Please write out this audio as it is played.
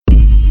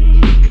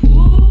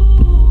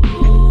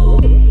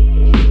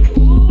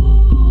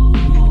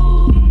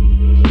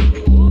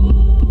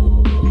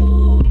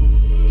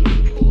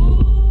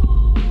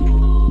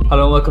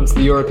welcome to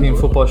the European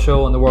Football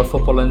Show on the World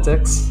Football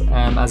Index.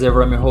 As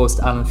ever, I'm your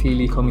host, Alan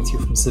Feely, coming to you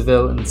from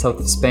Seville in the south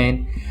of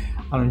Spain.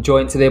 And I'm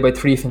joined today by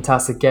three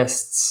fantastic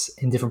guests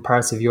in different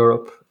parts of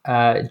Europe.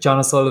 John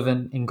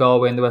O'Sullivan in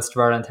Galway in the west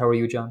of Ireland. How are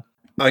you, John?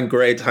 I'm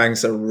great,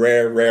 thanks. A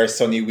rare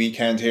sunny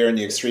weekend here in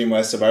the extreme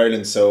west of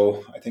Ireland.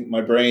 So I think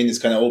my brain is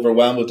kind of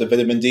overwhelmed with the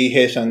vitamin D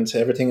hit and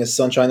everything is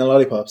sunshine and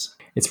lollipops.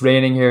 It's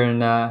raining here in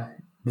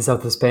the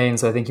south of Spain,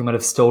 so I think you might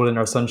have stolen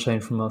our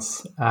sunshine from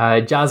us.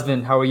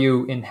 Jasmine, how are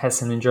you in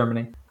Hessen in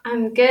Germany?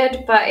 I'm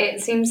good, but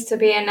it seems to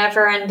be a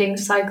never-ending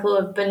cycle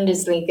of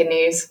Bundesliga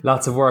news.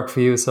 Lots of work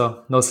for you,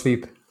 so no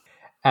sleep.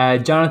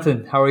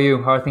 Jonathan, how are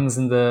you? How are things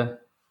in the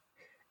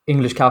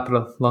English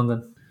capital,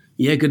 London?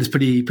 Yeah, good. It's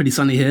pretty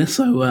sunny here,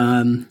 so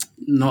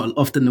not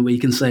often that we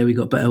can say we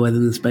got better weather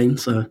than Spain.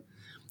 So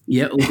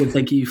yeah, all good.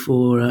 Thank you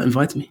for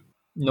inviting me.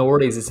 No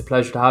worries. It's a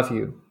pleasure to have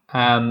you.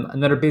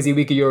 Another busy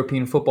week of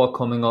European football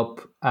coming up.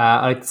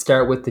 I'd like to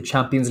start with the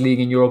Champions League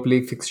and Europa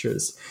League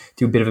fixtures.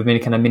 Do a bit of a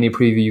mini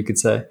preview, you could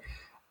say.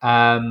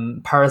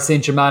 Paris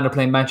Saint-Germain are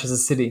playing Manchester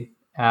City.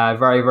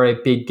 Very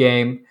big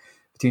game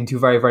between two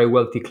very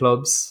wealthy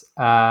clubs.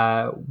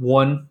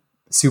 One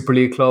Super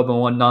League club and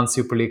one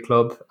non-Super League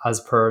club,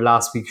 as per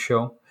last week's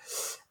show.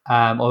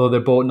 Although they're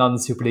both not in the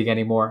Super League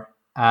anymore.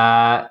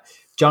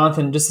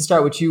 Jonathan, just to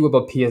start with you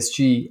about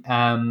PSG.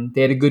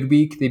 They had a good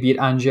week. They beat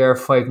Angers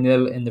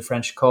 5-0 in the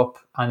French Cup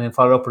and then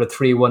followed up with a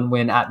 3-1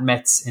 win at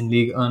Metz in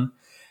Ligue 1.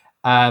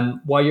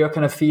 What are your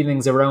kind of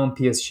feelings around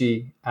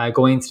PSG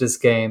going into this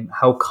game?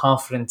 How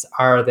confident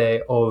are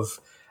they of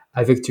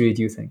a victory,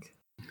 do you think?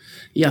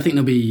 Yeah, I think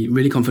they'll be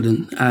really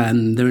confident.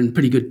 They're in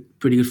pretty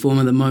good form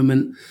at the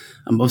moment.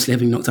 Obviously,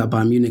 having knocked out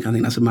Bayern Munich, I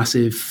think that's a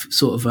massive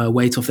sort of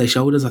weight off their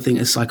shoulders. I think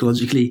it's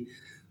psychologically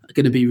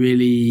going to be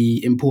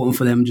really important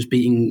for them, just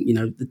beating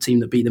the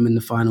team that beat them in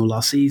the final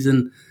last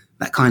season.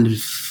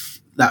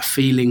 That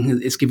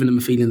feeling, it's given them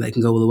a feeling they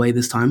can go all the way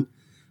this time.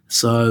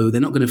 So they're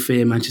not going to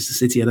fear Manchester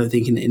City, I don't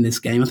think, in this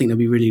game. I think they'll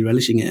be really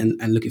relishing it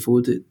and looking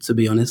forward to it, to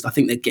be honest. I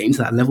think they're getting to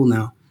that level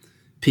now,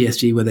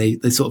 PSG, where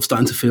they're sort of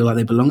starting to feel like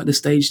they belong at this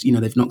stage.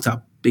 They've knocked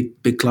out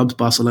big clubs,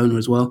 Barcelona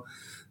as well.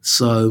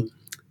 So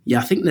yeah,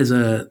 I think there's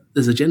a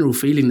general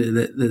feeling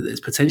that it's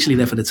potentially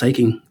there for the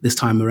taking this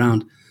time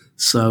around.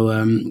 So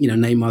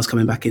Neymar's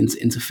coming back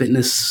into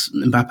fitness.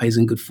 Mbappe's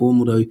in good form,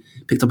 although he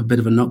picked up a bit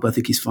of a knock, but I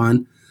think he's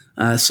fine.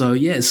 So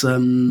yeah, it's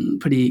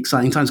pretty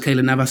exciting times.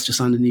 Keylor Navas just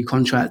signed a new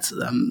contract.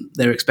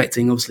 They're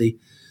expecting, obviously,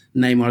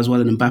 Neymar as well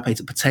and Mbappe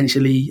to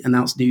potentially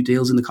announce new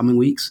deals in the coming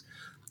weeks.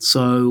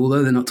 So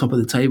although they're not top of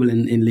the table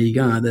in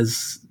Liga,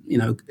 there's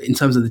in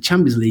terms of the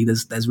Champions League,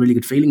 there's really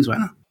good feelings right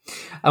now.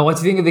 And what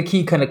do you think of the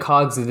key kind of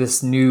cogs of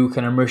this new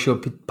kind of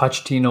Mauricio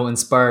Pochettino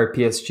inspired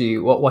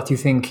PSG? What do you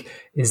think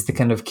is the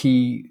kind of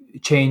key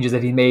changes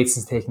that he made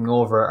since taking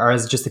over? Or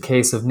is it just a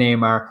case of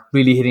Neymar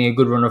really hitting a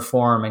good run of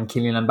form and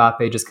Kylian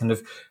Mbappe just kind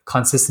of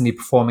consistently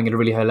performing at a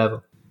really high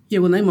level? Yeah,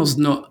 well,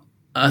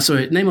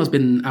 Neymar's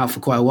been out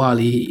for quite a while.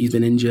 He's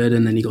been injured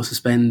and then he got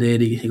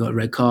suspended. He got a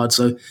red card.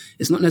 So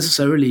it's not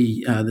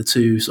necessarily the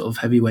two sort of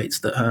heavyweights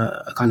that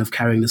are kind of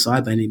carrying the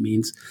side by any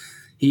means.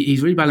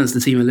 He's rebalanced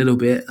the team a little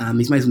bit.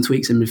 He's made some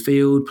tweaks in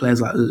midfield. Players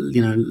like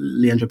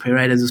Leandro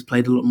Paredes has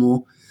played a lot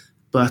more,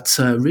 but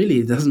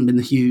really there hasn't been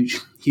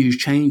huge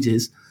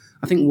changes.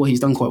 I think what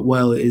he's done quite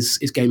well is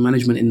game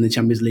management in the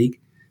Champions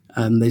League.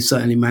 They've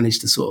certainly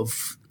managed to sort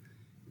of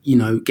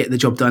get the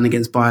job done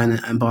against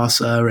Bayern and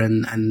Barca,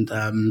 and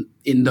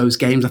in those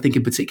games, I think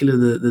in particular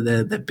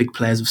the big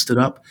players have stood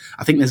up.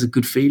 I think there's a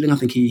good feeling. I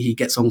think he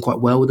gets on quite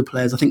well with the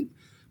players. I think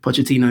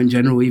Pochettino in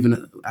general,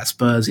 even at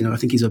Spurs, I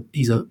think he's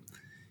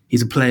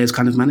a players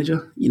kind of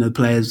manager.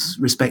 Players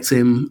respect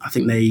him. I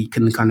think they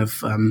can kind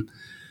of,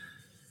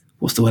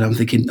 what's the word I'm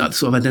thinking?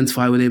 Sort of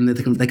identify with him.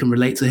 They can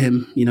relate to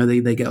him.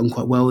 They get on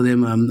quite well with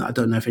him. I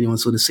don't know if anyone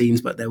saw the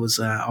scenes, but there was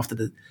after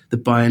the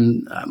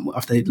Bayern,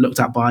 after they looked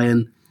at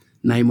Bayern,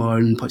 Neymar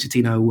and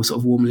Pochettino were sort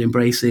of warmly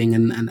embracing,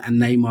 and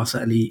Neymar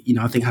certainly,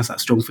 I think has that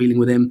strong feeling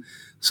with him.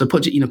 So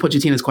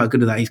Pochettino is quite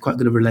good at that. He's quite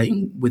good at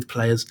relating with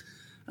players.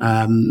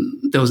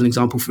 There was an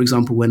example, for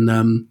example,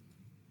 when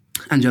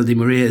Angel Di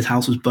Maria's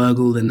house was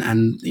burgled, and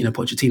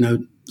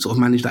Pochettino sort of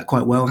managed that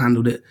quite well,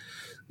 handled it,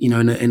 in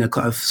a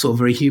kind of sort of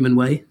very human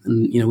way,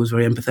 and was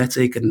very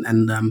empathetic,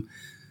 and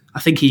I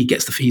think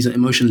he's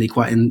emotionally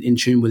quite in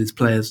tune with his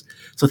players.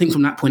 So I think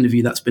from that point of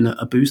view, that's been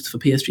a boost for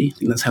PSG. I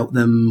think that's helped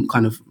them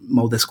kind of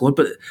mould their squad.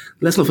 But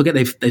let's not forget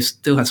they've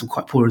still had some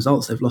quite poor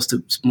results. They've lost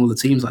to smaller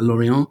teams like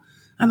Lorient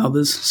and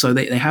others. So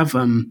they have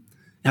it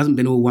hasn't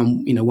been all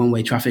one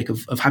way traffic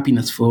of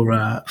happiness for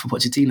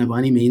Pochettino by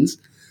any means.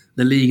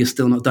 The league is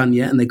still not done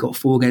yet, and they've got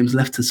 4 games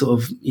left to sort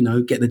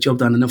of get the job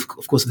done. And of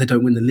course, if they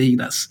don't win the league,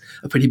 that's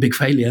a pretty big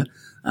failure.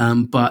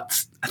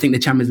 But I think the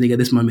Champions League at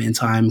this moment in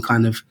time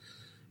kind of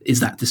is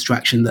that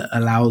distraction that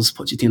allows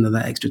Pochettino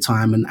that extra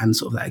time and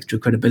sort of that extra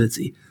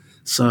credibility.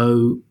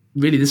 So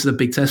really, this is a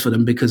big test for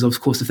them because,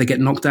 of course, if they get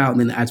knocked out,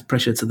 then it adds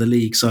pressure to the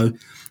league. So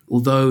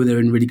although they're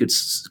in really good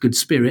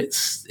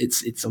spirits,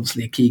 it's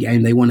obviously a key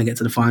game. They want to get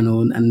to the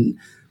final, and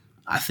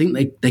I think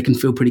they can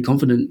feel pretty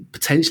confident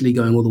potentially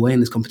going all the way in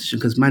this competition,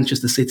 because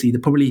Manchester City,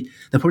 they're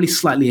probably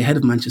slightly ahead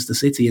of Manchester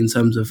City in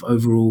terms of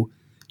overall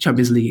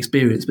Champions League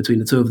experience between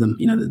the two of them.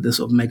 The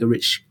sort of mega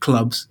rich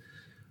clubs.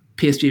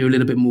 PSG are a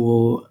little bit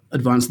more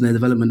advanced in their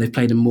development. They've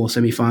played in more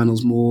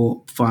semi-finals,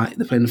 they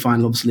played in the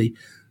final, obviously.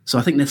 So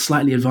I think they're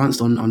slightly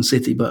advanced on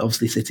City, but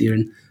obviously City are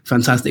in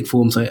fantastic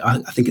form. So I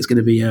think it's going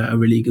to be a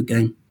really good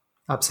game.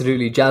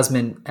 Absolutely.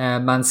 Jasmine,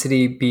 Man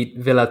City beat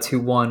Villa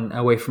 2-1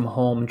 away from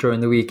home during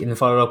the week, and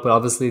followed up with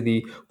obviously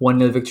the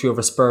 1-0 victory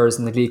over Spurs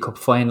in the League Cup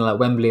final at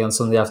Wembley on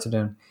Sunday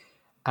afternoon.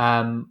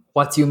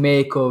 What do you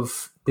make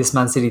of this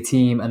Man City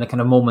team and the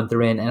kind of moment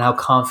they're in, and how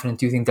confident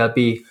do you think they'll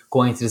be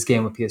going into this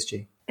game with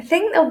PSG? I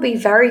think they'll be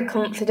very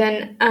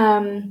confident.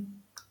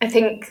 I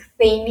think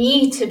they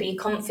need to be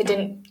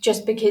confident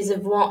just because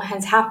of what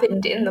has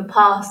happened in the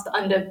past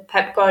under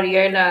Pep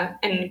Guardiola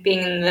and being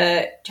in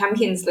the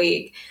Champions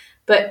League.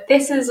 But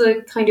this is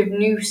a kind of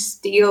new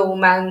steel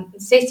Man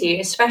City,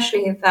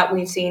 especially that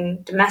we've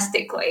seen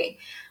domestically.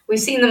 We've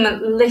seen them a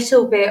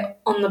little bit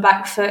on the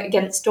back foot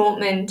against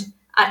Dortmund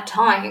at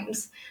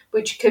times,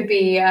 which could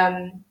be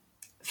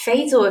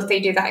fatal if they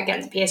do that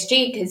against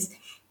PSG, because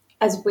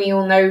as we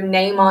all know,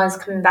 Neymar is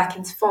coming back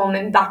into form.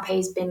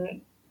 Mbappe's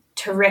been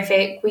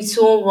terrific. We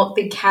saw what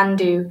they can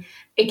do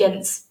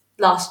against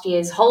last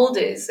year's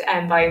holders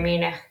and Bayern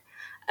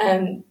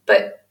Munich.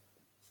 But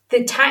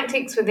the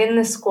tactics within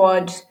the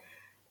squad,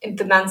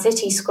 the Man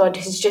City squad,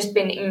 has just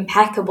been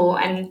impeccable.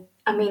 And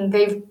I mean,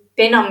 they've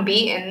been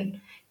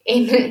unbeaten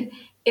in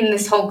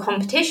this whole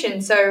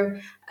competition. So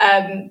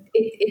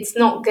it's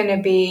not going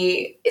to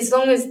be, as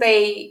long as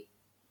they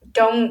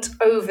don't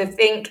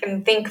overthink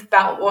and think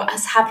about what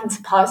has happened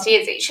to past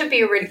years, it should be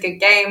a really good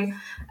game.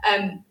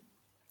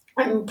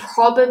 I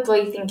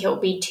probably think it'll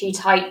be too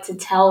tight to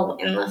tell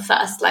in the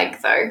first leg,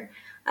 though.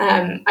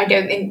 I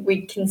don't think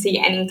we can see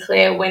any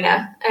clear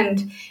winner.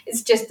 And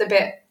it's just a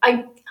bit,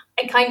 I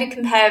kind of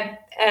compare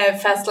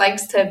first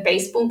legs to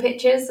baseball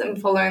pitches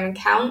and following the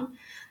count.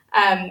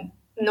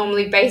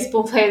 Normally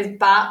baseball players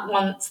bat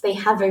once they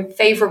have a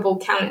favourable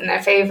count in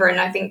their favour, and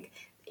I think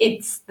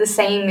it's the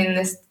same in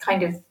this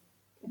kind of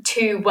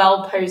two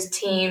well-posed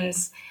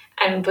teams,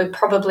 and we're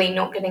probably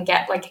not going to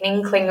get like an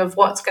inkling of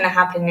what's going to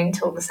happen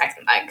until the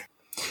second leg.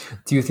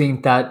 Do you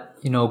think that,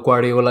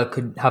 Guardiola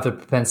could have a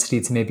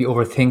propensity to maybe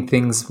overthink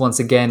things once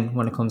again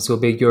when it comes to a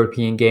big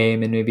European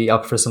game and maybe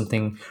opt for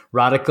something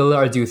radical?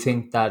 Or do you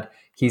think that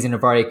he's in a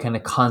very kind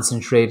of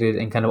concentrated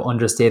and kind of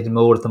understated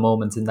mode at the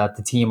moment, and that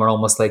the team are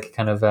almost like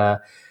kind of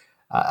a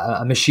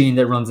machine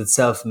that runs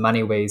itself in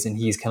many ways, and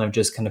he's kind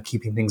of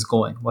keeping things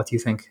going? What do you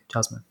think,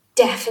 Jasmine?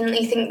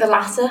 Definitely think the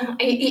latter.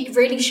 It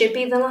really should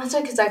be the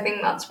latter, because I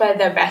think that's where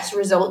their best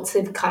results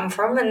have come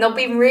from, and they'll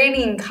be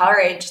really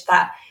encouraged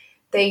that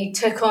they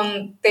took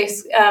on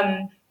this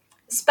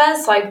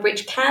Spurs side,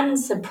 which can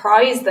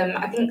surprise them.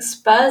 I think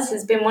Spurs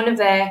has been one of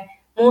their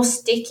more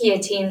stickier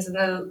teams in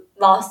the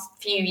last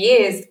few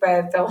years,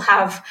 where they'll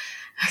have,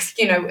 a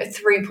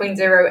 3.0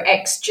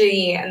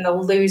 XG and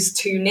they'll lose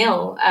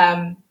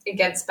 2-0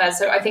 against Spurs.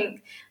 So I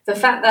think the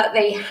fact that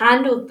they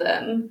handled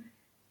them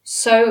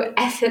so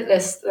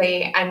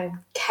effortlessly and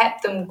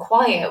kept them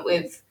quiet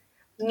with,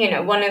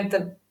 one of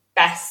the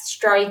best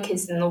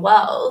strikers in the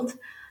world,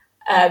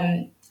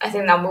 I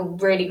think that will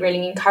really,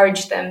 really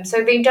encourage them.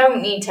 So they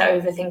don't need to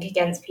overthink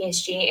against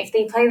PSG. If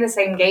they play the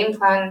same game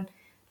plan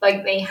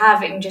like they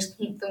have and just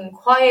keep them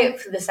quiet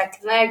for the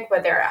second leg,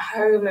 where they're at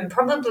home, and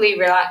probably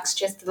relax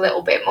just a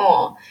little bit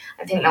more,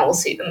 I think that will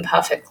suit them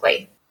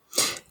perfectly.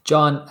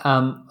 John,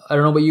 I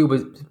don't know about you,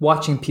 but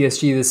watching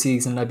PSG this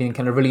season, I've been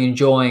kind of really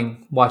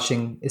enjoying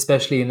watching,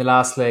 especially in the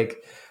last leg,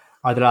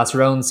 or the last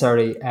round,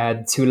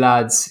 the two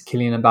lads,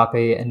 Kylian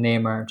Mbappe and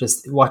Neymar.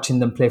 Just watching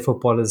them play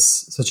football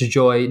is such a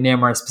joy.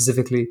 Neymar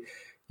specifically,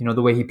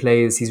 the way he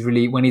plays, he's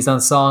really, when he's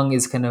on song,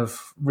 is kind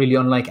of really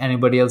unlike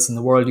anybody else in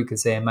the world, you could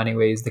say, in many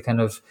ways. The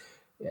kind of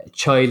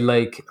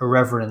childlike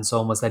irreverence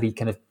almost that he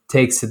kind of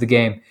takes to the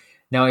game.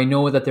 Now, I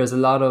know that there's a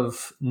lot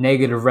of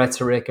negative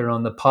rhetoric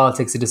around the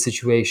politics of the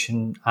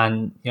situation,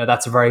 and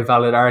that's a very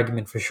valid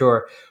argument for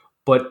sure.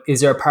 But is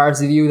there a part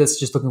of you that's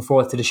just looking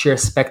forward to the sheer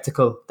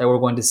spectacle that we're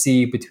going to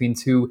see between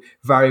two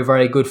very,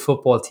 very good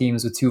football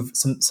teams with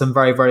some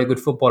very, very good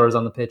footballers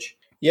on the pitch?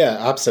 Yeah,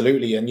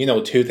 absolutely.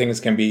 And, two things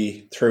can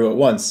be true at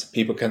once.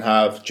 People can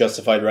have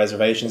justified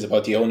reservations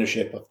about the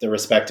ownership of the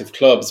respective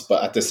clubs,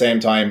 but at the same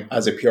time,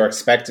 as a pure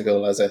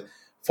spectacle, as a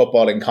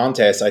footballing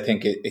contest, I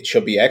think it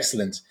should be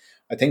excellent.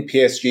 I think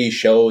PSG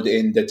showed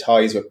in the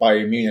ties with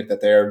Bayern Munich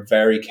that they are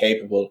very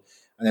capable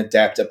and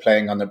adept at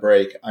playing on the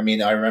break. I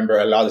mean, I remember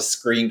a lot of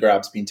screen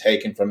grabs being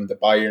taken from the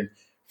Bayern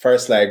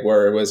first leg,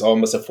 where it was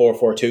almost a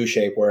 4-4-2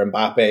 shape, where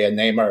Mbappe and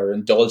Neymar are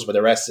indulged with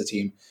the rest of the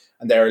team,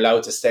 and they're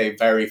allowed to stay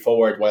very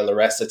forward while the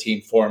rest of the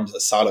team forms a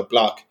solid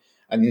block.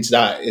 And into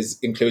that is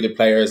included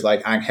players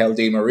like Angel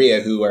Di Maria,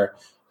 who are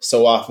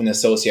so often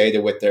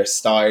associated with their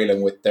style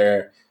and with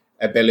their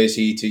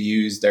ability to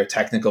use their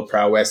technical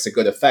prowess to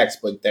good effect,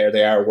 but there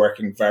they are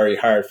working very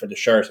hard for the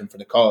shirt and for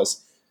the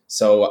cause.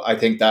 So I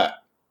think that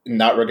in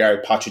that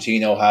regard,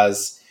 Pochettino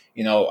has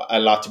a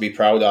lot to be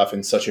proud of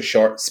in such a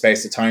short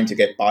space of time to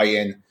get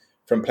buy-in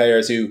from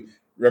players who,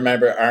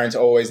 remember, aren't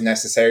always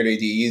necessarily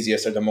the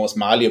easiest or the most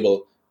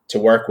malleable to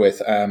work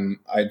with.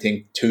 I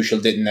think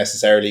Tuchel didn't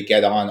necessarily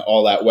get on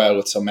all that well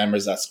with some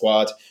members of that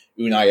squad.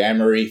 Unai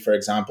Emery, for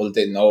example,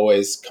 didn't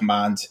always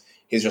command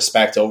his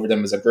respect over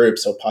them as a group.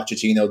 So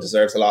Pochettino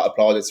deserves a lot of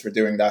plaudits for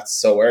doing that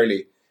so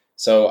early.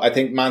 So I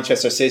think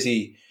Manchester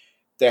City,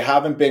 they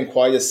haven't been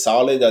quite as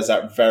solid as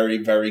that very,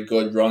 very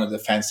good run of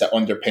defence that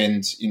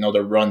underpinned,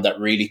 the run that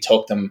really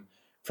took them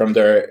from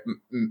their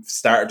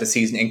start of the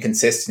season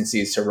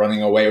inconsistencies to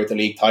running away with the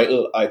league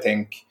title. I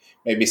think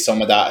maybe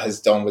some of that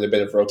has done with a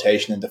bit of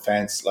rotation in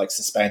defence, like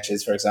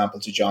suspensions, for example,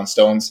 to John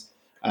Stones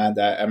and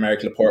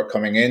Aymeric Laporte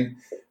coming in.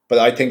 But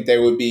I think they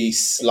would be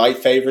slight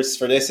favourites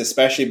for this,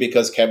 especially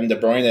because Kevin De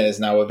Bruyne is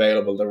now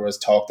available. There was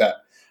talk that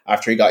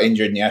after he got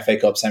injured in the FA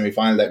Cup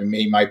semi-final that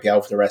he might be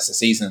out for the rest of the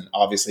season.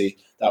 Obviously,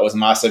 that was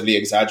massively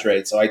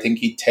exaggerated. So I think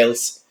he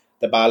tilts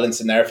the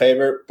balance in their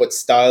favour, but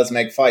styles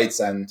make fights.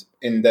 And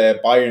in the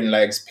Bayern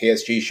legs,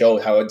 PSG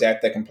showed how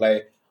adept they can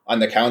play on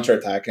the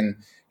counter-attack. And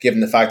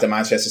given the fact that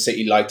Manchester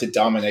City like to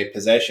dominate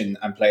possession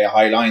and play a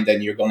high line,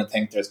 then you're going to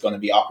think there's going to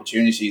be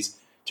opportunities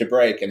to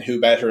break. And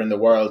who better in the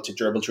world to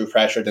dribble through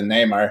pressure than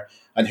Neymar?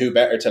 And who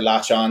better to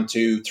latch on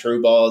to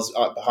through balls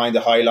behind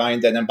the high line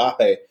than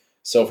Mbappe?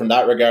 So from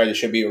that regard, it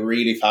should be a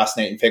really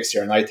fascinating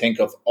fixture. And I think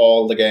of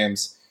all the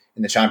games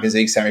in the Champions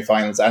League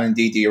semi-finals and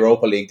indeed the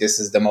Europa League, this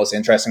is the most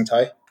interesting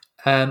tie.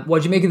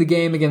 What do you make of the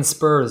game against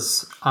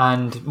Spurs?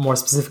 And more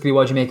specifically,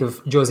 what do you make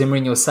of Jose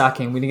Mourinho's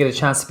sacking? We didn't get a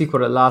chance to speak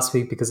about it last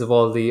week because of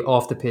all the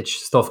off-the-pitch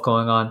stuff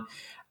going on.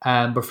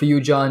 But for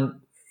you,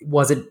 John,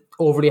 was it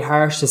overly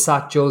harsh to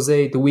sack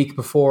Jose the week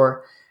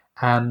before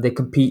they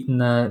compete in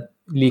the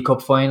League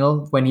Cup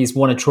final when he's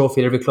won a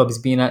trophy at every club he's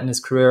been at in his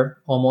career,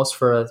 almost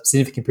for a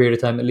significant period of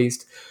time at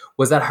least?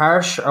 Was that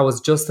harsh or was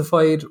it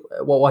justified?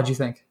 What do you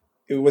think?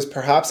 It was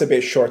perhaps a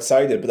bit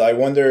short-sighted, but I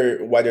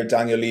wonder whether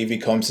Daniel Levy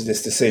comes to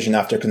this decision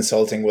after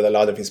consulting with a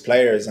lot of his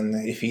players,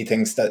 and if he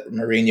thinks that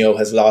Mourinho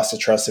has lost the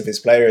trust of his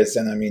players,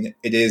 then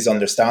it is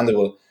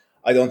understandable.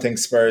 I don't think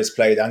Spurs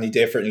played any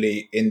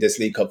differently in this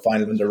League Cup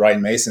final under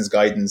Ryan Mason's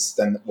guidance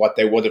than what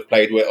they would have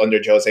played with under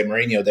Jose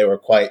Mourinho. They were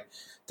quite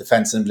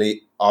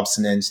defensively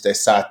obstinate. They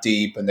sat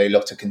deep and they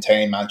looked to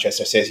contain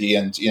Manchester City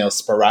and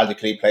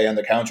sporadically play on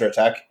the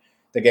counter-attack.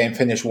 The game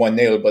finished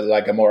 1-0, but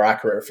like a more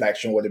accurate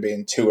reflection would have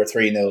been 2 or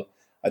 3-0.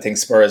 I think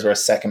Spurs were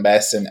second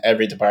best in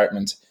every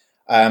department.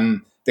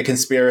 The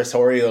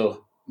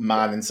conspiratorial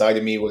man inside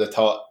of me would have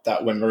thought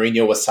that when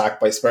Mourinho was sacked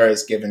by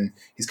Spurs, given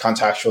his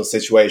contractual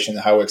situation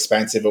and how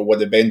expensive it would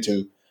have been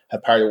to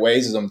have parted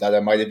ways with him, that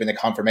it might have been a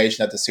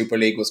confirmation that the Super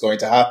League was going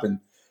to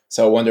happen.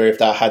 So I wonder if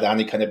that had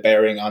any kind of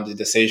bearing on the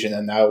decision,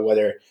 and now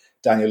whether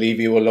Daniel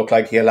Levy will look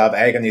like he'll have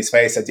egg on his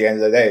face at the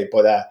end of the day.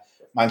 But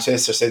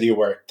Manchester City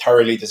were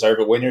thoroughly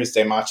deserved winners.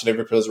 They matched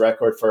Liverpool's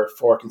record for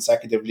 4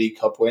 consecutive League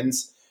Cup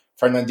wins.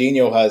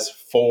 Fernandinho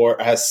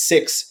has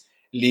 6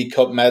 League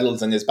Cup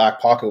medals in his back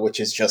pocket, which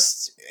is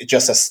just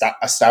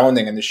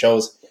astounding, and it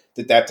shows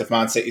the depth of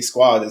Man City's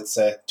squad. It's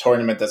a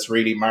tournament that's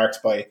really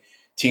marked by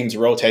teams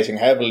rotating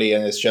heavily,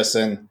 and it's just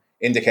an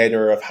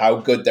indicator of how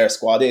good their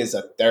squad is,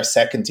 that their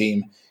second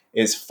team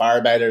is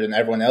far better than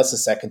everyone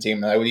else's second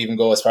team. And I would even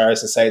go as far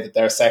as to say that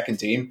their second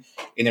team,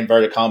 in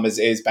inverted commas,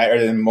 is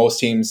better than most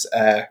teams'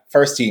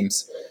 first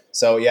teams.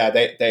 So yeah,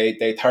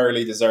 they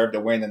thoroughly deserve the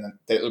win, and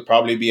it'll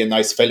probably be a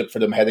nice fillip for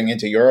them heading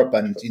into Europe.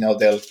 And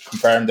they'll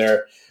confirm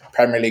their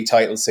Premier League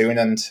title soon,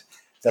 and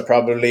they'll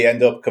probably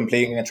end up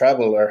completing a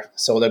treble, or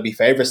so they'll be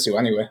favourites to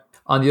anyway.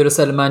 On the other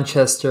side of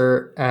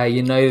Manchester,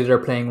 United are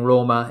playing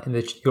Roma in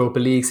the Europa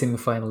League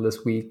semi-final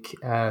this week,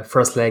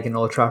 first leg in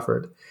Old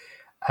Trafford.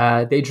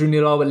 They drew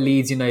 0-0 with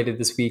Leeds United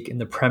this week in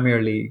the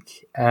Premier League.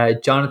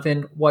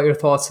 Jonathan, what are your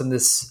thoughts on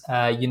this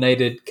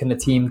United kind of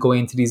team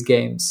going into these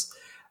games?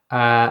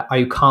 Are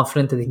you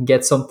confident that they can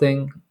get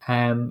something?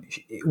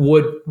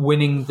 Would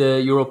winning the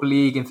Europa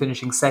League and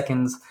finishing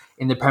second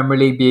in the Premier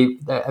League be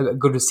a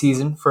good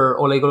season for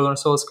Ole Gunnar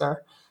Solskjaer?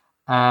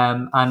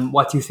 And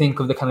what do you think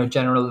of the kind of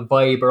general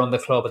vibe around the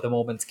club at the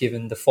moment,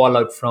 given the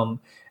fallout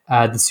from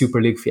the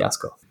Super League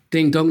fiasco?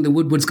 Ding dong, the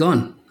Woodward's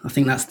gone. I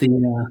think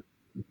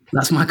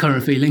that's my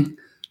current feeling.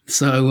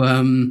 So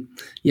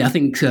I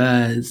think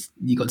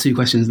you got 2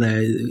 questions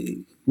there.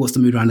 What's the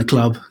mood around the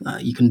club?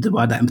 You can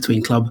divide that in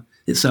between club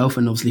itself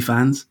and obviously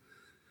fans.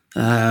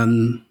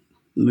 The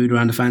mood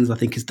around the fans, I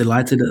think, is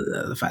delighted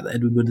at the fact that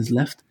Ed Woodward has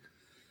left.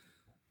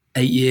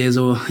 8 years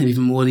or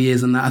even more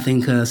years than that, I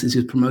think, since he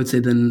was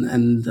promoted,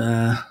 and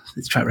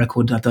his track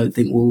record, I don't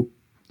think will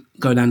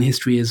go down in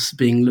history as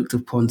being looked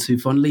upon too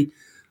fondly.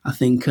 I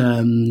think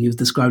he was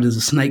described as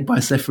a snake by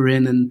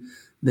Ceferin, and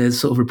there's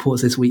sort of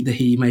reports this week that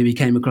he maybe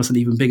came across an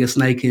even bigger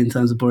snake in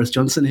terms of Boris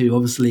Johnson, who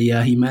obviously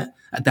he met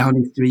at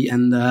Downing Street,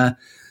 and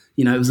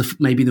it was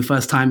maybe the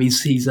first time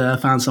he's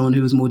found someone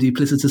who was more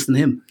duplicitous than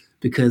him,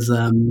 because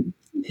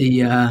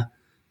he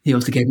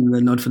obviously gave him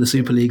the nod for the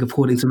Super League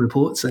according to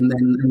reports, and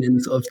then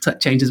sort of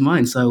changed his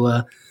mind.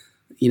 So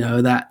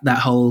that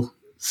whole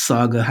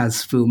saga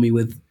has filled me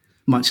with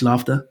much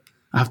laughter,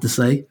 I have to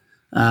say.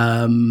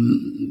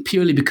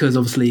 purely because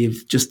obviously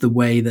of just the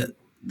way that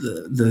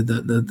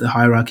the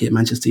hierarchy at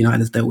Manchester United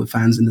has dealt with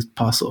fans in the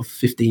past sort of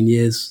 15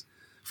 years,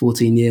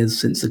 14 years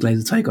since the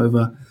Glazer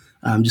takeover.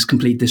 Just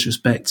complete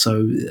disrespect.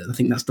 So I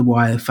think that's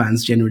why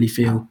fans generally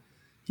feel,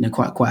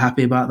 quite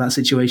happy about that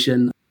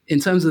situation. In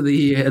terms of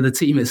the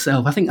team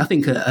itself, I think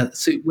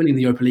winning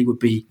the Europa League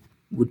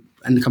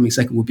and coming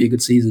second would be a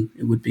good season.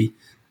 It would be.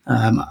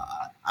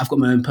 I've got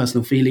my own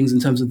personal feelings in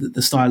terms of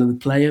the style of the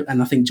player,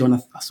 and I think John,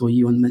 I saw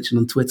you mention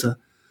on Twitter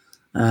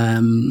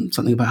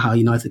something about how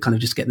United kind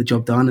of just get the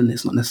job done, and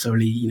it's not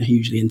necessarily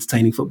hugely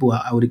entertaining football.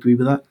 I would agree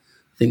with that.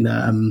 I think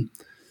that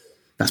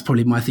that's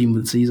probably my theme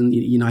of the season.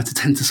 United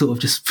tend to sort of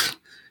just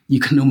you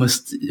can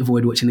almost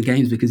avoid watching the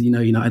games because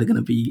United are going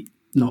to be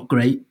not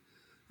great.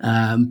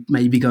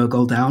 Maybe go a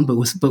goal down, but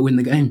win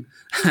the game.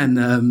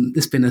 And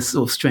it's been a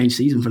sort of strange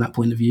season from that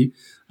point of view.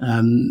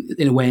 In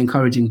a way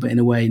encouraging, but in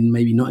a way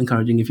maybe not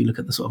encouraging if you look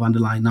at the sort of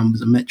underlying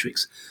numbers and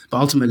metrics. But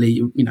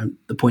ultimately,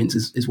 the points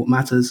is what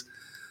matters.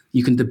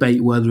 You can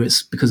debate whether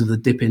it's because of the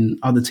dip in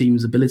other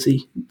teams'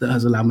 ability that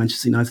has allowed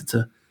Manchester United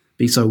to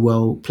be so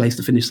well placed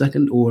to finish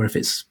second, or if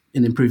it's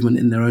an improvement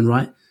in their own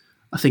right.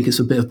 I think it's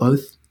a bit of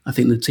both. I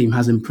think the team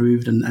has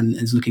improved and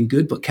is looking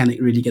good, but can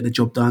it really get the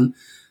job done?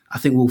 I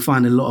think we'll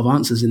find a lot of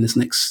answers in this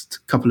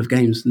next couple of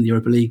games in the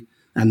Europa League,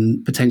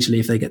 and potentially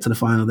if they get to the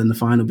final, then the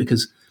final,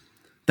 because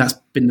that's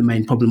been the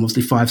main problem.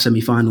 Obviously, 5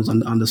 semi-finals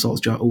under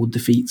Solskjaer, all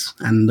defeats,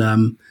 and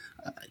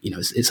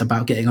it's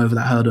about getting over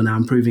that hurdle now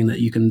and proving that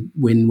you can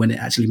win when it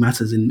actually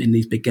matters in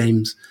these big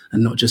games,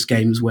 and not just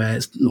games where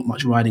it's not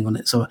much riding on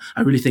it. So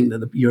I really think that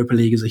the Europa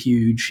League is a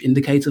huge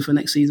indicator for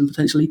next season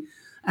potentially,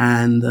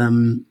 and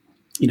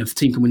if the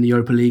team can win the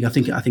Europa League, I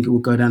think it will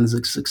go down as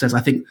a success.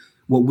 I think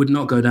what would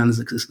not go down as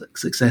a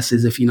success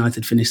is if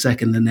United finish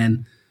second and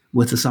then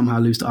were to somehow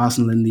lose to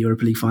Arsenal in the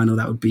Europa League final.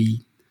 That would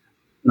be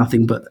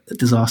nothing but a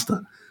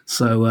disaster.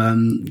 So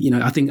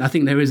I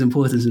think there is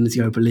importance in this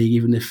Europa League,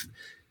 even if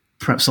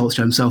perhaps Solskjaer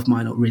himself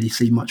might not really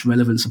see much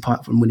relevance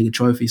apart from winning a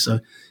trophy. So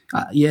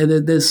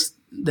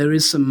there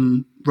is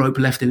some rope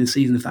left in the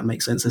season, if that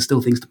makes sense. There's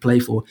still things to play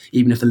for,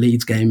 even if the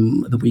Leeds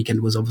game at the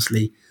weekend was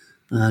obviously,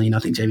 I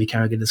think Jamie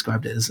Carragher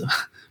described it as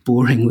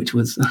boring, which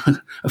was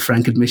a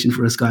frank admission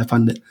for a Sky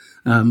pundit.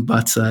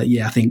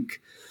 I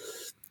think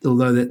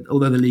although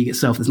the league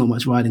itself, there's not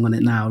much riding on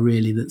it now,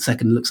 really, that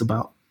second looks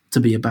to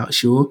be about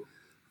sure.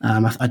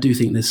 I do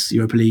think this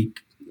Europa League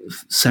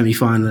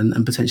semi-final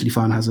and potentially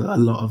final has a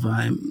lot of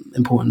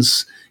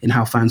importance in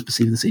how fans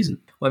perceive the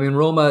season. Well, I mean,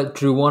 Roma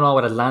drew 1-0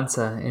 with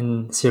Atalanta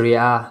in Serie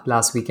A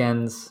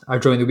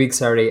during the week,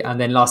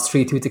 and then lost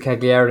 3-2 to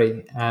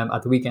Cagliari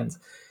at the weekend.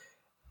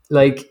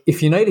 Like,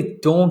 if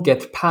United don't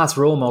get past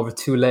Roma over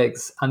 2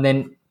 legs and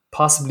then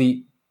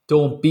possibly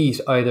don't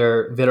beat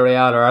either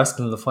Villarreal or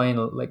Arsenal in the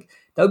final, like,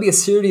 that would be a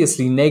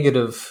seriously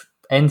negative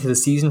end to the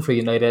season for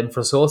United and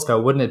for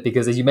Solskjaer, wouldn't it?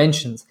 Because as you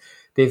mentioned,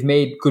 they've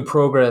made good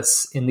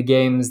progress in the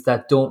games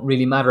that don't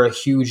really matter a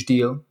huge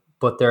deal,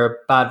 but their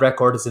bad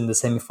records in the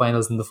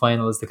semi-finals and the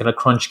finals, the kind of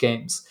crunch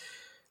games.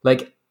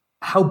 Like,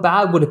 how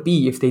bad would it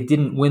be if they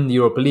didn't win the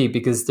Europa League?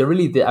 Because they're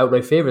really the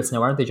outright favourites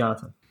now, aren't they,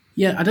 Jonathan?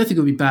 Yeah, I don't think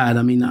it would be bad.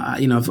 I mean,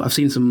 I've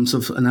seen some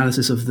sort of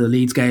analysis of the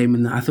Leeds game,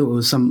 and I thought it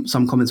was some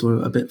comments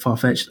were a bit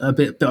far-fetched, a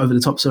bit over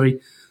the top,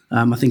 sorry.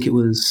 I think it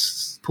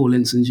was Paul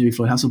Ince and Jimmy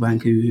Floyd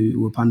Hasselbank who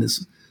were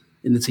pundits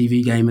in the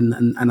TV game,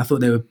 and I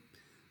thought they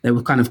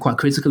were kind of quite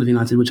critical of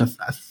United, which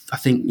I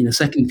think,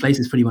 second place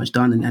is pretty much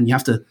done, and you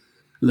have to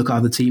look at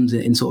other teams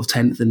in sort of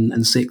 10th and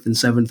 6th and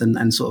 7th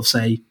and sort of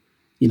say,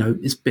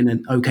 it's been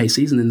an okay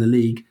season in the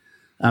league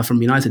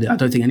from United. I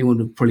don't think anyone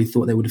would have probably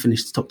thought they would have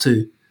finished top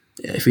 2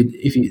 if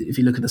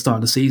you look at the start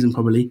of the season,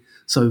 probably.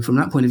 So from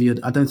that point of view,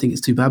 I don't think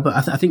it's too bad.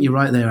 But I think you're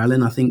right there,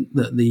 Alan. I think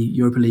that the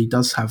Europa League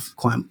does have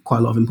quite a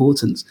lot of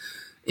importance.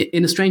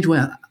 In a strange way,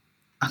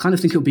 I kind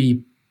of think it'll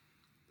be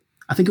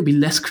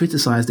less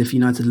criticised if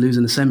United lose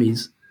in the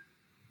semis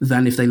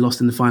than if they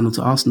lost in the final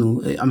to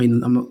Arsenal. I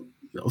mean, I'm not,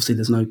 obviously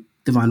there's no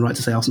divine right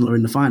to say Arsenal are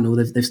in the final.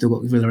 They've still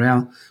got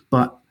Villarreal,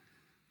 but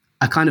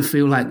I kind of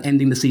feel like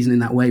ending the season in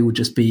that way would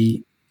just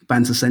be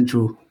banter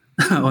central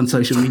on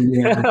social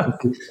media.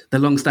 The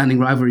long-standing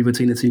rivalry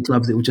between the two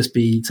clubs, it would just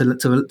be to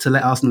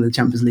let Arsenal in the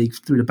Champions League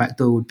through the back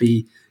door would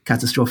be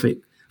catastrophic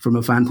from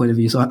a fan point of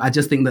view. So I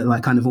just think that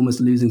like kind of almost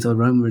losing to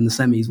Roma in the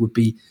semis would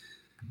be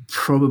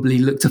probably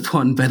looked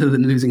upon better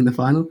than losing in the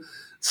final.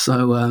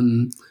 So,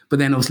 but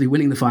then obviously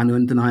winning the final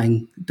and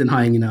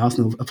denying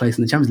Arsenal a place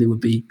in the Champions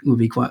League would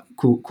be quite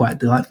cool, quite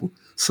delightful.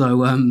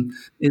 So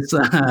it's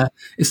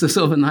a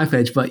sort of a knife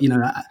edge, but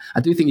I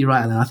do think you're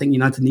right, Alan. I think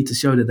United need to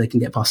show that they can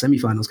get past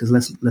semi-finals, because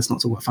let's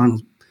not talk about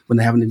finals when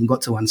they haven't even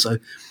got to one. So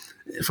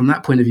from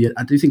that point of view,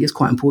 I do think it's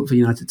quite important for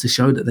United to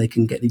show that they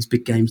can get these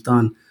big games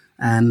done.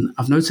 And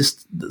I've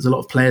noticed there's a lot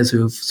of players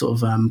who have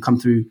sort of come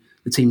through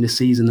the team this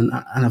season,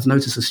 and I've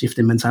noticed a shift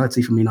in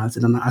mentality from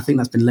United, and I think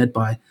that's been led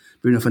by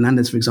Bruno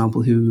Fernandes, for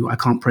example, who I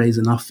can't praise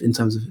enough in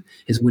terms of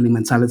his winning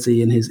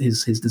mentality and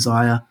his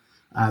desire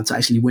to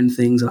actually win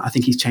things. And I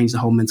think he's changed the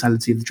whole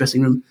mentality of the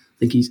dressing room.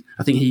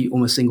 I think he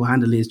almost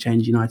single-handedly has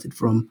changed United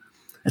from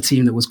a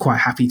team that was quite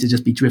happy to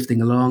just be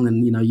drifting along.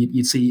 And,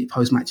 you'd see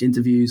post-match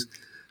interviews,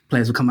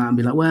 players would come out and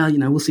be like, well,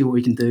 we'll see what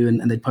we can do.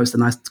 And they'd post a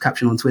nice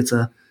caption on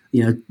Twitter,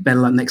 better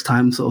luck next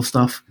time sort of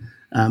stuff.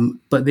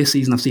 But this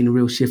season, I've seen a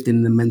real shift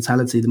in the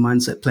mentality, the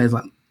mindset. Players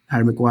like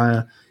Harry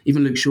Maguire,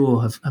 even Luke Shaw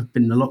have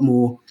been a lot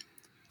more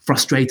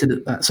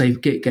frustrated at, say,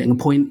 getting a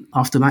point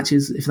after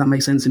matches, if that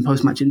makes sense, in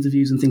post-match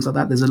interviews and things like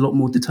that. There's a lot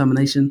more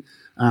determination.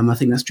 I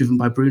think that's driven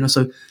by Bruno.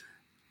 So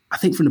I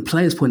think from the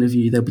players' point of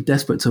view, they'll be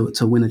desperate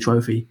to win a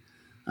trophy.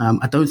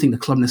 I don't think the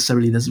club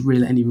necessarily, there's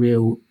really any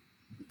real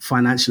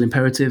financial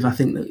imperative. I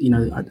think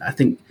that, I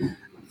think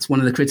it's one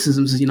of the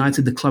criticisms of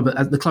United. The club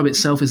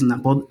itself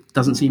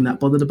doesn't seem that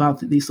bothered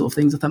about these sort of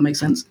things, if that makes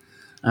sense.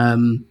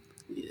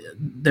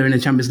 They're in the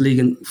Champions League,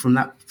 and from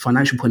that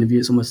financial point of view,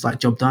 it's almost like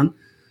job done.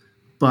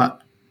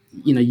 But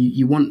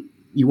you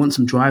want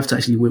some drive to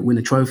actually win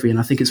a trophy, and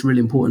I think it's really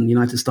important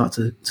United start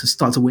to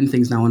win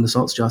things now under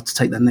Solskjaer to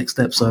take that next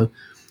step. So,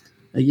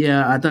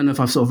 I don't know if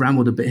I've sort of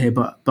rambled a bit here,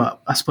 but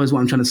I suppose what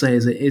I'm trying to say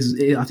is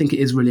I think it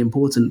is really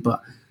important,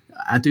 but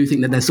I do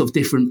think that there's sort of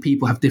different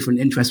people have different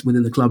interests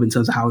within the club in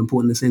terms of how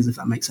important this is, if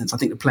that makes sense. I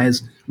think the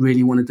players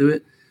really want to do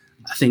it.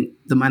 I think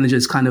the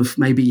manager's kind of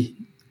maybe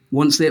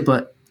wants it,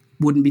 but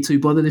wouldn't be too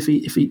bothered if he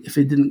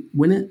didn't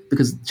win it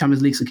because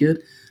Champions League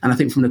secured. And I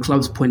think from the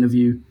club's point of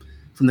view,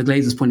 from the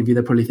Glazers' point of view,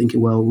 they're probably thinking,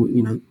 well,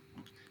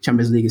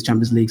 Champions League is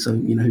Champions League, so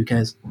who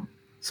cares?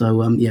 So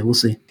we'll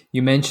see.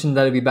 You mentioned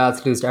that it'd be bad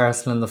to lose to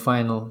Arsenal in the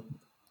final.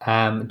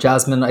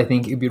 Jasmine, I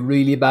think it'd be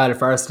really bad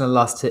if Arsenal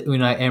lost to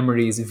Unai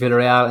Emery's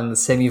Villarreal in the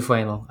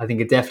semi-final. I think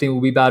it definitely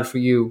will be bad for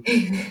you,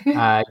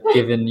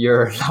 given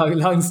your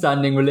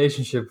long-standing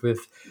relationship with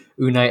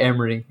Unai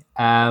Emery.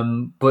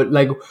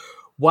 But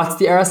what's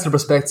the Arsenal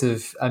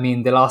perspective? I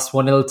mean, they lost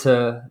 1-0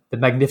 to the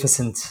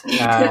magnificent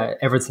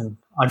Everton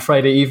on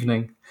Friday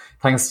evening,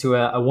 thanks to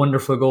a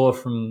wonderful goal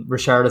from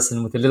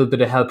Richarlison with a little bit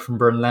of help from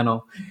Bern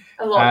Leno.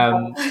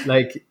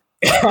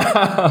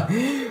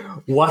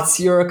 What's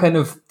your kind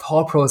of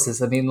thought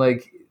process? I mean,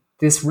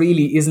 this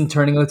really isn't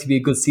turning out to be a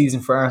good season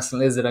for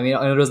Arsenal, is it? I mean,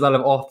 I know there's a lot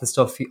of off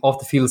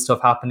the field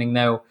stuff happening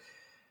now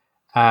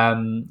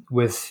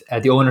with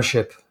the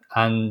ownership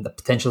and the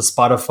potential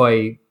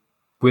Spotify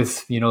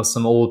with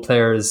some old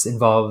players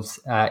involved,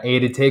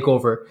 aided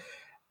takeover.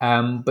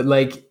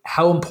 But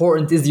how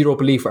important is the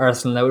Europa League for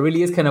Arsenal now? It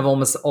really is kind of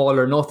almost all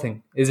or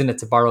nothing, isn't it,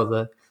 to borrow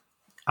the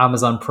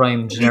Amazon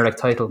Prime generic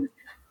title?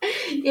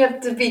 You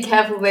have to be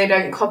careful they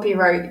don't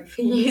copyright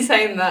for you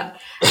saying that.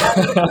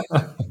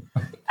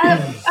 I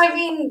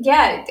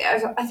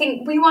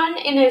think we weren't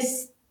in a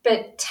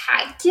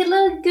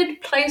spectacular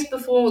good place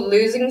before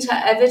losing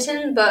to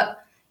Everton,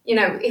 but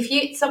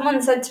if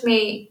someone said to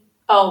me,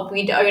 oh,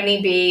 we'd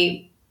only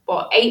be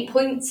 8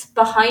 points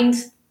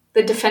behind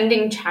the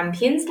defending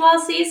champions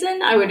last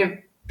season, I would have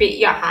bit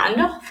your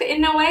hand off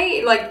in a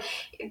way.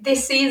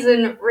 This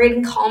season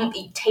really can't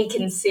be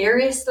taken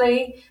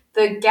seriously.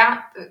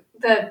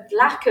 The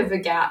lack of a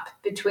gap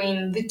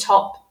between the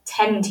top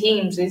 10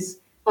 teams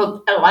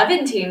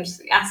 11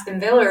 teams, Aston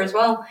Villa as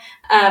well,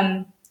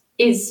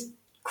 is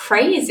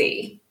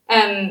crazy.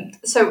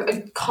 So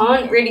I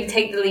can't really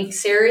take the league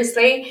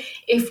seriously.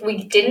 If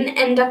we didn't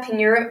end up in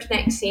Europe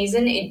next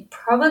season, it'd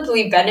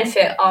probably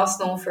benefit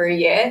Arsenal for a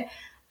year,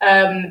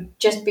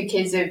 just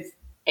because of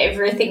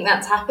everything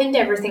that's happened,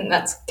 everything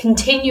that's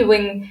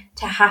continuing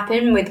to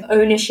happen with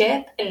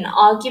ownership and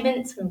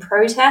arguments and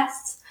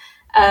protests.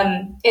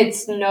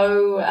 It's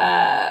no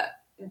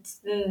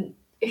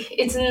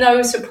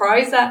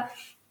surprise that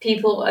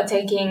people are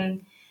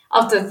taking,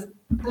 after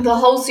the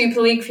whole Super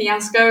League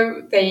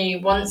fiasco,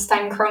 they want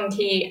Stan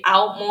Kroenke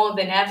out more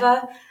than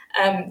ever.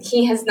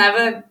 He has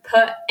never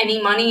put any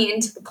money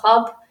into the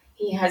club.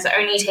 He has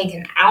only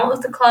taken out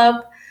of the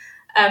club.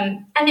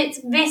 And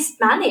it's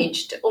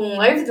mismanaged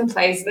all over the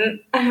place.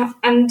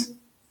 And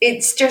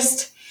it's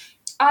just,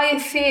 I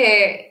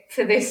fear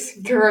for this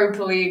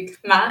Europa League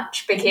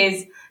match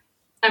because,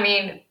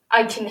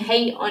 I can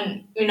hate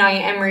on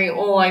Unai Emery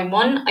all I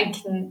want. I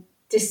can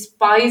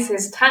despise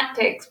his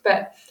tactics,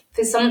 but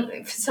for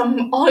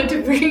some odd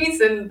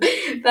reason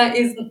that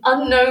is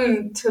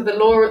unknown to the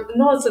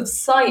laws of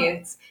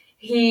science,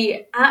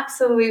 he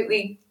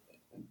absolutely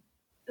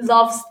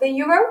loves the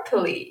Europa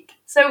League.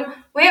 So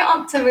we're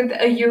up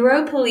to a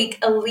Europa League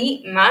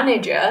elite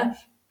manager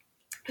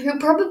who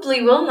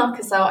probably will knock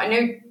us out. I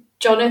know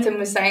Jonathan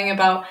was saying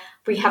about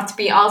we have to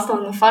beat Arsenal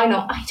in the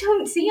final. I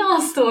don't see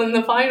Arsenal in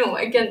the final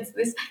against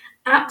this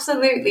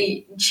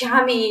absolutely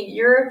jammy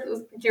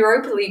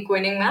Europa League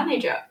winning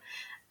manager.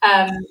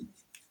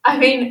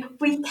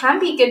 We can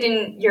be good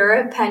in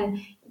Europe, and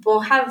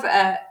we'll have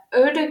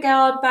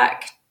Odegaard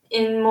back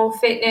in more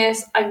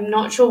fitness. I'm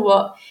not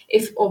sure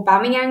if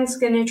Aubameyang's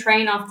going to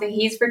train after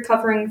he's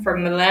recovering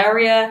from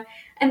malaria.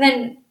 And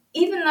then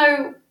even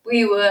though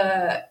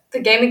the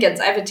game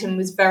against Everton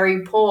was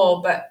very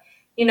poor, but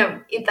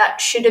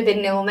that should have been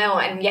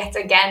 0-0, and yet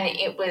again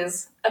it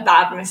was a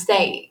bad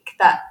mistake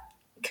that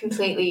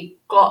completely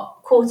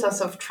caught us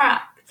off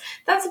track.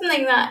 That's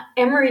something that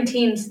Emery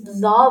teams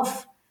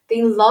love.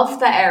 They love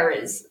the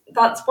errors.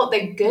 That's what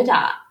they're good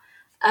at.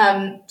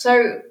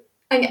 So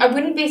I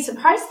wouldn't be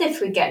surprised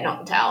if we get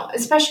knocked out,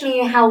 especially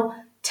how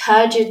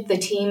turgid the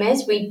team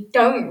is. We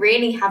don't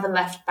really have a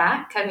left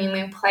back. I mean,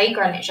 we play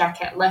Granit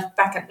Xhaka at left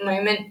back at the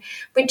moment,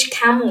 which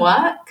can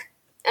work.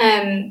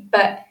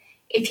 But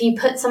if you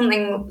put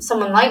someone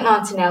like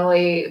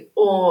Martinelli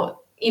or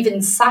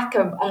even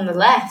Saka on the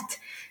left,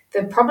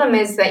 the problem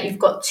is that you've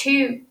got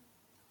two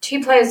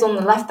players on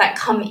the left that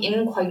come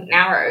in quite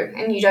narrow,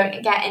 and you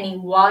don't get any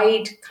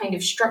wide kind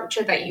of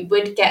structure that you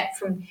would get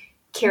from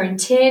Kieran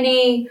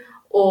Tierney,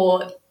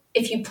 or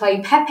if you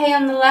play Pepe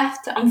on the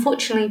left.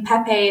 Unfortunately,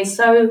 Pepe is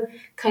so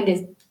kind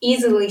of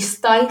easily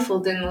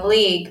stifled in the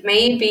league.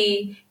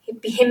 Maybe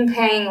him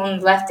playing on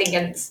the left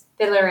against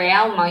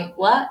Villarreal might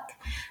work.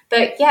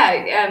 But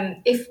yeah,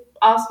 if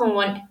Arsenal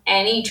want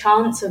any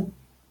chance of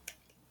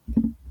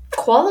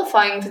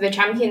qualifying for the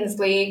Champions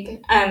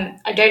League,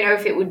 I don't know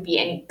if it would be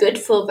any good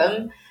for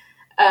them.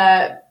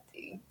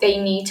 They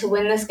need to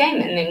win this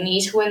game, and they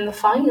need to win the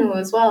final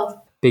as well.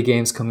 Big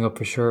games coming up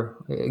for sure.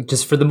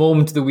 Just for the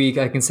moment of the week,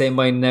 I can say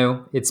mine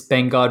now. It's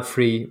Ben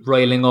Godfrey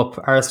riling up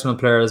Arsenal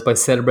players by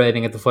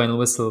celebrating at the final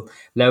whistle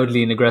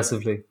loudly and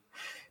aggressively.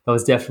 That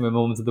was definitely my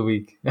moment of the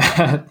week.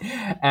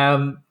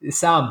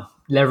 Sam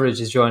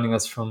Leverage is joining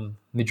us from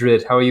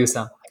Madrid. How are you,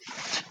 Sam?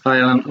 Hi,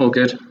 Alan. All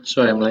good.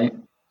 Sorry I'm late.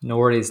 No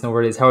worries.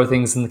 How are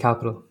things in the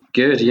capital?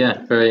 Good,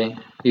 yeah. Very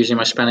using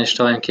my Spanish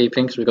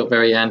timekeeping because we've got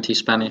very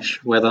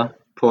anti-Spanish weather,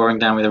 pouring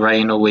down with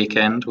rain all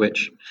weekend,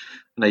 which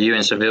I know you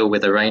in Seville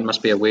with the rain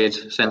must be a weird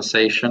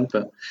sensation,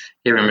 but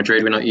here in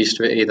Madrid we're not used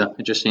to it either.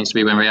 It just seems to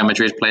be when Real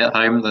Madrid play at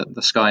home that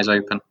the sky's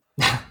open.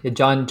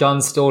 Yeah,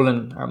 John's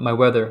stolen my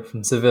weather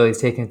from Seville. He's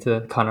taken it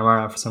to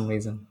Connemara for some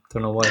reason.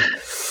 Don't know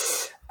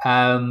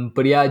why.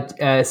 But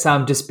yeah,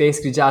 Sam, just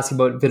basically asking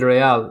about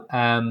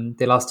Villarreal.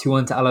 They lost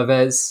 2-1 to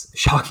Alaves.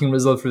 Shocking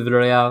result for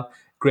Villarreal.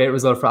 Great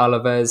result for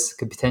Alaves.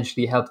 Could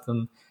potentially help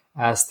them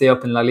stay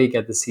up in La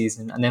Liga this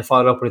season. And then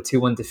followed up with a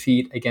 2-1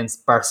 defeat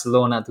against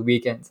Barcelona at the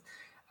weekend.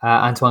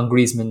 Antoine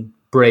Griezmann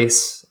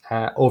brace,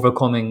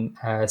 overcoming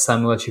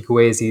Samuel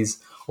Chukwueze's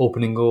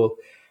opening goal.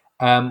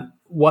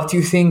 What do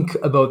you think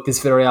about this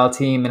Villarreal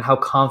team, and how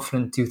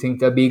confident do you think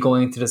they'll be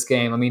going into this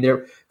game? I mean,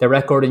 their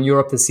record in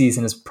Europe this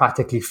season is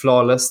practically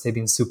flawless. They've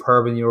been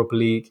superb in the Europa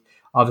League.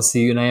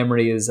 Obviously, Unai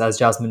Emery is, as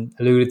Jasmine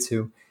alluded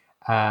to,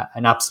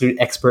 an absolute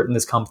expert in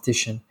this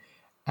competition.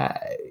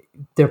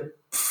 Their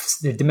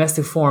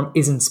domestic form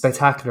isn't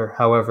spectacular,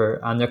 however,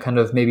 and they're kind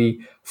of maybe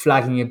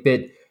flagging a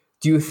bit.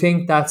 Do you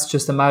think that's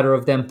just a matter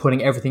of them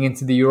putting everything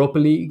into the Europa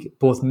League,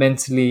 both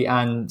mentally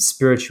and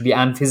spiritually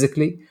and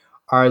physically?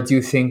 Or do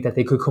you think that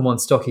they could come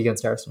unstuck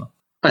against Arsenal?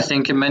 I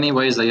think in many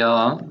ways they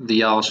are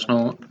the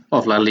Arsenal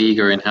of La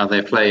Liga in how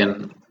they play.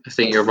 And I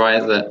think you're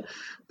right that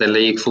their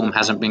league form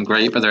hasn't been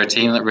great, but they're a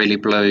team that really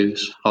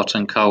blows hot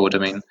and cold. I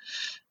mean,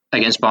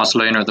 against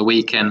Barcelona at the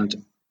weekend,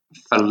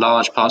 for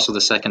large parts of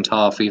the second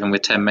half, even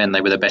with 10 men,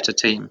 they were the better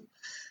team.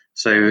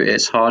 So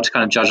it's hard to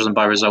kind of judge them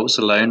by results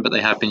alone, but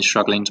they have been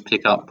struggling to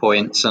pick up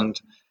points. And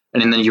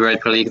in the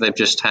Europa League, they've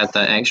just had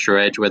that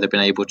extra edge where they've been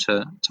able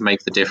to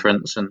make the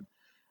difference. And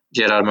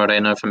Gerard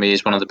Moreno, for me,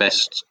 is one of the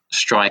best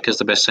strikers,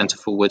 the best centre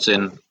forwards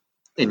in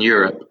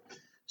Europe.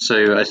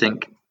 So I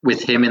think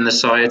with him in the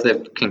side, they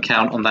can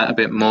count on that a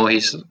bit more.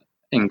 He's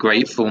in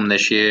great form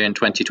this year. In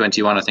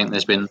 2021, I think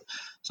there's been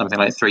something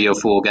like 3 or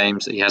 4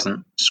 games that he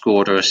hasn't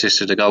scored or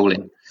assisted a goal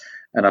in.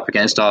 And up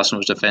against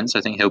Arsenal's defence,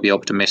 I think he'll be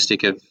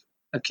optimistic of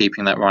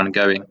keeping that run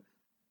going.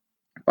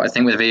 But I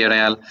think with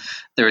Villarreal,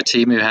 they're a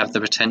team who have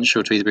the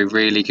potential to either be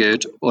really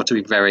good or to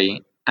be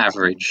very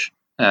average.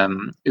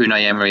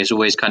 Unai Emery has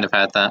always kind of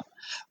had that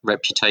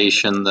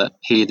reputation that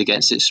he either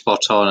gets it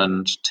spot on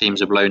and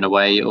teams are blown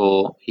away,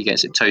 or he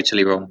gets it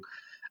totally wrong.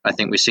 I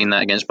think we've seen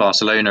that against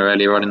Barcelona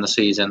earlier on in the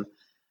season.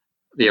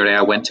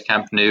 Villarreal went to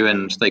Camp Nou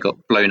and they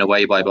got blown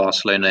away by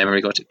Barcelona.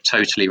 Emery got it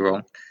totally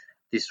wrong.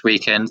 This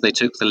weekend they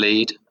took the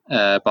lead.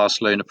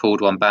 Barcelona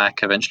pulled one back,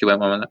 eventually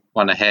went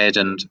one ahead,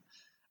 and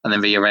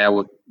then Villarreal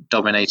were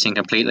dominating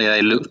completely.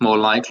 They looked more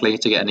likely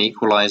to get an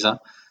equaliser,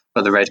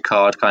 but the red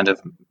card kind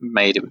of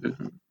made it.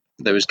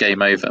 There was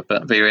game over,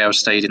 but Villarreal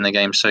stayed in the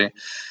game. So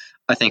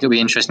I think it'll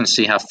be interesting to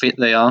see how fit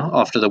they are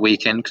after the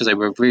weekend, because they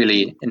were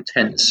really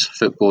intense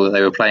football that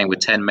they were playing with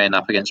 10 men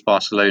up against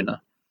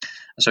Barcelona.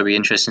 So it'll be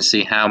interesting to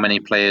see how many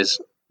players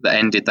that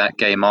ended that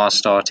game are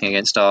starting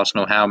against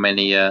Arsenal, how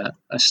many are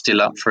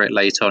still up for it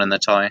later on in the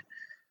tie.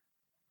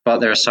 But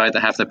they're a side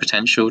that have the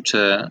potential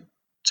to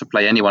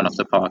play anyone off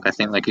the park. I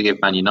think they could give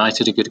Man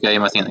United a good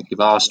game. I think they could give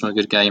Arsenal a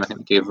good game. I think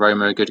they could give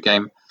Roma a good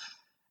game.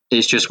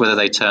 It's just whether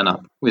they turn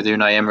up. With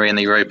Unai Emery in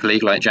the Europa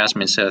League, like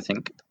Jasmine said, I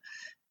think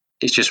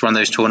it's just one of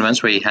those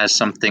tournaments where he has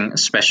something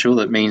special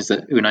that means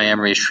that Unai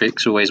Emery's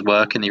tricks always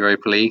work in the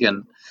Europa League,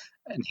 and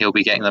he'll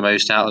be getting the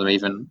most out of them.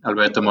 Even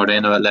Alberto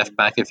Moreno at left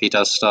back, if he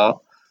does start,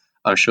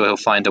 I'm sure he'll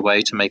find a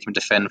way to make him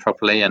defend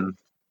properly and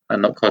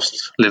not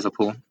cost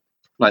Liverpool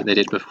like they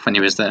did when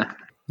he was there.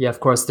 Yeah, of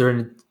course, they're in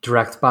a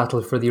direct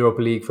battle for the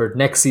Europa League for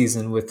next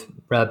season with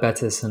Real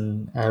Betis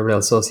and Real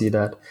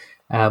Sociedad.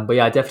 But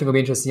yeah, definitely going to be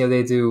interesting how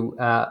they do.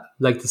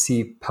 Like to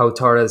see Pau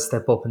Torres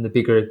step up in the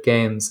bigger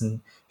games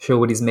and show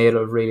what he's made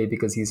of, really,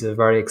 because he's a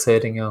very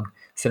exciting young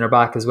centre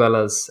back, as well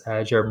as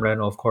Gerard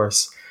Moreno, of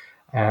course,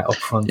 up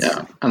front.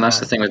 Yeah, and that's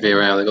the thing with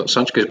Villarreal. They've got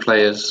such good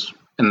players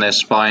in their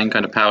spine.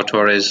 Kind of Pau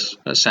Torres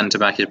at centre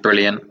back is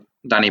brilliant.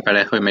 Dani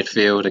Parejo in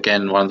midfield,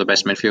 again, one of the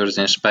best midfielders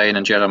in Spain,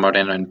 and Gerard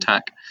Moreno in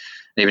attack.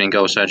 And even in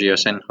goal, Sergio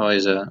Asenjo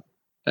is a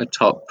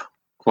top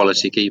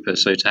quality keeper.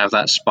 So to have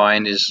that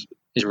spine is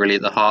really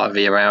at the heart of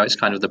Villarreal. It's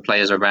kind of the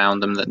players around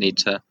them that need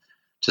to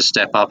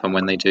step up, and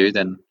when they do,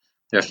 then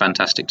they're a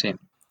fantastic team.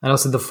 And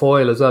also the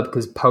foil as well,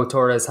 because Pau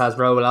Torres has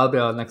Raul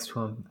Albiol next to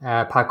him.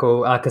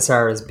 Paco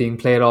Alcacer is being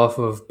played off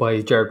of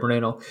by Gerard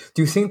Moreno.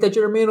 Do you think that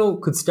Gerard Moreno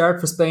could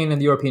start for Spain in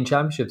the European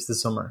Championships this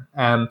summer?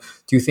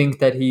 Do you think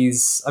that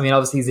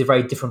obviously he's a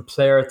very different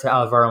player to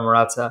Alvaro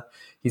Morata.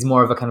 He's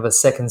more of a kind of a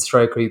second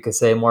striker, you could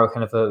say, more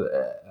kind of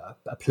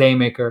a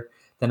playmaker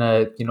than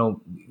a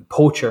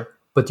poacher.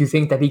 But do you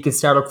think that he could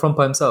start up front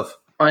by himself?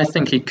 I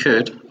think he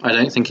could. I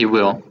don't think he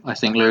will. I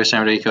think Luis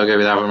Enrique will go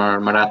with Alvaro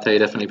Morata. He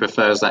definitely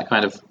prefers that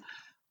kind of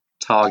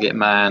target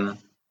man,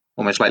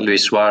 almost like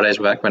Luis Suarez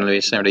back when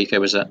Luis Enrique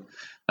was at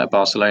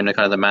Barcelona,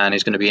 kind of the man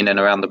who's going to be in and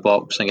around the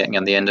box and getting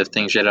on the end of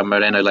things. Gerard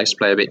Moreno likes to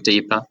play a bit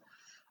deeper.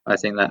 I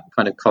think that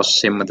kind of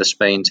costs him with the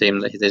Spain team,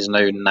 that there's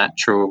no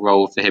natural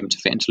role for him to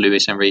fit into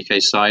Luis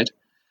Enrique's side.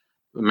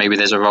 Maybe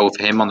there's a role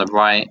for him on the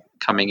right,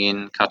 coming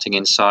in, cutting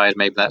inside.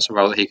 Maybe that's a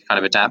role that he can kind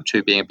of adapt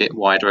to, being a bit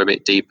wider, a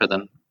bit deeper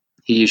than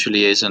he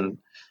usually is, and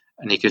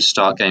he could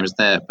start games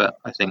there. But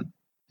I think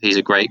he's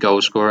a great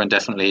goal scorer, and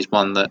definitely he's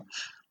one that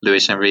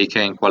Luis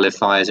Enrique in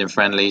qualifiers, in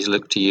friendlies,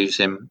 look to use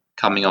him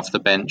coming off the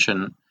bench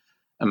and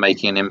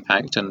making an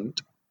impact and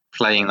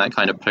playing that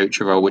kind of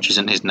poacher role, which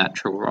isn't his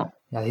natural role.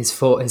 Yeah, his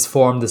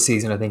form this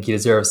season, I think he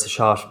deserves a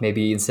shot.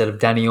 Maybe instead of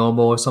Dani Olmo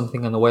or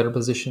something on the wider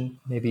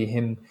position, maybe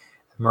him,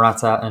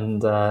 Morata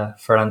and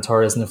Ferran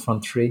Torres in the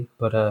front three.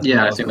 But I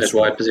think those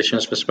wide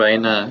positions for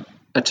Spain are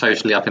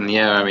totally up in the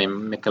air. I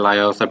mean, Mikel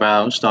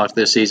Oyarzabal started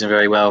the season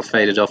very well,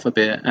 faded off a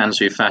bit.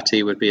 Ansu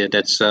Fati would be a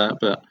dead cert,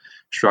 but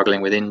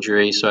struggling with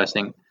injury. So I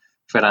think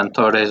Ferran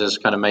Torres has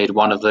kind of made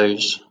one of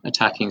those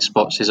attacking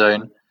spots his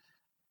own.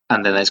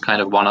 And then there's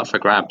kind of one up for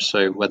grabs.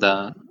 So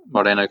whether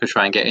Moreno could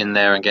try and get in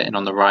there and get in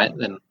on the right,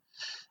 then it'd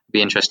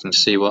be interesting to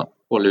see what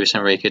Luis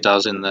Enrique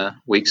does in the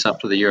weeks up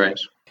to the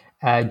Euros.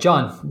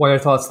 John, what are your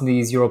thoughts on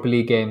these Europa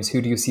League games?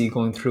 Who do you see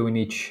going through in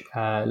each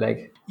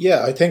leg?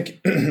 Yeah, I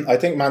think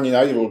Man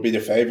United will be the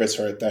favourites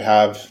for it. They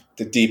have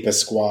the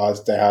deepest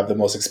squad, they have the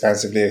most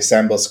expensively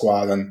assembled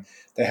squad, and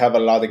they have a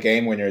lot of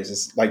game winners.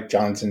 It's like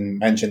Jonathan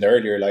mentioned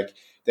earlier, like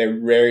they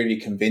rarely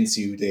convince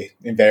you. They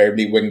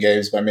invariably win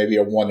games by maybe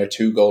a 1 or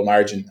 2 goal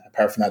margin,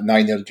 apart from that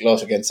 9-0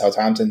 glut against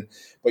Southampton.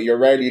 But you're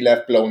rarely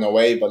left blown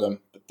away by them.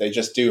 But they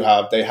just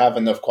they have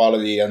enough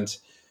quality. And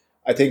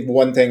I think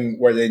one thing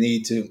where they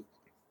need to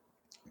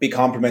be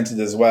complimented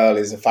as well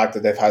is the fact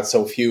that they've had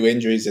so few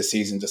injuries this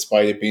season,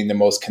 despite it being the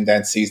most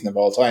condensed season of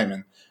all time.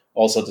 And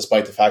also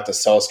despite the fact that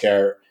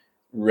Solskjaer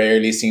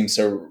rarely seems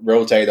to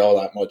rotate all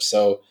that much.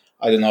 So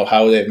I don't know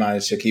how they've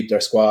managed to keep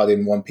their squad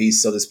in one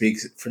piece, so to speak,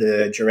 for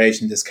the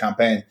duration of this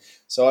campaign.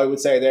 So I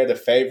would say they're the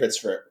favourites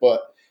for it.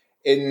 But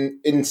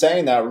in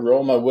saying that,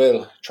 Roma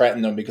will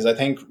threaten them, because I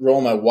think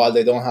Roma, while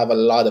they don't have a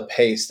lot of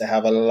pace, they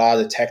have a lot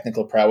of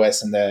technical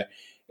prowess in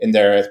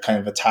their kind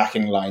of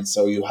attacking line.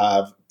 So you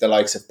have the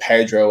likes of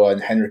Pedro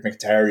and Henrik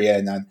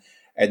Mkhitaryan and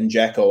Edin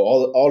Dzeko,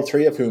 all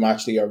three of whom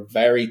actually are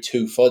very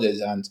two-footed.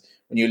 And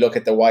when you look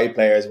at the wide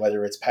players,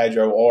 whether it's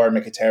Pedro or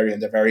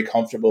Mkhitaryan, they're very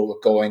comfortable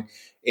with going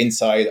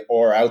inside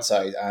or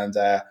outside. And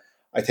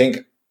I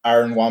think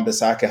Aaron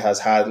Wan-Bissaka has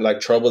had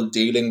trouble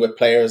dealing with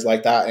players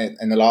like that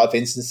in a lot of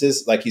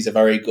instances. Like, he's a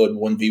very good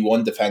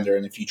 1v1 defender,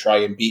 and if you try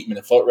and beat him in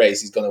a foot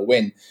race, he's going to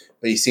win.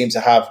 But he seems to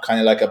have kind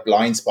of like a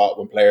blind spot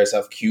when players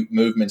have cute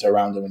movement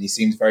around him, and he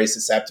seems very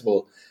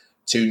susceptible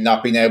to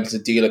not being able to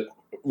deal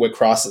with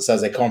crosses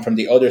as they come from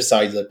the other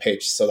side of the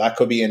pitch. So that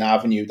could be an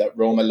avenue that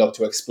Roma look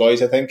to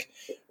exploit, I think.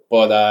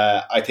 But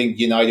I think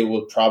United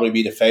will probably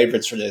be the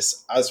favourites for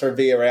this. As for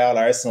Villarreal,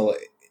 Arsenal,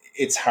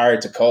 it's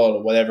hard to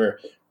call. Whatever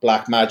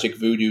black magic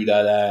voodoo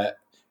that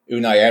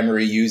Unai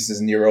Emery uses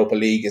in the Europa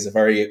League is a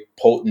very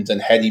potent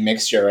and heady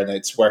mixture, and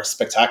it's worked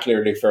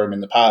spectacularly for him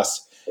in the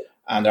past.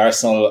 And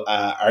Arsenal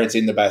aren't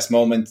in the best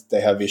moment.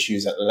 They have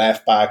issues at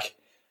left back.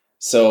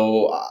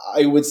 So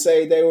I would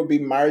say they would be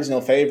marginal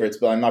favourites,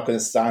 but I'm not going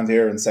to stand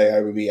here and say I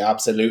would be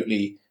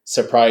absolutely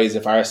surprised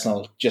if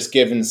Arsenal, just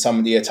given some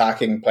of the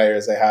attacking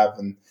players they have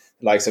and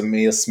the likes of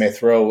Emile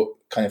Smith-Rowe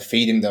kind of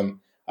feeding them,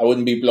 I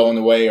wouldn't be blown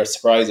away or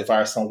surprised if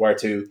Arsenal were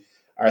to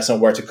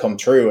come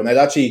through. And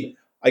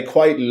I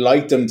quite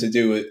like them to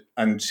do it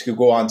and to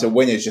go on to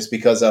win it, just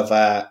because of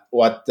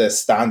what the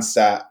stance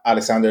that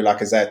Alexander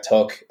Lacazette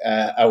took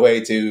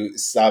away to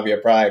Slavia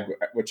Prague,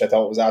 which I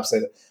thought was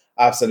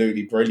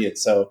absolutely brilliant.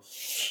 So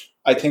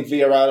I think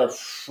Villarreal are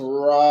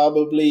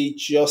probably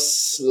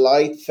just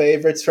slight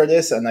favourites for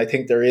this, and I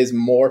think there is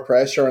more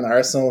pressure on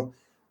Arsenal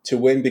to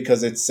win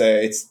because it's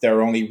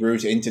their only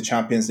route into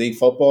Champions League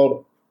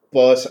football.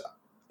 But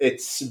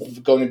it's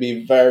going to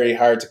be very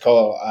hard to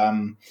call.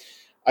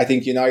 I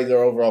think United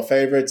are overall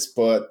favourites,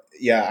 but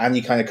yeah,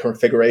 any kind of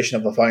configuration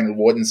of a final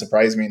wouldn't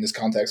surprise me in this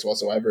context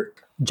whatsoever.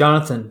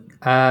 Jonathan,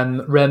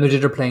 Real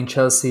Madrid are playing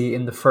Chelsea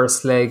in the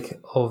first leg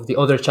of the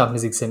other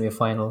Champions League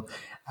semi-final.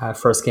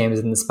 First game is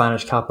in the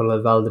Spanish capital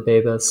of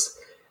Valdebebas,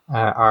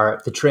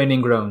 or the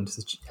training ground,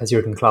 as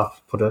Jurgen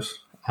Klopp put it.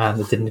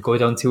 It didn't go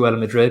down too well in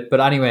Madrid. But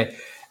anyway,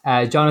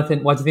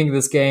 Jonathan, what do you think of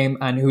this game,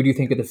 and who do you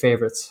think are the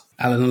favourites?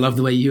 Alan, I love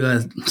the way you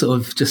sort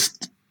of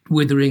just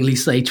witheringly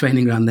say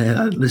training ground there.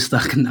 I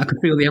can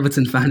feel the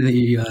Everton fan in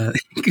you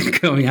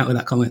going out with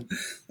that comment.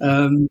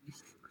 I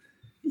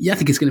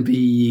think it's going to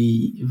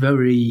be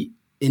very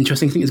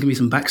interesting. I think there's going to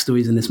be some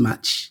backstories in this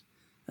match.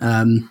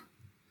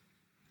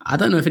 I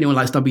don't know if anyone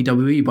likes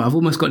WWE, but I've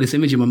almost got this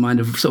image in my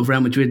mind of sort of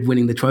Real Madrid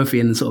winning the trophy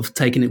and sort of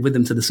taking it with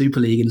them to the Super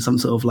League in some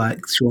sort of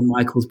like Shawn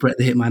Michaels, Bret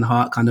the Hitman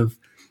Hart kind of,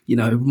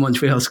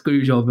 Montreal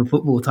Screwjob of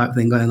football type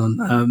thing going on.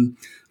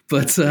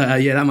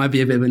 That might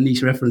be a bit of a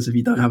niche reference if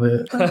you don't have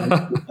like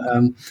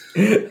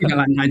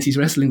 90s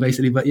wrestling,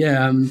 basically. But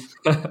yeah,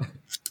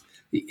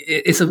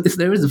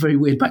 there is a very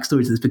weird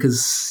backstory to this,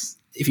 because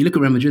if you look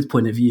at Real Madrid's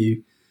point of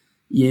view,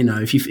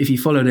 if you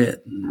followed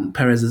it,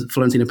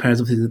 Florentino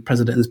Perez, obviously the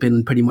president, has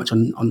been pretty much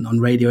on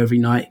radio every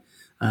night,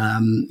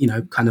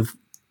 kind of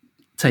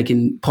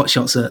taking pot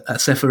shots at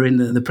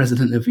Ceferin, the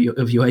president of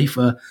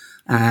UEFA,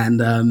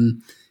 and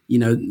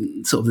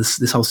sort of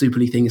this whole Super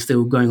League thing is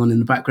still going on in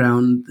the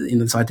background.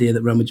 This idea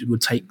that Real Madrid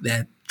would take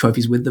their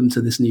trophies with them to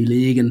this new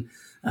league, and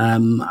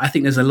I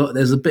think there's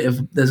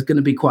going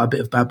to be quite a bit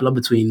of bad blood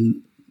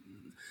between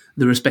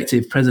the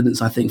respective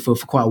presidents, I think, for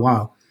quite a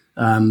while.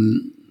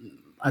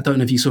 I don't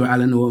know if you saw it,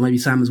 Alan, or maybe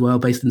Sam as well,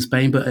 based in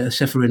Spain, but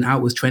Ceferin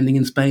out was trending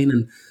in Spain,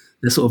 and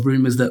there's sort of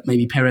rumours that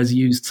maybe Perez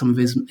used some of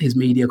his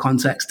media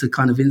contacts to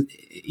kind of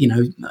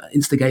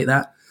instigate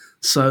that.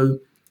 So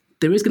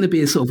there is going to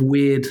be a sort of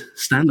weird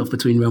standoff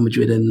between Real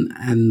Madrid and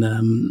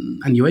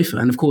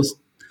UEFA, and of course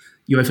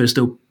UEFA is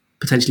still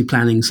potentially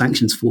planning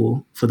sanctions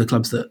for the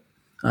clubs that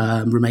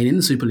remain in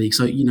the Super League.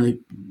 So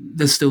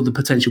there's still the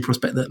potential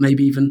prospect that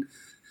maybe even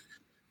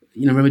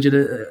Real Madrid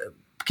are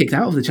kicked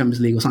out of the Champions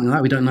League or something like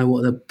that. We don't know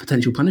what the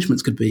potential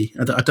punishments could be.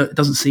 It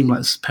doesn't seem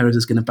like Perez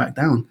is going to back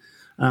down.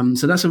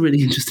 So that's a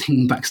really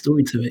interesting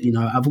backstory to it.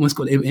 I've almost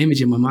got an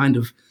image in my mind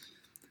of,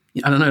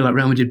 I don't know, like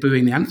Real Madrid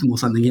booing the anthem or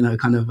something,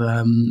 kind of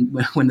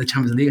when the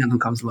Champions League anthem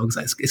comes along. So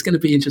it's going to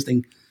be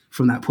interesting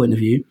from that point of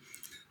view.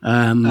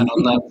 And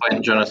on that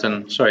point,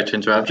 Jonathan, sorry to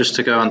interrupt, just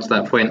to go on to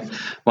that point,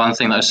 one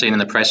thing that I've seen in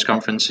the press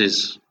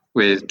conferences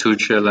with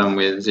Tuchel and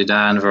with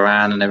Zidane,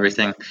 Varane and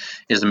everything,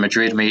 is the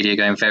Madrid media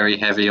going very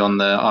heavy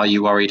on are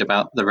you worried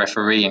about the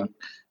refereeing? Do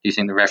you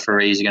think the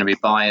referees are going to be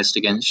biased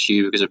against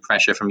you because of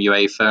pressure from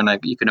UEFA? And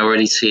you can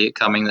already see it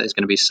coming, that there's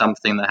going to be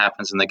something that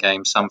happens in the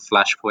game, some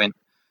flashpoint,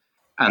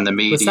 and the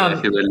media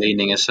who are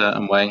leaning a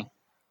certain way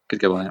could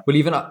go on it. Well,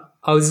 even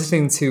I was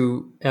listening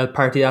to El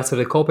Partidazo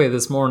de Cope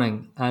this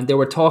morning, and they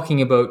were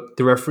talking about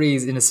the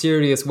referees in a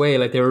serious way.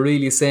 Like, they were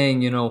really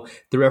saying,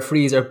 the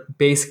referees are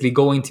basically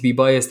going to be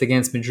biased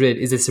against Madrid.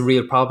 Is this a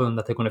real problem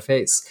that they're going to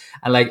face?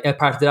 And like El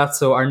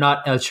Partidazo are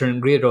not El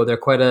Chiringuito. They're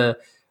quite a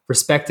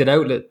respected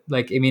outlet.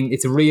 Like, I mean,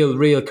 it's a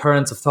real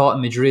current of thought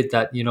in Madrid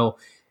that,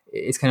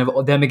 it's kind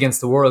of them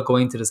against the world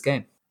going into this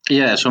game.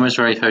 Yeah, it's almost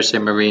very Jose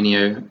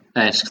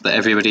Mourinho-esque that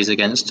everybody's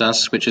against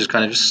us, which has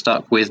kind of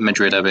stuck with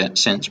Madrid a bit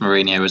since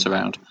Mourinho was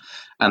around.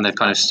 And they've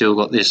kind of still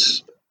got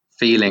this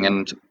feeling.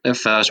 And at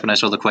first, when I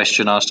saw the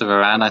question asked of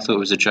Varane, I thought it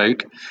was a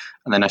joke.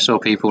 And then I saw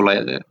people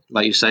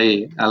like you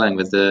say, Alan,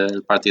 with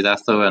the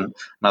Partidazo and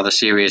other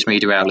serious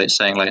media outlets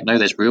saying, like, no,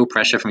 there's real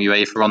pressure from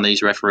UEFA on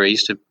these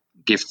referees to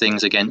give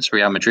things against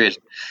Real Madrid.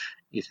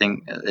 You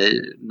think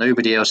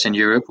nobody else in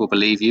Europe will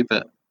believe you,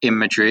 but in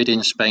Madrid,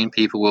 in Spain,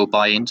 people will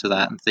buy into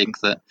that and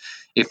think that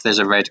if there's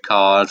a red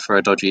card for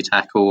a dodgy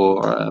tackle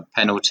or a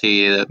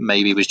penalty that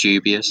maybe was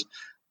dubious,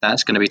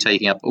 that's going to be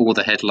taking up all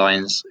the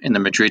headlines in the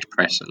Madrid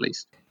press, at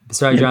least.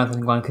 Sorry,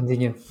 Jonathan, go on,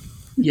 continue.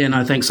 Yeah,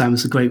 no, thanks, Sam.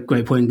 It's a great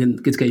point.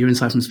 And good to get your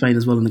insight from Spain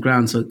as well on the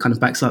ground. So it kind of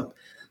backs up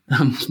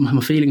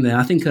my feeling there.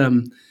 I think,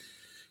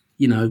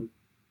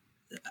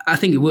 I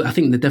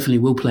think they definitely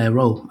will play a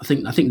role. I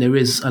think there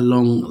is a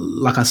long,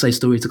 like I say,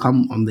 story to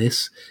come on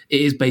this. It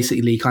is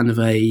basically kind of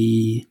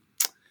a,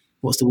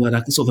 what's the word?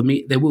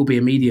 There will be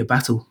a media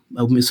battle,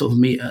 a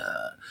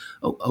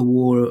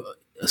war,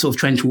 a sort of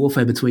trench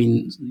warfare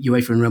between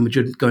UEFA and Real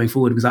Madrid going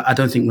forward, because I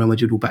don't think Real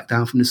Madrid will back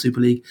down from the Super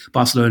League.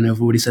 Barcelona have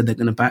already said they're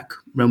going to back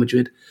Real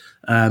Madrid.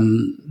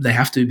 They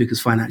have to, because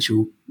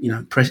financial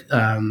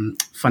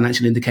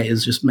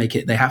indicators just make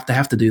it. They have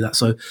to do that.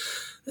 So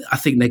I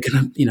think they're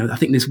going to, I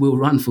think this will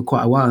run for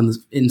quite a while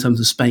in terms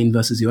of Spain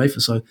versus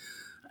UEFA. So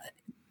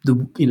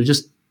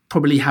just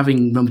probably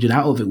having Real Madrid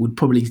out of it would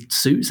probably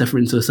suit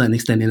Ceferin to a certain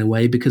extent in a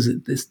way, because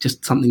it's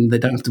just something they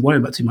don't have to worry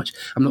about too much.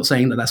 I'm not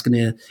saying that that's going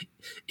to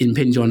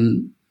impinge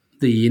on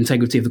the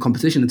integrity of the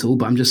competition at all,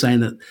 but I'm just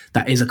saying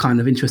that is a kind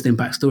of interesting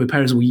backstory.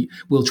 Perez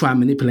will try and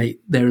manipulate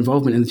their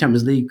involvement in the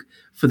Champions League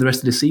for the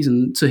rest of the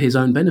season to his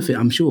own benefit,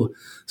 I'm sure.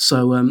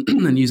 So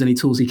and use any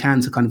tools he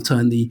can to kind of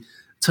turn the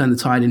turn the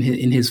tide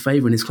in his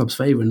favour, in his club's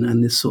favour,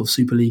 and this sort of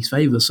Super League's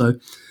favour. So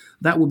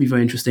that will be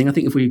very interesting. I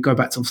think if we go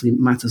back to obviously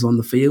matters on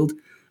the field,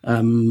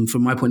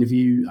 from my point of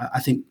view, I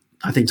think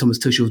Thomas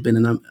Tuchel has been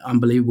an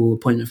unbelievable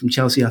appointment from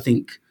Chelsea. I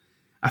think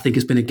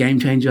it's been a game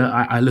changer.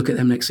 I look at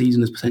them next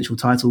season as potential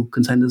title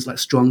contenders, like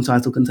strong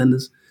title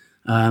contenders.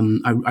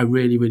 I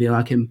really, really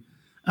like him.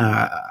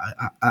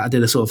 I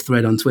did a sort of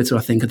thread on Twitter,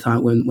 I think, at a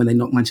time when they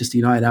knocked Manchester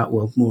United out,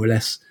 well, more or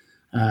less,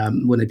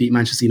 when they beat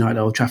Manchester United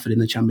at Old Trafford in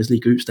the Champions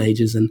League group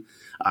stages. And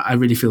I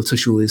really feel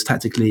Tuchel is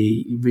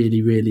tactically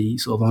really, really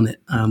sort of on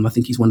it. I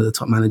think he's one of the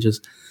top managers.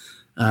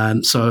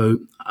 So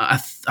I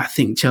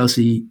think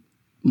Chelsea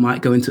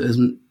might go into it as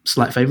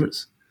slight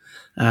favourites.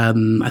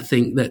 I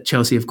think that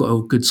Chelsea have got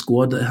a good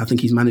squad that I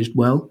think he's managed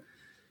well.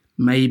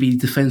 Maybe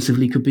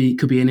defensively could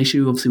be an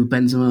issue. Obviously with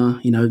Benzema,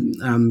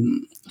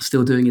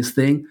 still doing his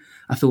thing.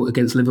 I thought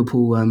against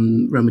Liverpool,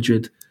 Real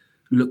Madrid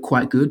looked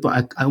quite good,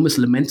 but I almost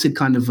lamented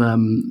kind of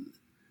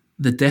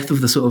the death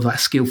of the sort of like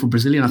skillful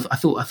Brazilian. I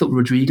thought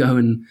Rodrigo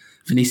and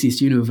Vinicius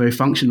Junior were very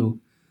functional,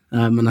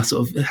 and I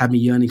sort of had me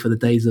yearning for the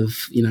days of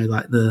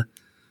like the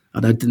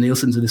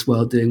Nielsens of this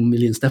world doing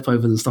million step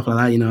overs and stuff like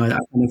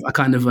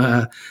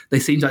that. They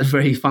seemed like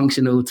very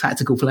functional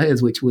tactical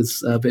players, which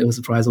was a bit of a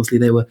surprise. Obviously,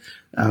 they were.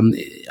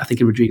 I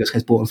think in Rodrigo's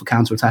case, bought them for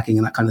counter attacking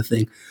and that kind of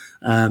thing.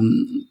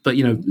 But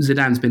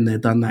Zidane's been there,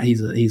 done that.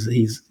 He's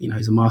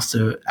a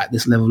master at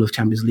this level of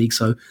Champions League.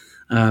 So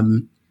I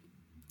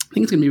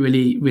think it's going to be a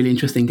really, really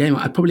interesting game.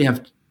 I'd probably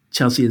have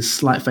Chelsea as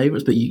slight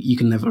favourites, but you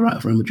can never write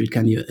off Real Madrid,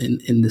 can you?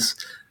 In this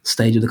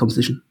stage of the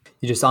competition.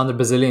 You just on the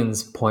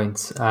Brazilians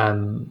point.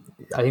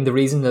 I think the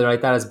reason they're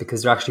like that is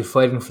because they're actually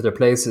fighting for their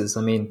places.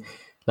 I mean,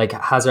 like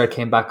Hazard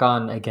came back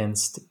on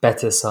against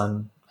Betis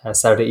on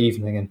Saturday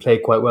evening and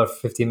played quite well for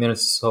 15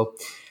 minutes or so.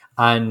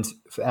 And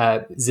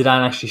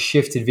Zidane actually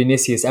shifted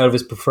Vinicius out of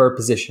his preferred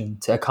position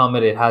to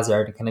accommodate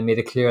Hazard and kind of made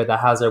it clear that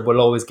Hazard will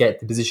always get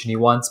the position he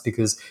wants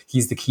because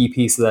he's the key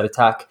piece of that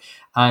attack.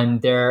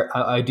 And their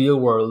ideal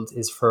world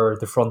is for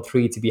the front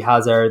three to be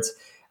Hazard,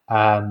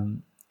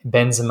 Benzema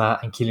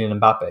and Kylian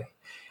Mbappe.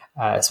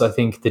 So I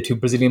think the two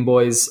Brazilian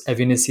boys,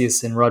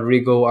 Vinicius and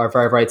Rodrigo, are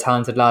very, very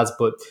talented lads,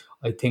 but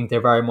I think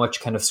they're very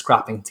much kind of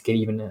scrapping to get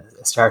even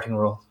a starting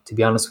role, to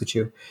be honest with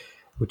you,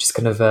 which is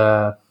kind of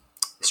a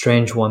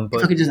strange one. But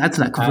if I could just add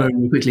to that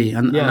very quickly,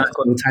 and I'll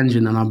go on a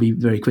tangent and I'll be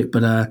very quick,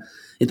 but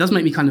it does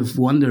make me kind of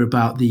wonder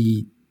about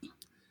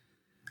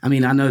I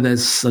know I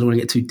don't want to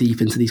get too deep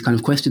into these kind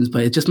of questions,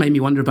 but it just made me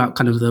wonder about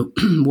kind of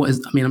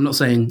I'm not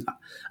saying,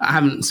 I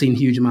haven't seen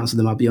huge amounts of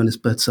them, I'll be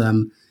honest, but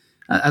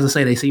as I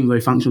say, they seem very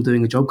functional,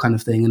 doing a job kind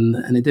of thing.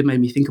 And it did make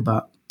me think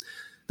about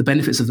the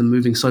benefits of them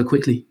moving so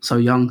quickly, so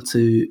young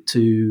to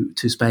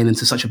Spain and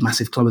to such a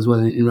massive club as well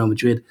in Real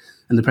Madrid,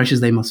 and the pressures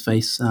they must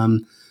face.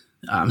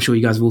 I'm sure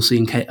you guys have all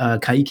seen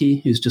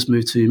Kayky, who's just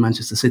moved to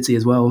Manchester City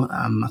as well.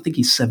 I think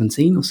he's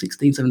 17 or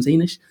 16,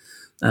 17-ish.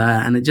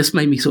 And it just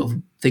made me sort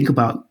of think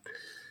about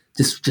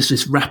just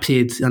this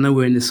rapid, I know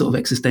we're in this sort of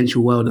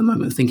existential world at the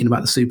moment, thinking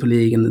about the Super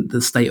League and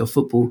the state of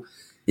football.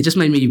 It just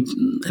made me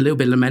a little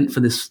bit lament for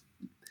this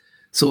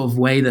sort of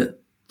way that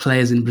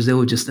players in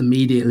Brazil just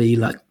immediately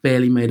like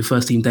barely made a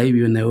first team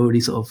debut and they're already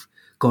sort of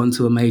gone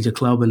to a major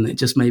club. And it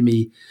just made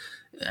me,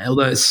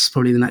 although it's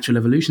probably the natural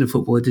evolution of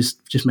football, it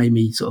just made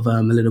me sort of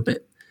a little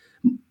bit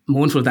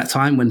mournful of that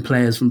time when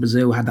players from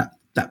Brazil had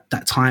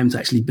that time to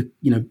actually,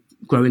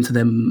 grow into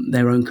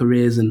their own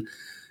careers and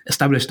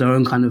establish their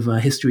own kind of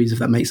histories, if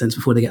that makes sense,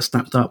 before they get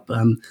snapped up.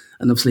 And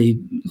obviously,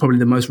 probably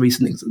the most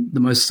recent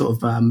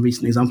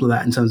example of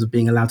that in terms of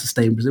being allowed to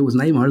stay in Brazil was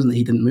Neymar, isn't it?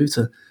 He didn't move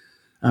to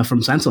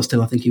from Santos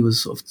till I think he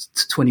was sort of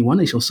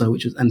 21-ish or so,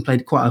 and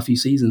played quite a few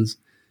seasons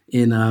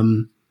in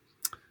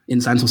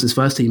Santos's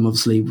first team,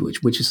 obviously,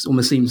 which is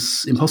almost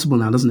seems impossible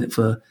now, doesn't it,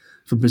 for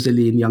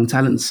Brazilian young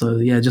talents? So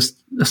yeah,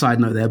 just a side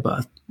note there, but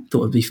I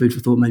thought it'd be food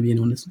for thought, maybe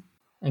anyone listening.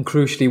 And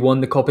crucially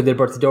won the Copa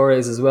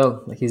Libertadores as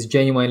well. Like, he's a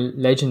genuine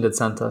legend at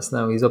Santos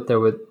now. He's up there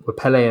with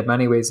Pelé in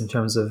many ways in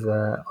terms of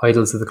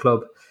idols of the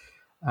club.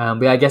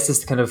 But yeah, I guess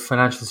this kind of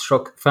financial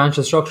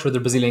structure of the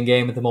Brazilian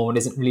game at the moment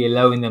isn't really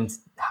allowing them to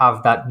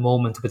have that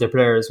moment with their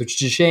players,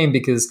 which is a shame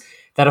because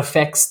that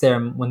affects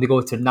them when they go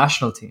to the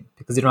national team,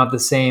 because they don't have the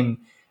same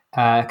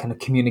kind of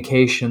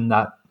communication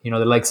that the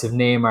likes of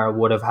Neymar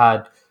would have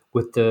had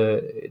with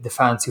the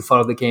fans who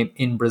follow the game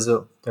in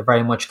Brazil. They're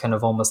very much kind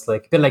of almost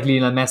like a bit like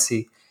Lionel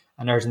Messi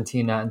and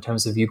Argentina in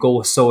terms of you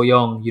go so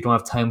young, you don't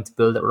have time to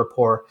build that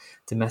rapport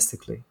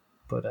domestically.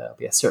 But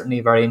yeah, certainly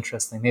very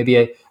interesting. Maybe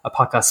a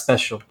podcast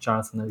special,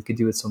 Jonathan, that we could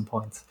do at some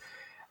point.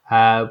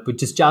 But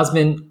just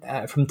Jasmine,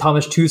 from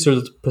Thomas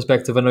Tuchel's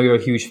perspective, I know you're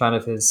a huge fan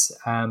of his.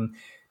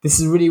 This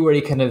is really where he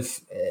kind of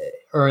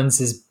earns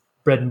his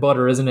bread and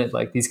butter, isn't it?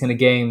 Like these kind of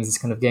games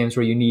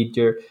where you need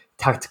your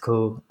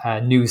tactical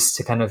nous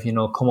to kind of,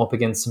 come up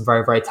against some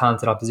very, very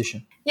talented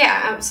opposition.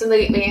 Yeah,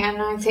 absolutely.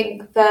 And I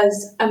think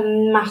there's a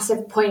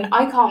massive point.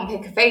 I can't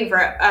pick a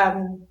favourite,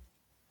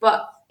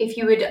 but if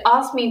you would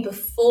ask me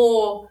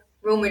before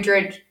Real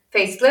Madrid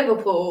faced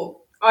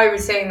Liverpool, I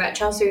was saying that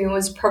Chelsea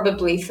was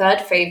probably third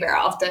favourite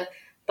after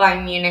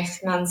Bayern Munich,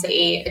 Man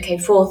City, okay,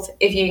 fourth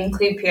if you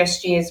include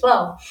PSG as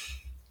well.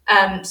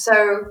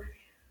 So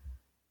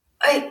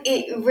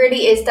it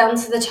really is down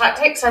to the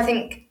tactics. I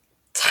think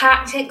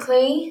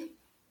tactically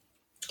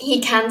he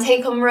can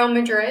take on Real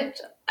Madrid.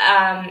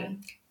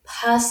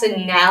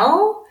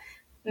 Personnel,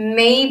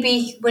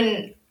 maybe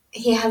when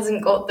he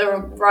hasn't got the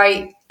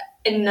right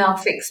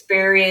enough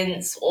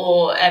experience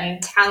or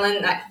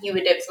talent that he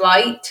would have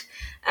liked,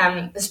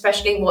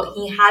 especially what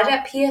he had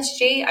at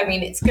PSG. I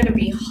mean, it's going to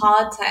be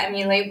hard to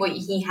emulate what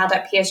he had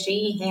at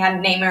PSG. He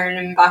had Neymar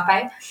and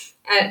Mbappe,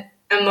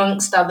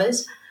 amongst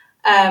others.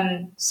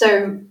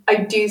 So I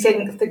do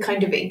think the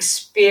kind of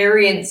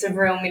experience of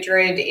Real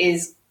Madrid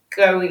is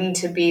going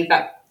to be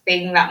that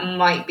thing that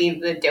might be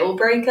the deal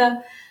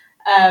breaker.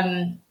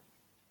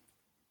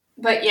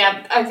 But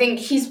yeah, I think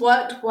he's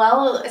worked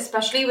well,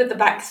 especially with the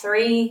back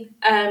three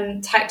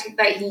tactic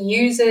that he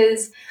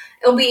uses.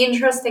 It'll be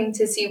interesting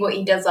to see what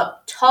he does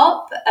up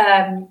top.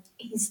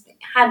 He's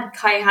had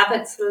Kai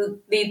Havertz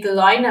lead the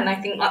line, and I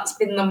think that's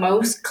been the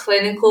most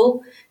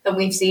clinical that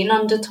we've seen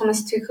under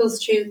Thomas Tuchel's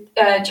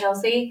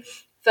Chelsea.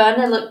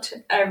 Werner looked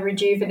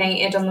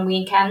rejuvenated on the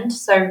weekend,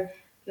 so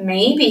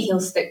maybe he'll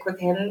stick with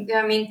him.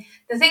 I mean,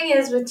 the thing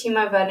is with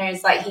Timo Werner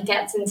is like he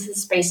gets into the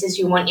spaces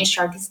you want your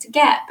strikers to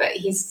get, but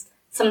he's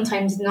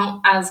sometimes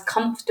not as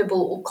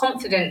comfortable or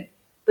confident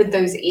with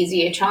those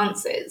easier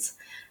chances.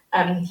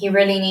 He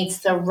really needs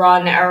to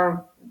run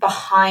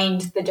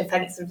behind the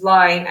defensive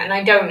line, and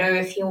I don't know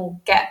if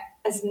he'll get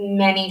as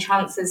many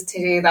chances to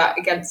do that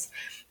against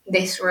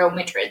this Real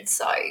Madrid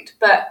side.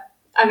 But,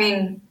 I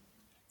mean,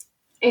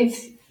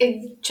 if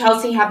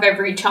Chelsea have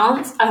every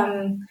chance,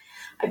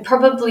 I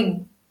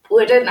probably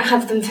wouldn't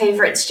have them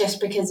favourites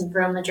just because of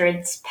Real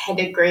Madrid's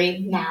pedigree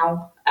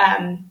now.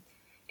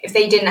 If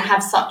they didn't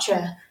have such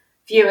a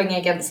viewing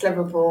against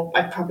Liverpool,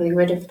 I probably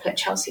would have put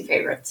Chelsea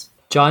favourites.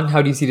 John,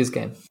 how do you see this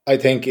game? I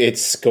think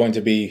it's going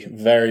to be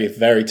very,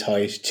 very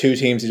tight. Two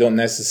teams who don't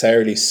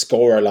necessarily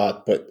score a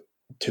lot, but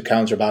to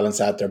counterbalance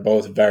that, they're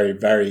both very,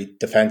 very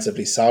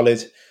defensively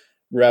solid.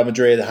 Real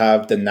Madrid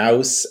have the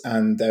nous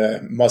and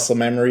the muscle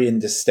memory in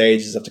the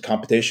stages of the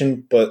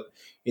competition, but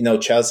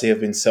Chelsea have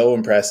been so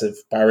impressive,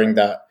 barring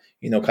that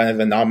kind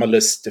of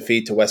anomalous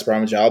defeat to West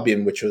Bromwich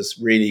Albion, which was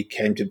really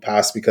came to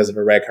pass because of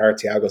a red card,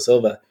 Thiago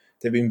Silva.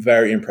 They've been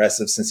very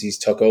impressive since he's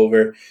took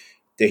over.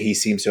 He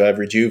seems to have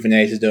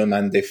rejuvenated them,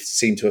 and they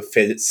seem to have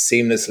fit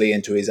seamlessly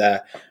into his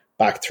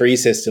back three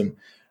system.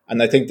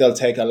 And I think they'll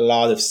take a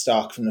lot of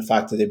stock from the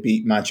fact that they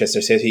beat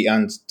Manchester City,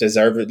 and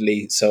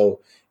deservedly so,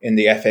 in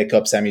the FA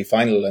Cup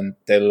semi-final, and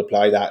they'll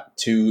apply that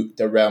to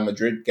the Real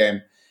Madrid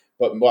game.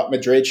 But what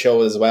Madrid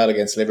showed as well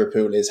against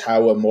Liverpool is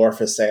how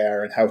amorphous they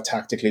are and how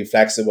tactically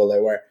flexible they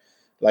were.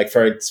 Like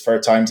for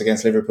times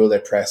against Liverpool, they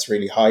pressed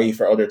really high.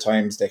 For other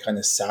times, they kind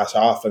of sat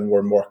off and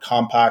were more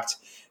compact.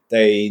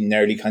 They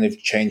nearly kind of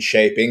changed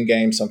shape in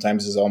game.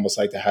 Sometimes it's almost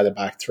like they had a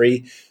back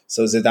three.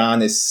 So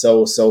Zidane is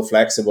so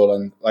flexible,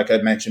 and like I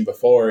mentioned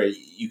before,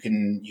 you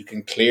can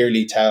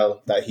clearly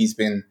tell that he's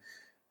been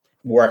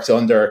worked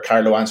under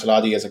Carlo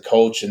Ancelotti as a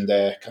coach in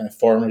the kind of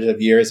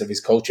formative years of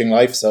his coaching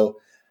life. So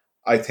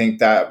I think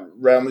that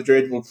Real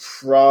Madrid will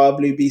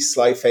probably be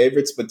slight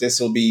favourites, but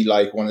this will be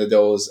like one of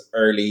those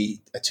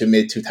early to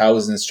mid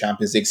 2000s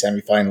Champions League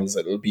semi-finals.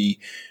 It'll be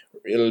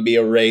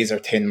a razor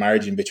thin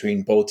margin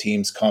between both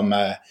teams come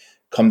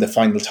the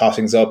final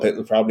tossings up.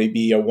 It'll probably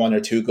be a 1 or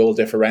 2 goal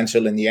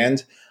differential in the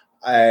end.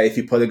 If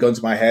you put a gun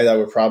to my head, I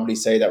would probably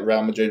say that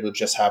Real Madrid will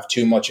just have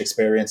too much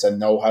experience and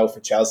know-how for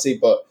Chelsea.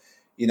 But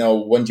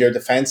when your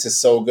defense is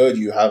so good,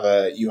 you have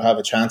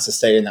a chance to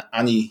stay in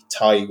any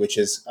tie, which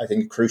is, I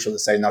think, crucial to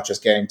say, not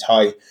just game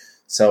tie.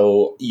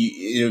 So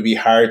it would be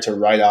hard to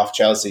write off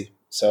Chelsea.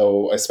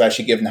 So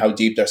especially given how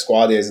deep their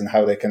squad is and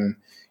how they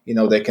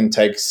can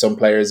take some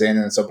players in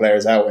and some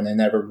players out, and they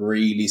never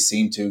really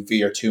seem to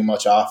veer too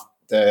much off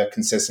the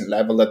consistent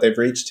level that they've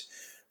reached.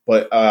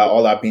 But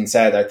all that being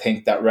said, I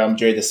think that Real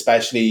Madrid,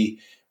 especially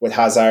with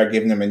Hazard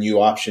giving them a new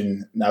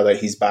option now that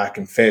he's back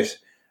and fit,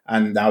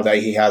 and now that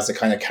he has the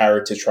kind of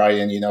carrot to try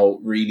and,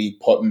 really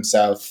put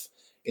himself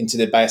into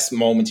the best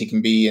moment he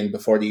can be in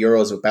before the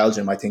Euros with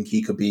Belgium, I think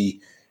he could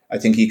be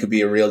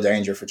a real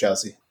danger for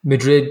Chelsea.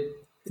 Madrid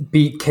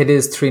beat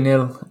Cadiz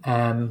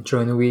 3-0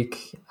 during the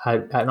week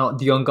at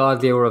the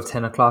ungodly hour of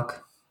 10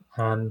 o'clock.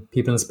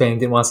 People in Spain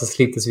didn't want to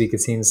sleep this week,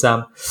 it seems,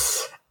 Sam.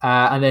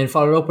 And then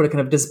followed up with a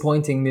kind of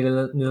disappointing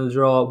nil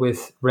draw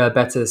with Real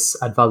Betis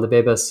at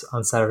Valdebebas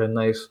on Saturday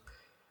night.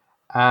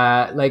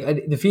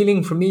 The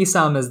feeling for me,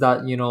 Sam, is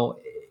that,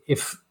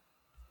 if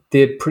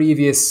the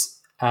previous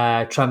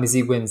Champions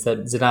League wins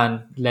that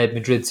Zidane led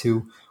Madrid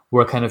to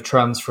were kind of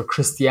terms for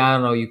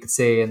Cristiano, you could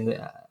say, and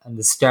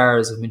the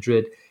stars of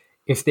Madrid,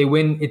 if they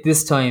win it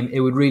this time, it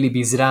would really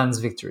be Zidane's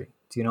victory.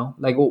 Do you know?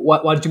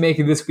 What did you make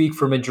of this week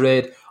for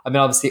Madrid? I mean,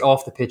 obviously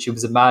off the pitch, it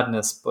was a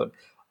madness, but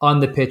on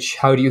the pitch,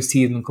 how do you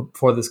see them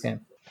for this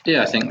game?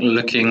 Yeah, I think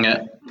looking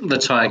at the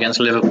tie against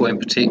Liverpool in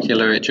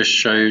particular, it just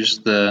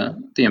shows the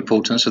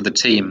importance of the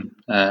team.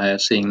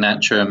 Seeing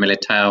Nacho and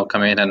Militao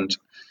come in and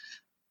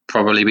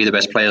probably be the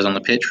best players on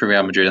the pitch for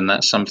Real Madrid, and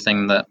that's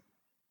something that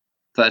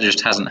that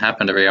just hasn't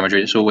happened at Real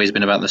Madrid. It's always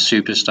been about the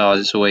superstars.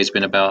 It's always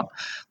been about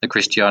the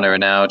Cristiano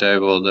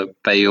Ronaldo or the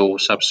Bale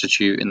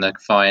substitute in the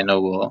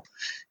final or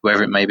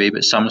whoever it may be,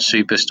 but some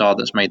superstar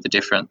that's made the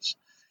difference.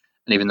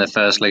 And even the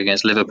first leg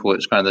against Liverpool, it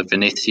was kind of the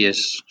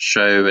Vinicius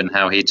show and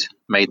how he'd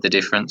made the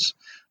difference.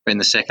 But in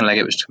the second leg,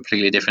 it was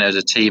completely different. It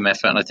was a team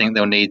effort, and I think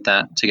they'll need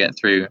that to get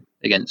through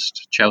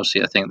against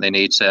Chelsea. I think they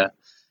need to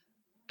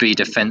be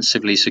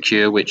defensively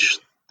secure, which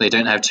they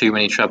don't have too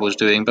many troubles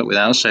doing. But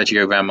without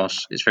Sergio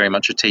Ramos, it's very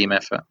much a team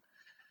effort.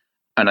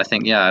 And I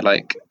think,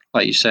 like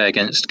you say,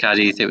 against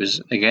Cadiz, it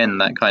was, again,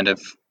 that kind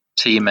of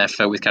team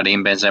effort with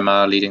Karim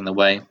Benzema leading the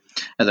way.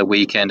 At the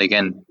weekend,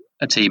 again,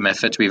 a team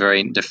effort to be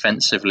very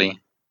defensively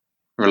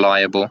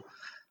reliable.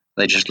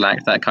 They just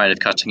lack that kind of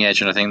cutting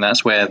edge, and I think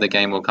that's where the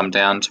game will come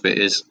down to. It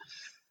is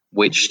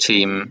which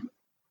team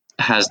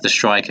has the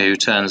striker who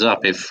turns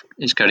up. If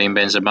it's Karim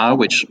Benzema,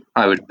 which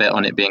I would bet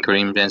on it being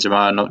Karim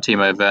Benzema and not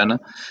Timo Werner,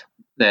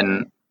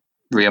 then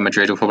Real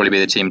Madrid will probably be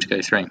the team to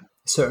go through.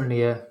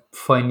 Certainly a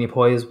finely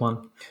poised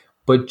one.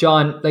 But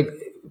John,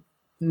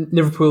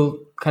 Liverpool,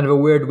 kind of a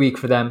weird week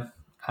for them.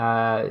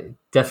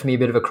 Definitely a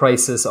bit of a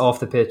crisis off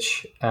the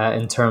pitch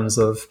in terms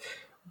of,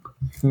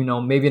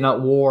 maybe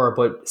not war,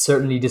 but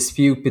certainly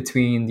dispute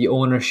between the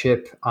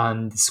ownership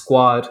and the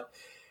squad,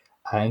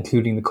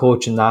 including the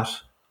coach in that.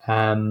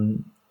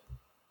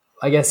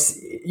 I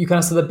guess you kind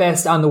of saw the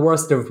best and the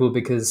worst of Liverpool,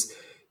 because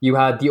you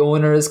had the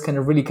owners kind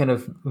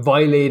of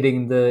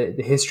violating the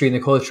history and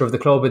the culture of the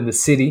club and the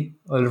city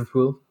of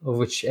Liverpool, of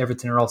which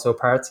Everton are also a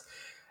part.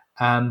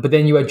 But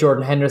then you had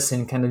Jordan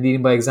Henderson kind of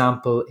leading by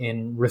example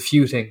in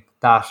refuting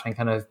that and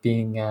kind of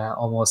being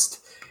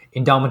almost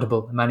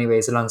indomitable in many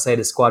ways alongside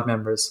his squad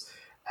members.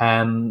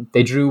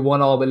 They drew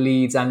 1-1 with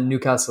Leeds and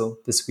Newcastle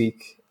this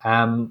week.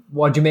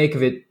 What do you make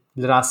of it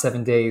the last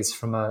 7 days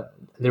from a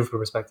Liverpool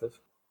perspective?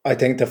 I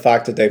think the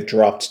fact that they've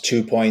dropped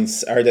 2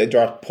 points, or they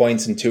dropped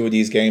points in 2 of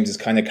these games, is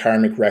kind of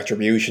karmic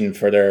retribution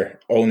for their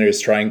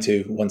owners trying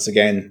to, once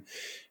again,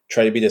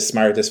 try to be the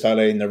smartest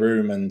fella in the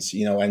room and,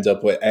 end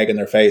up with egg in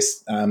their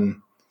face.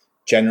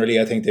 Generally,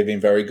 I think they've been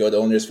very good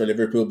owners for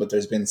Liverpool, but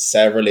there's been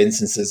several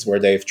instances where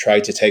they've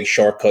tried to take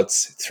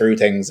shortcuts through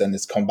things and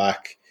it's come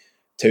back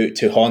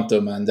to haunt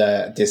them. And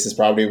this is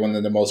probably one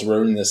of the most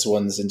ruinous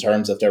ones in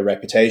terms of their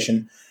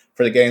reputation.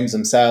 For the games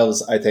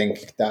themselves, I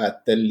think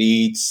that the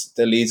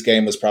Leeds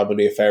game was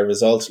probably a fair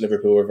result.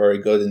 Liverpool were very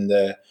good in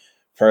the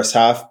first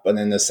half, but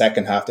in the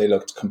second half they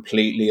looked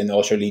completely and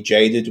utterly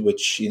jaded,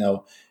 which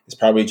is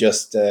probably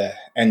just the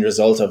end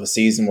result of a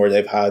season where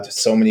they've had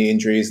so many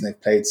injuries and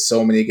they've played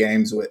so many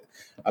games with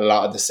a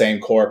lot of the same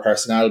core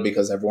personnel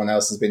because everyone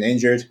else has been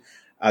injured.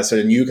 As for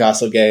the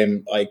Newcastle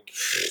game,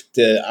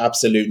 the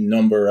absolute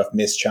number of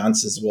missed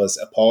chances was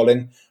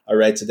appalling. I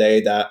read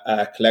today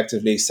that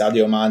collectively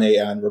Sadio Mane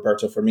and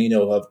Roberto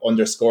Firmino have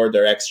underscored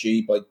their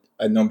XG by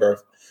a number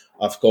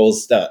of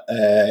goals that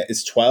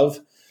is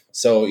 12.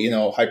 So,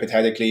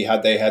 hypothetically,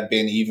 had they had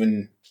been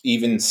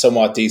even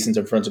somewhat decent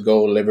in front of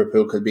goal,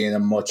 Liverpool could be in a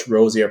much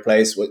rosier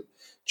place with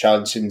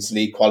Champions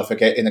League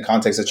qualification in the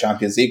context of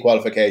Champions League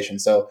qualification.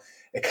 So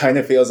it kind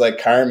of feels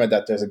like karma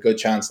that there's a good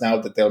chance now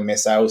that they'll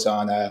miss out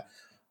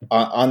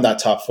on that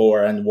top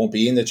 4 and won't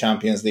be in the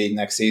Champions League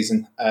next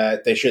season.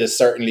 They should have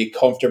certainly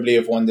comfortably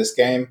have won this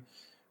game,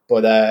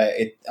 but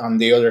on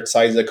the other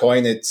side of the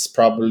coin, it's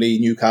probably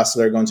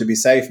Newcastle are going to be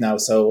safe now.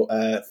 So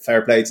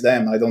fair play to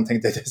them. I don't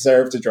think they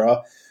deserve to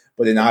draw.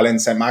 But in Alan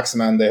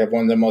Saint-Maximin, they have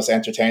one of the most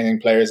entertaining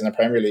players in the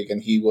Premier League,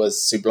 and he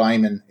was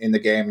sublime in the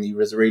game. And he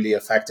was a really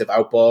effective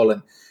outball,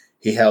 and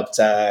he helped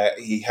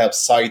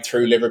side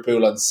through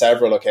Liverpool on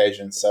several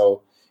occasions.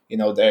 So,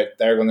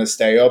 they're going to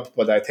stay up,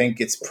 but I think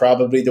it's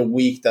probably the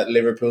week that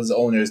Liverpool's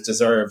owners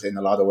deserved in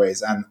a lot of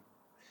ways. And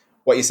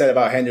what you said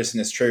about Henderson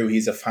is true.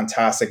 He's a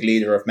fantastic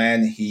leader of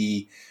men.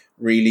 He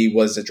really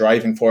was a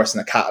driving force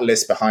and a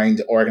catalyst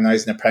behind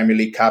organising the Premier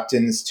League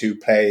captains to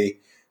pay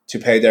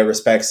their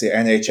respects to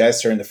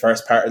NHS during the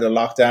first part of the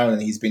lockdown,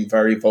 and he's been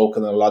very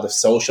vocal on a lot of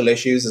social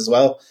issues as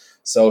well.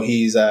 So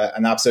he's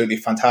an absolutely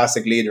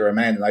fantastic leader of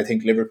men, and I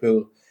think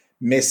Liverpool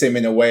miss him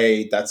in a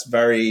way that's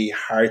very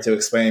hard to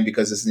explain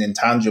because it's an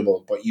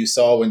intangible. But you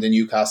saw when the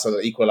Newcastle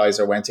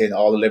equaliser went in,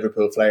 all the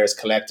Liverpool players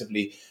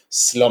collectively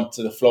slumped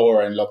to the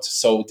floor and looked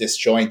so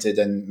disjointed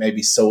and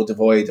maybe so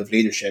devoid of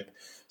leadership.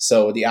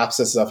 So the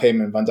absence of him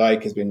and Van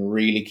Dijk has been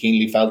really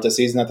keenly felt this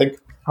season, I think.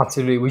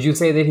 Absolutely. Would you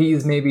say that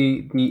he's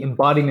maybe the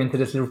embodiment of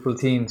this Liverpool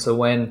team? So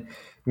when,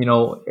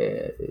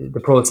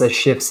 the process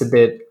shifts a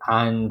bit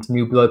and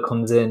new blood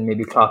comes in,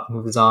 maybe Klopp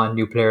moves on,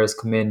 new players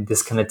come in,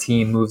 this kind of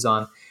team moves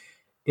on.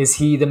 Is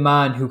he the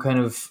man who kind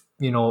of,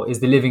 is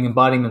the living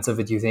embodiment of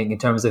it, do you think, in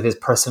terms of his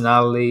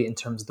personality, in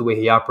terms of the way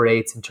he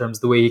operates, in terms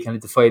of the way he kind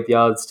of defied the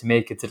odds to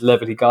make it to the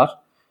level he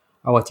got?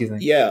 Or what do you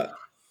think? Yeah,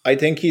 I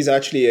think he's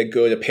actually a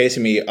good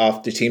epitome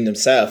of the team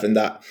themselves in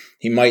that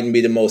he mightn't be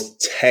the most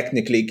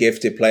technically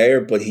gifted player,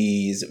 but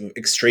he's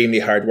extremely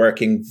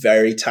hardworking,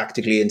 very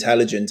tactically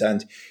intelligent.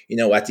 And,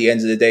 at the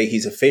end of the day,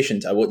 he's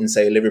efficient. I wouldn't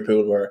say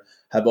Liverpool were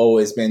have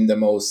always been the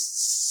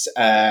most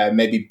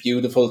maybe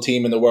beautiful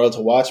team in the world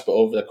to watch, but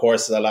over the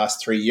course of the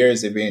last 3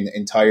 years, they've been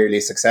entirely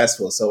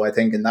successful. So I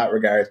think in that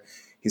regard,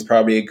 he's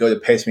probably a good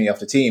epitome of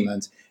the team.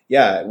 And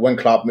yeah, when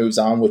Klopp moves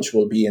on, which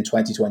will be in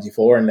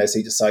 2024, unless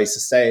he decides to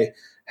stay,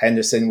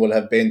 Henderson will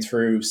have been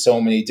through so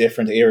many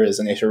different eras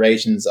and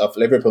iterations of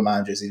Liverpool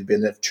managers. He's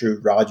been through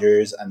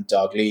Rodgers and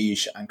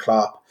Dalglish and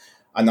Klopp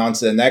and on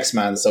to the next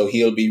man. So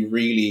he'll be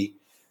really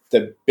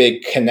the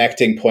big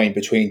connecting point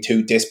between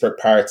two disparate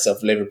parts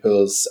of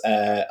Liverpool's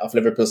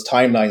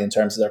timeline in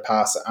terms of their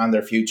past and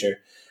their future.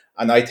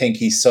 And I think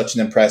he's such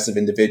an impressive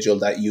individual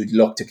that you'd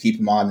look to keep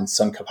him on in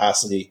some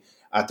capacity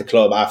at the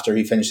club after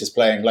he finishes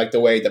playing, like the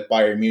way that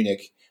Bayern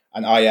Munich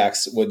and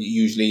Ajax would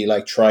usually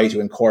like try to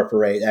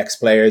incorporate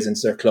ex-players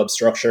into their club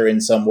structure in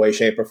some way,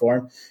 shape or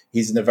form.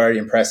 He's a very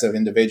impressive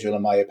individual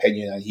in my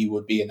opinion, and he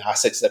would be an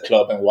asset to the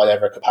club in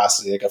whatever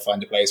capacity they could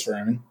find a place for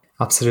him in.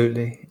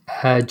 Absolutely.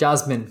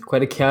 Jasmine,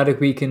 quite a chaotic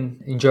week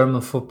in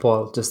German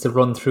football. Just to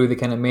run through the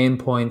kind of main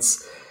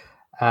points.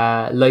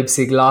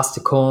 Leipzig lost to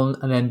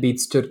Köln and then beat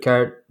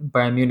Stuttgart.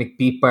 Bayern Munich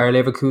beat Bayer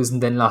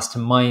Leverkusen, then lost to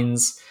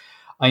Mainz.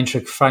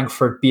 Eintracht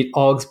Frankfurt beat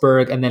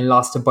Augsburg and then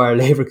lost to Bayer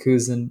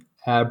Leverkusen.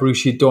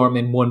 Borussia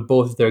Dortmund won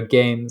both of their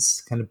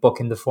games, kind of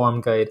booking the form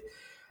guide.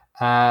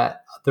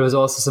 There was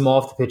also some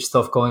off-the-pitch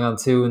stuff going on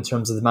too in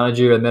terms of the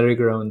managerial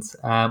merry-go-round.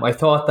 I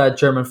thought that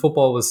German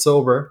football was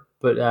sober,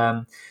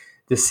 but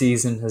this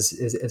season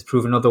has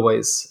proven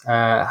otherwise.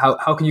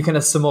 How can you kind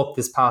of sum up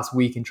this past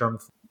week in German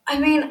football? I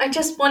mean, I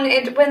just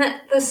wanted,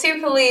 when the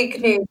Super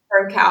League news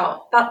broke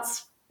out,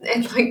 that's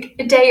like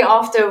a day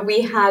after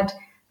we had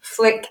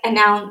Flick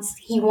announced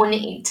he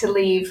wanted to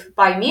leave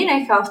Bayern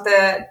Munich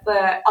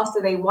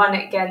after they won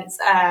against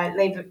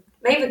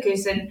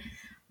Leverkusen,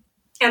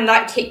 and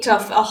that kicked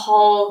off a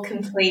whole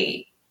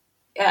complete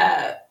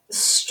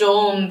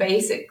storm,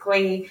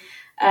 basically.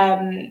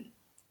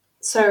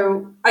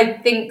 So I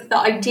think the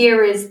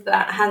idea is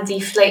that Hansi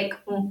Flick,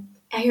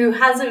 who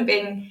hasn't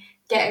been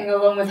getting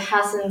along with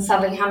Hasan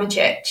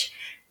Salihamidzic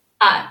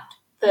at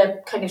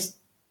the kind of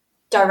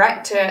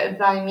director of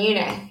Bayern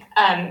Munich,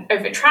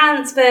 over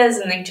transfers,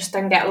 and they just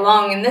don't get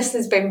along, and this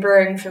has been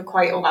brewing for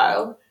quite a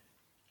while.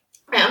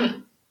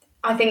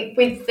 I think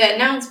with the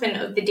announcement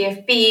of the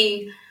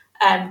DFB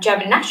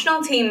German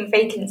national team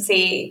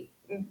vacancy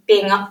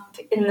being up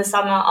in the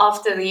summer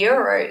after the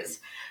Euros,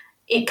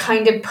 it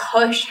kind of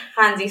pushed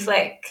Hansi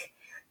Flick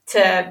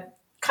to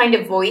kind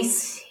of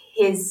voice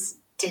his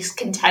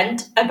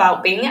discontent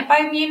about being at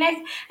Bayern Munich,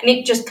 and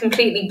it just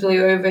completely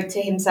blew over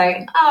to him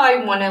saying,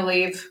 I want to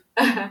leave.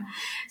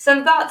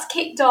 So that's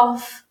kicked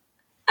off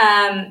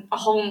a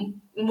whole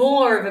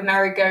more of a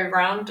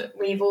merry-go-round.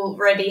 We've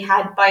already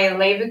had Bayer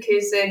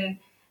Leverkusen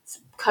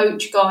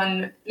coach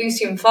gone,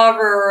 Lucien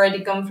Favre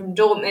already gone from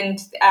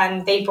Dortmund,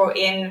 and they brought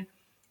in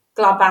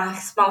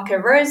Gladbach's Marco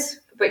Rose,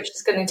 which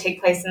is going to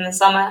take place in the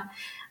summer.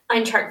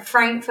 Eintracht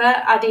Frankfurt,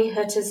 Adi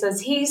Hütter says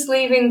he's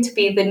leaving to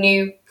be the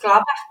new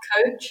Gladbach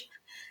coach.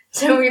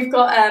 So we've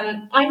got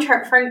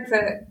Eintracht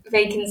Frankfurt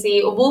vacancy,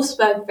 a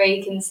Wolfsburg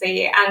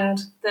vacancy, and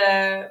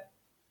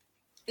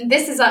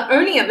this is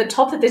only at the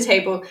top of the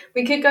table.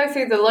 We could go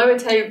through the lower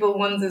table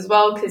ones as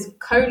well, because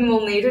Köln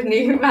will need a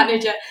new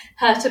manager.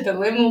 Hertha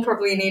Berlin will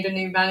probably need a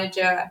new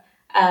manager.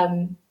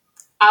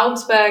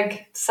 Augsburg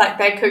sacked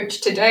their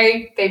coach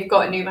today. They've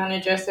got a new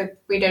manager, so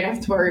we don't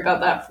have to worry about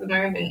that for the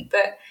moment.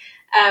 But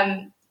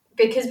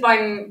because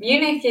Bayern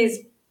Munich is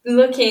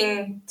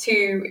looking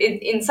to,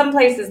 in some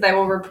places they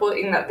were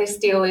reporting that this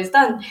deal is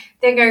done,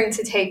 they're going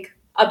to take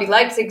RB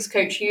Leipzig's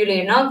coach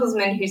Julian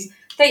Nagelsmann, who's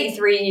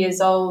 33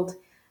 years old,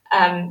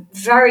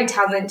 very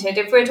talented.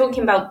 If we're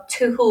talking about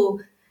Tuchel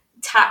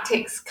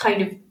tactics,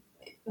 kind of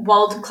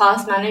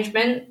world-class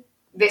management,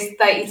 this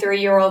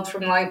 33-year-old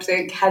from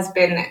Leipzig has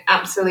been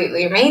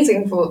absolutely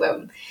amazing for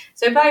them.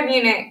 So Bayern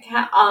Munich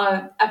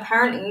are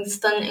apparently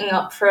stunting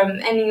up from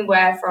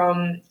anywhere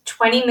from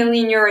 20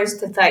 million euros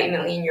to 30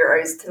 million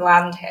euros to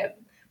land him,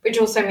 which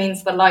also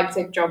means the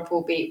Leipzig job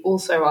will be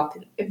also up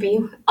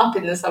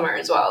in the summer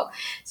as well.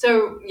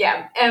 So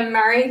yeah,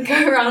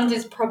 merry-go-round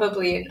is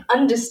probably an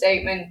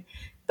understatement,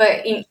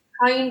 but it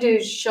kind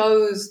of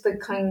shows the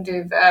kind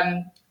of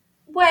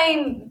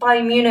way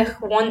Bayern Munich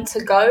want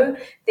to go.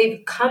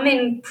 They've come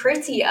in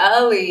pretty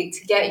early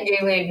to get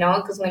Julian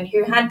Nagelsmann,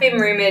 who had been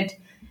rumoured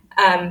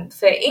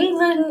for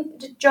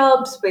England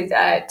jobs with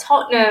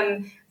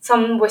Tottenham,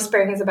 some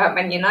whisperings about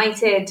Man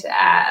United.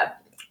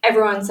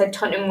 Everyone said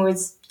Tottenham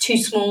was too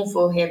small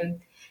for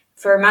him,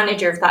 for a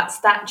manager of that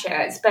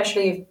stature,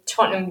 especially if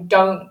Tottenham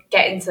don't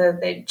get into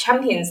the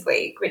Champions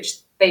League, which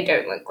they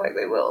don't look like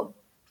they will.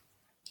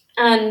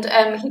 And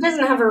he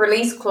doesn't have a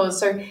release clause,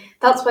 so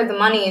that's why the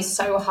money is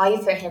so high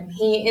for him.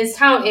 He is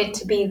touted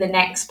to be the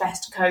next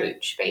best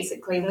coach,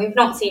 basically. And we've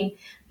not seen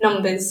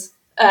numbers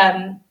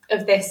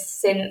of this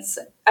since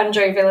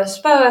Andre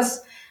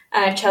Villas-Boas,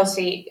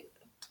 Chelsea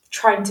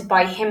trying to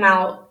buy him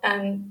out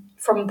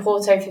from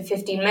Porto for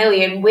 15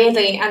 million.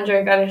 Weirdly,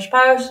 Andre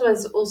Villas-Boas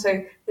was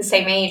also the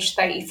same age,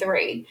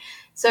 33.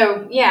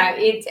 So, yeah,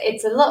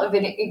 it's a lot of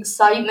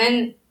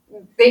excitement.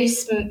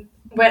 This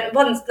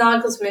once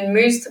Nagelsmann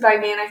moves to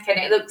Bayern Munich, and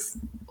it looks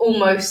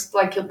almost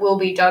like it will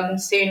be done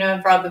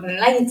sooner rather than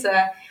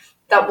later,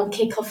 that will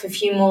kick off a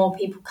few more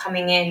people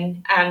coming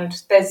in,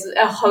 and there's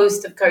a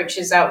host of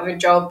coaches out of a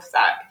job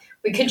that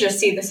we could just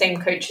see the same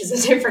coaches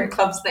at different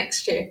clubs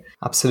next year.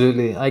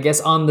 Absolutely. I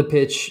guess on the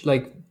pitch,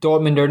 like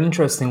Dortmund are an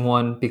interesting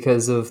one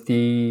because of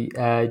the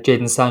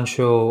Jadon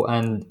Sancho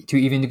and to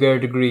even a greater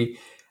degree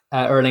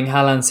Erling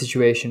Haaland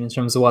situation in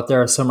terms of what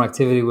their summer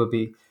activity will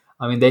be.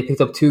 I mean, they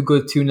picked up 2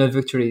 good 2-0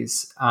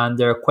 victories and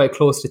they're quite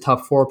close to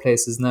top 4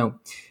 places now.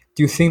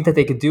 Do you think that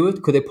they could do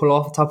it? Could they pull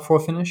off a top 4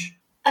 finish?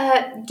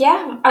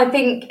 Yeah, I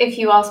think if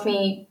you asked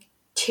me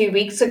 2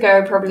 weeks ago,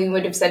 I probably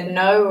would have said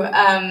no.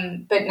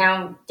 But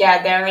now,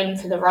 yeah, they're in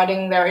for the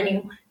running. They're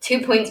only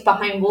 2 points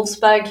behind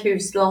Wolfsburg,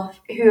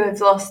 who have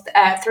lost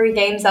 3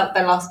 games out of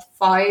their last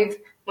 5,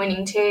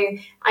 winning 2.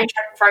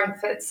 Eintracht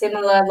Frankfurt,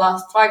 similar,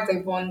 last 5,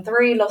 they've won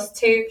 3, lost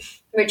 2,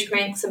 which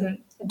makes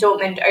them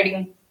Dortmund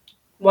only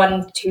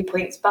 1-2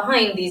 points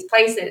behind these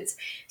places.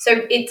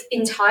 So it's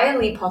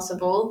entirely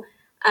possible.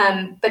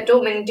 But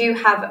Dortmund do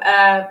have,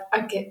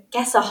 I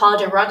guess, a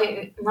harder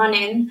run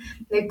in.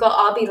 They've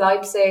got RB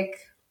Leipzig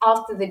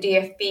after the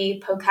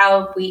DFB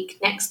Pokal week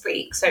next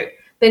week. So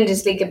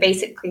Bundesliga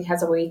basically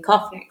has a week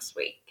off next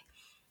week.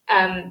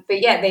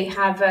 But yeah, they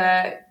have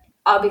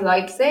RB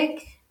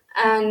Leipzig,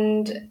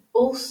 and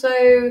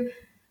also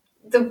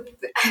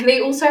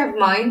they also have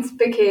Mainz,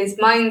 because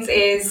Mainz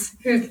is,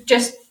 who've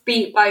just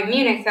beat Bayern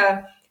Munich,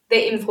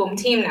 the informed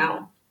team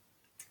now.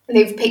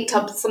 They've picked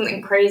up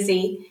something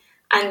crazy,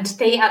 and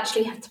they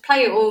actually have to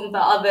play all the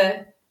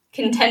other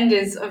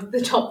contenders of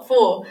the top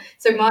 4.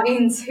 So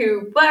Mainz,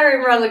 who were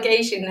in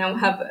relegation, now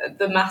have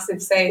the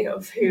massive say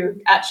of who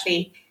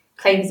actually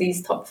claims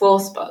these top 4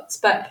 spots.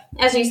 But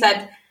as you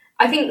said,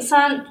 I think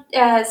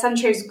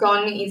Sancho's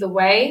gone either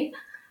way.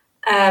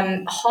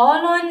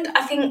 Haaland,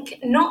 I think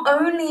not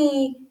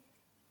only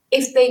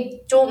if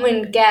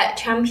Dortmund get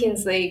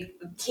Champions League,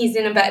 he's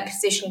in a better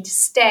position to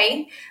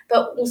stay,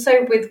 but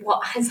also with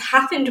what has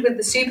happened with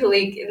the Super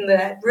League in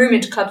the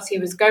rumoured clubs he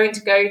was going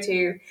to go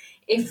to,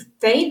 if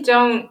they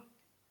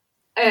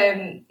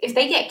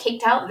get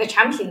kicked out of the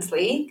Champions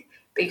League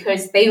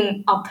because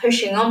they are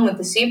pushing on with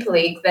the Super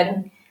League,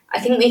 then I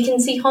think we can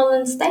see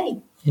Haaland stay.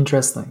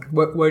 Interesting.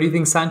 Where do you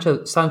think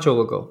Sancho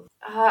will go?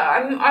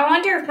 I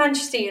wonder if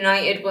Manchester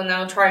United will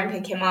now try and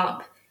pick him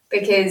up,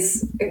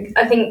 because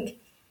I think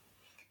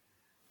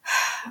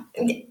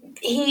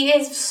he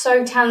is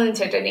so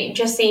talented, and it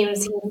just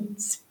seems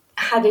he's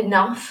had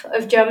enough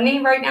of Germany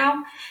right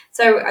now.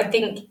 So I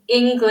think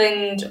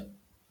England,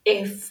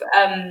 if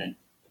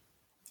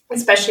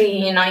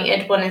especially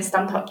United, want to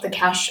stamp up the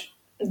cash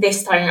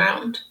this time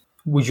around.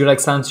 Would you like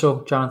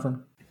Sancho,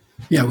 Jonathan?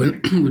 Yeah, I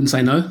wouldn't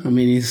say no. I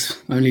mean,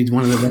 he's only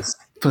one of the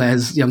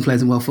best young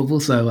players in world football.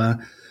 So,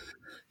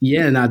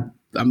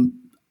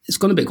 it's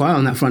gone a bit quiet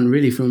on that front,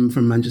 really,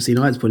 from Manchester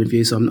United's point of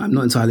view. So I'm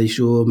not entirely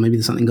sure. Maybe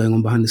there's something going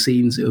on behind the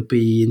scenes. It would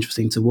be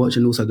interesting to watch.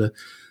 And also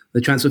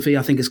the transfer fee,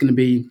 I think it's going to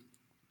be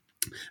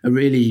a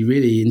really,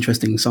 really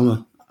interesting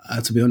summer,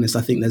 to be honest.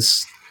 I think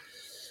there's,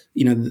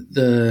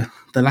 the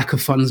lack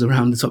of funds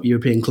around the top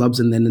European clubs,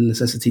 and then the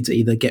necessity to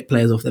either get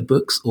players off their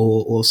books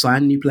or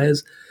sign new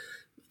players.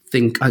 I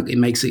think it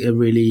makes it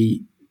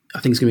I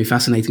think it's going to be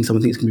fascinating. So I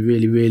think it's going to be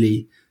really,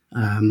 really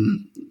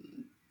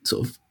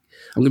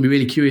I'm going to be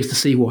really curious to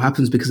see what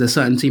happens, because there's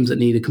certain teams that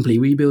need a complete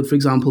rebuild, for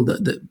example,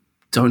 that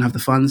don't have the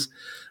funds.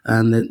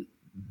 And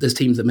there's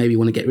teams that maybe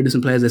want to get rid of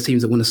some players. There's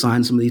teams that want to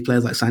sign some of these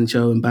players like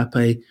Sancho,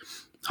 Mbappe,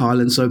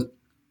 Haaland. So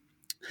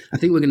I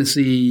think we're going to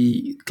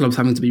see clubs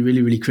having to be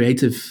really, really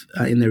creative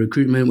in their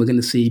recruitment. We're going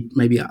to see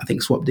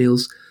swap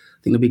deals. I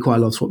think there'll be quite a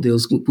lot of swap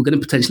deals. We're going to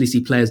potentially see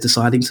players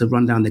deciding to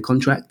run down their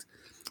contract.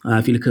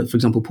 If you look at, for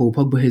example, Paul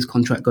Pogba, his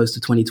contract goes to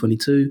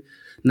 2022.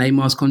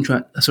 Mbappe's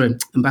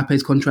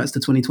contract's to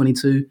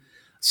 2022.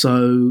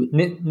 So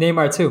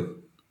Neymar too.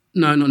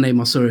 No, not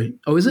Neymar. Sorry.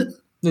 Oh, is it?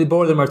 The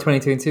both of them are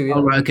 2022. Yeah.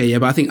 Oh, right. Okay. Yeah,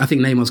 but I think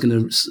Neymar's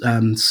going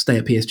to stay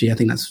at PSG. I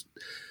think that's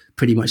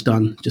pretty much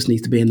done. Just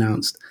needs to be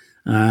announced.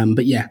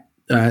 But yeah,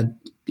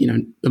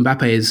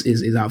 Mbappe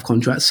is out of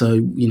contract. So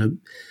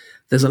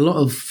there's going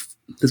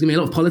to be a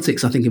lot of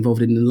politics, I think,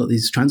 involved in a lot of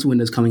these transfer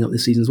windows coming up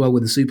this season as well,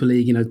 with the Super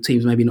League.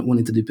 Teams maybe not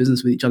wanting to do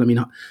business with each other. I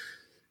mean,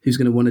 who's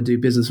going to want to do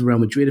business with Real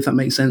Madrid, if that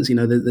makes sense?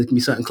 There can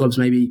be certain clubs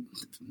maybe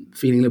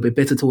feeling a little bit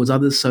bitter towards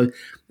others. So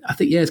I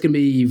think, it's going to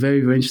be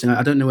very, very interesting.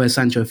 I don't know where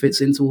Sancho fits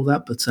into all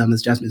that, but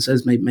as Jasmine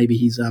says, maybe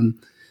he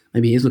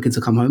is looking to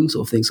come home,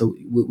 sort of thing. So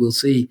we'll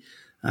see.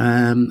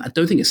 I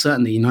don't think it's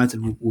certain that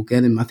United will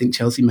get him. I think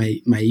Chelsea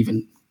may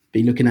even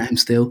be looking at him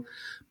still.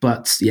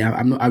 But yeah,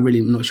 I'm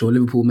really not sure.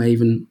 Liverpool may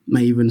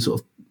even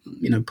sort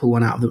of pull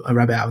a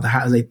rabbit out of the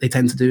hat, as they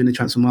tend to do in the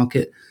transfer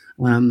market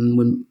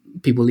when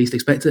people least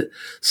expect it.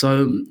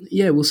 So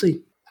yeah, we'll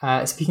see.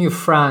 Speaking of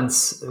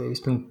France, we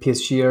spoke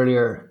PSG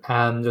earlier.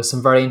 There's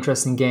some very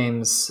interesting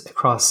games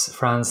across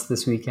France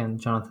this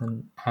weekend,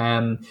 Jonathan.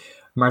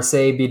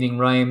 Marseille beating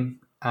Reims,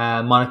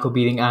 Monaco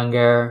beating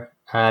Angers,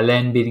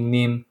 Lens beating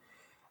Nîmes,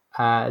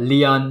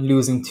 Lyon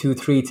losing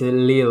 2-3 to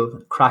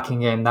Lille,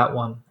 cracking game, that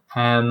one.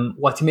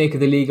 What do you make of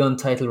the Ligue 1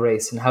 title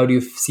race, and how do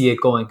you see it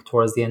going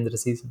towards the end of the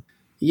season?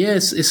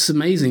 Yes, it's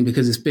amazing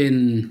because it's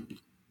been,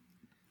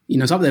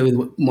 it's up there with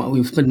what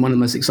we've been one of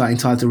the most exciting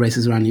title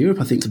races around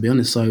Europe, I think, to be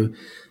honest. So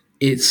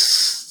I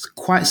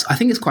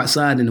think it's quite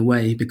sad in a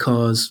way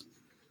because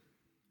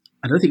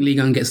I don't think Ligue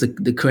 1 gets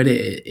the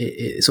credit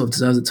it sort of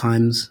deserves at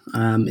times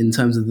in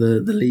terms of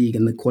the league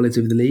and the quality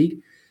of the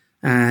league.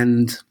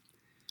 And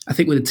I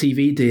think with a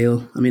TV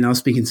deal, I mean, I was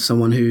speaking to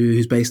someone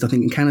who's based, I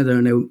think, in Canada,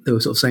 and they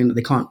were sort of saying that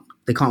they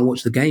can't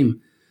watch the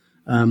game.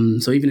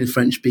 So even in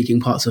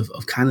French-speaking parts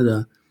of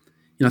Canada,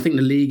 I think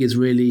the league is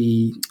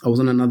really. I was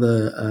on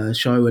another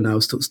show and I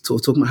was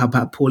talking about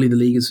how poorly the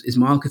league is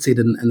marketed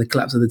and the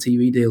collapse of the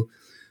TV deal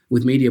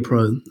with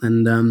MediaPro,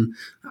 and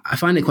I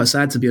find it quite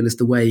sad, to be honest,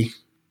 the way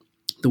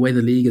the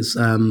league is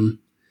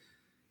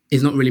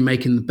not really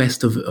making the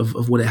best of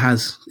what it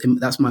has.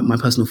 That's my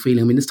personal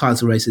feeling. I mean, this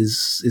title race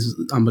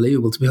is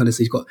unbelievable, to be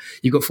honest.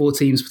 You've got 4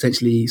 teams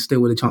potentially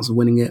still with a chance of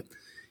winning it.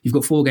 You've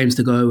got 4 games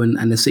to go, and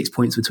there's 6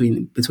 points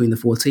between the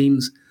 4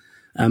 teams.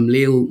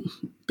 Lille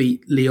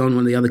beat Lyon, one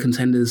of the other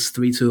contenders,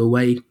 3-2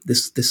 away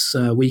this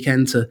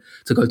weekend to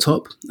go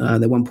top.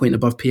 They're 1 point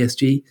above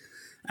PSG.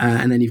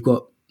 And then you've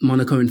got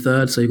Monaco in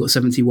third, so you've got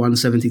 71,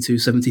 72,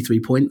 73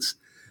 points.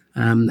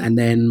 And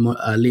then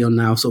Lyon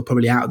now sort of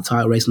probably out of the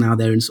title race now.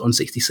 They're on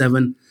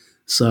 67.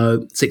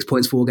 So 6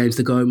 points, 4 games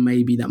to go.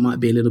 Maybe that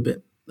might be a little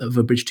bit of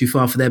a bridge too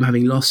far for them,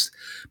 having lost.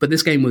 But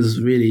this game was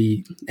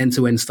really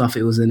end-to-end stuff.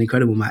 It was an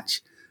incredible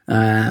match.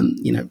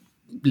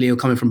 Lille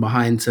coming from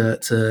behind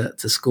to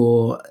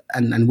score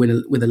and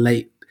win with a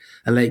late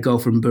goal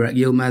from Burak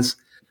Yilmaz.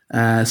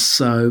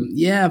 So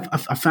yeah,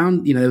 I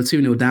found they were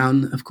 2-0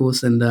 down, of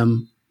course,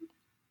 and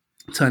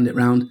turned it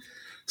round.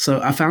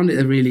 So I found it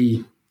a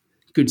really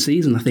good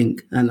season, I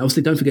think. And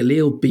obviously, don't forget,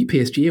 Lille beat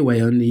PSG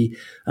away only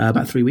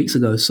about 3 weeks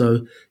ago.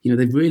 So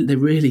they're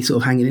really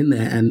sort of hanging in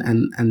there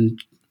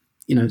and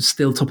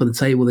still top of the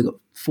table. They've got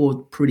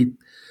 4 pretty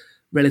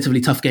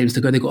relatively tough games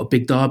to go. They've got a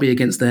big derby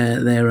against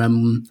their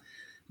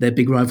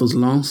big rivals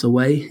Lens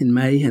away in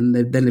May, and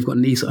then they've got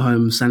Nice at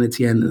home, Saint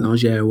Etienne and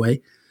Angers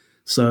away.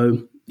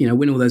 So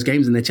win all those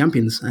games and they're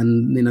champions.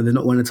 And they've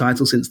not won a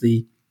title since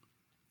the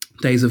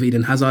days of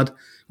Eden Hazard,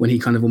 when he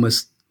kind of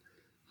almost,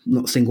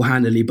 not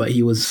single-handedly, but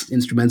he was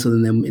instrumental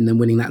in them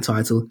winning that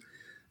title.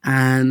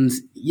 And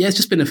yeah, it's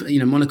just been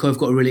Monaco have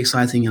got a really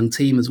exciting young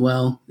team as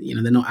well.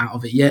 They're not out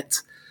of it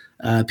yet.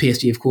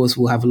 PSG, of course,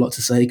 will have a lot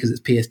to say because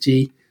it's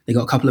PSG. They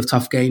got a couple of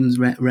tough games,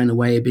 Rennes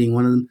away being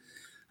one of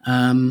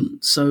them.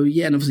 So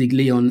yeah, and obviously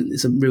Lyon,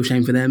 it's a real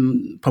shame for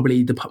them.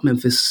 Probably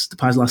Memphis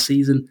Depay's last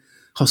season.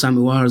 Hossam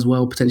Mouar as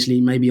well,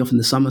 potentially maybe off in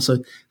the summer. So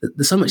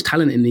there's so much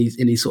talent in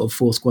these sort of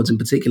 4 squads in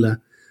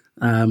particular.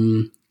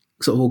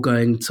 Sort of all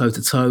going toe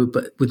to toe,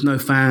 but with no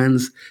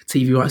fans,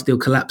 TV rights deal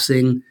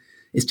collapsing.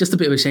 It's just a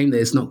bit of a shame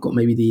that it's not got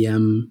maybe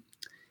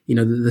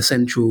the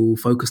central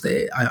focus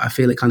that I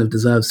feel it kind of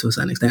deserves to a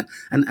certain extent.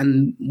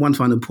 And one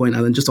final point,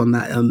 Alan, just on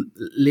that,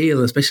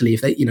 Lille, especially if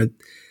they,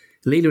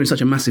 Lille are in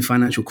such a massive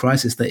financial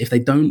crisis that if they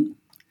don't,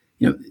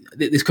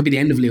 this could be the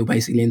end of Lille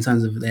basically in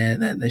terms of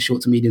their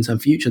short to medium term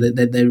future.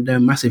 They're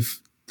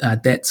massive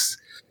debts,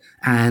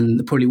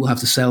 and probably will have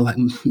to sell a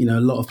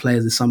lot of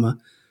players this summer.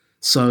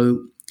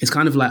 So it's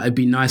kind of like it'd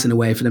be nice in a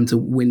way for them to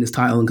win this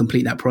title and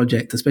complete that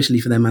project, especially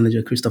for their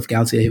manager, Christophe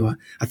Galtier, who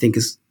I think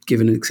has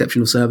given an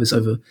exceptional service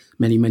over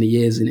many, many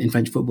years in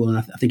French football. And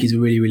I think he's a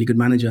really, really good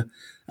manager.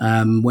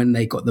 When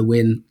they got the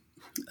win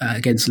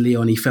against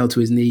Lyon, he fell to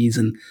his knees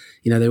and,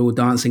 they're all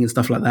dancing and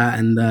stuff like that.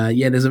 And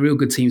there's a real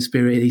good team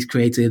spirit he's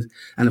created.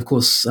 And of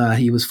course,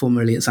 he was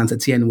formerly at Saint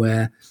Etienne,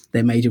 where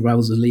their major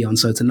rivals was Lyon.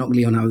 So to knock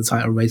Lyon out of the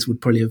title race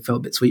would probably have felt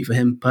a bit sweet for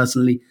him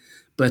personally.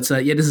 But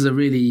this is a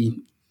really...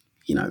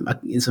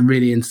 it's a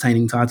really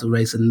entertaining title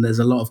race, and there's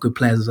a lot of good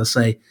players, as I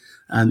say,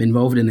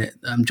 involved in it.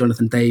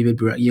 Jonathan David,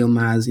 Burak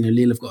Yilmaz,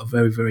 Lille have got a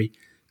very, very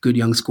good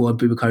young squad.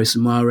 Boubakary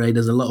Soumaré.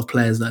 There's a lot of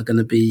players that are going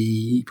to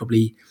be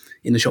probably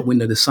in the shop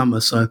window this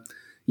summer. So,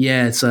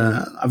 yeah, it's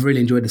I've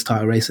really enjoyed this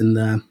title race,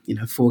 and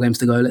 4 games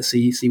to go. Let's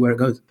see where it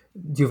goes.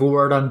 Do you have a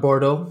word on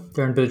Bordeaux?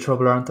 They're in a bit of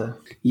trouble, aren't they?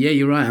 Yeah,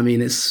 you're right. I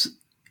mean, it's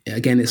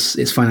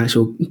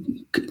financial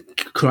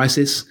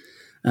crisis.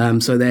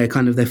 So they're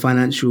kind of their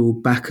financial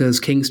backers,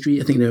 King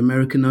Street. I think they're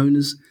American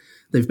owners.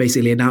 They've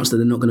basically announced that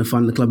they're not going to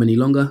fund the club any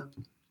longer.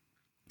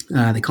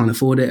 They can't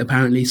afford it,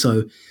 apparently.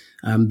 So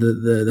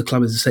the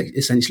club has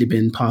essentially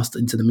been passed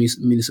into the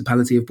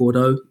municipality of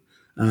Bordeaux.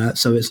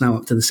 So it's now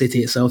up to the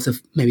city itself to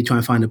maybe try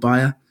and find a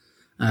buyer.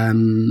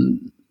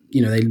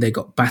 They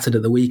got battered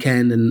at the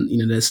weekend,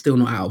 and they're still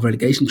not out of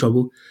relegation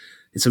trouble.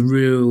 It's a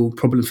real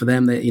problem for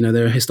them.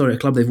 They're a historic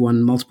club. They've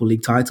won multiple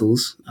league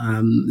titles.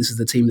 This is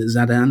the team that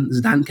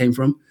Zidane came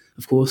from,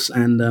 of course,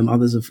 and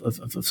others have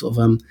sort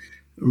of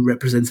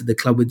represented the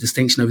club with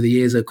distinction over the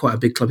years. They're quite a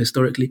big club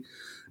historically,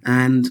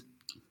 and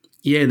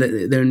yeah,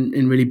 they're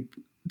in really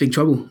big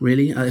trouble.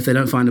 Really, if they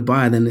don't find a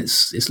buyer, then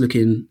it's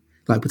looking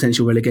like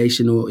potential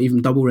relegation or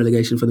even double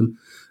relegation for them.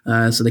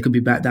 So they could be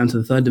back down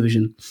to the 3rd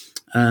division.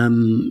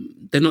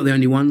 They're not the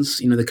only ones.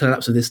 The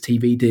collapse of this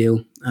TV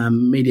deal,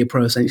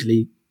 MediaPro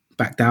essentially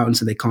backed out and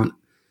said they can't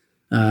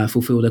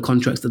fulfill their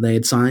contracts that they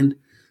had signed.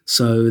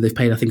 So they've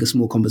paid, I think, a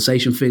small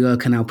compensation figure.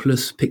 Canal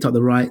Plus picked up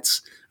the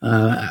rights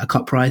at a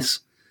cut price.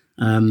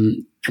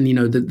 And,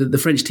 the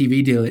French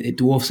TV deal, it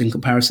dwarfs in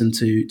comparison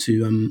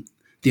to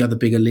the other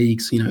bigger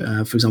leagues.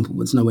 For example,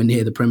 it's nowhere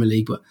near the Premier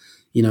League, but,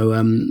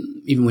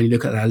 even when you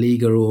look at La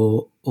Liga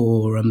or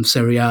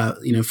Serie A,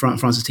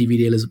 France's TV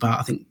deal is about,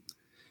 I think,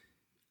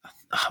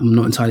 I'm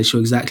not entirely sure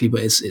exactly,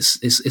 but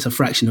it's a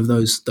fraction of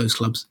those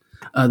clubs,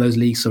 those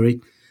leagues,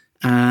 sorry.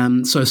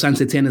 So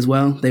Saint-Etienne as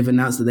well, they've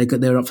announced that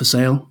they're up for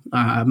sale,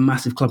 a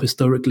massive club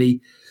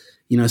historically,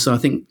 so I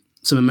think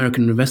some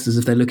American investors,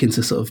 if they're looking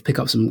to sort of pick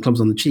up some clubs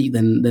on the cheap,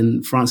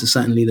 then France is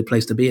certainly the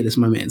place to be at this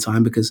moment in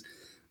time, because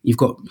you've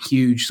got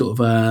huge sort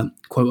of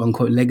quote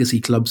unquote legacy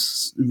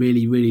clubs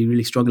really, really,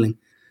 really struggling.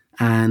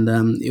 And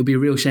it'll be a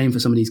real shame for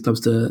some of these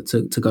clubs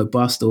to go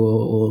bust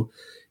or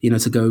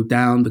to go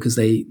down, because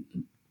they're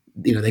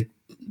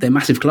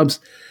massive clubs.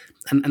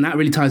 And that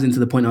really ties into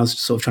the point I was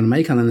sort of trying to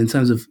make, Alan, in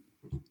terms of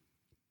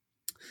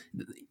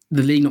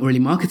the league not really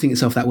marketing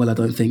itself that well, I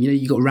don't think.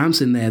 You got Rams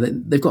in there.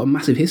 They've got a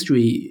massive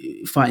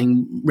history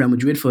fighting Real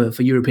Madrid for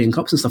European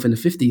Cups and stuff in the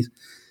 50s.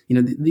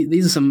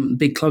 These are some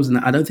big clubs, and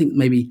I don't think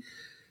maybe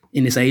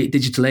in this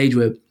digital age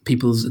where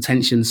people's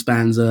attention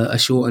spans are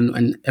short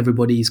and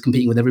everybody's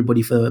competing with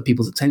everybody for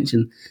people's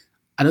attention,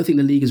 I don't think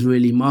the league has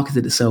really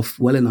marketed itself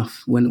well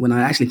enough, when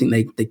I actually think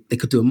they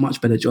could do a much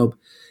better job.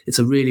 It's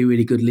a really,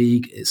 really good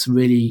league. It's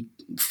really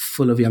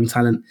full of young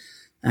talent.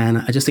 And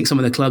I just think some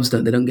of the clubs,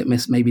 they don't get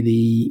missed.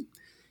 Maybe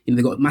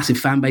they've got massive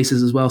fan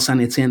bases as well.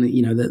 Saint-Etienne,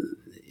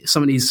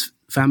 some of these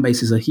fan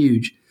bases are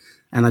huge.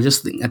 And I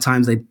just think at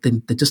times they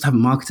just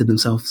haven't marketed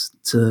themselves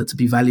to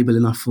be valuable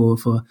enough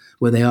for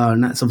where they are.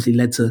 And that's obviously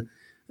led to,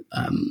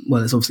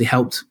 it's obviously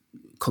helped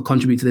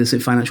contribute to this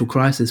financial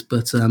crisis.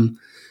 But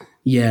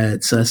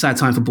it's a sad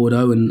time for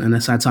Bordeaux and a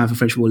sad time for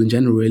French football in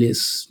general, really.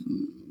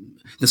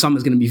 The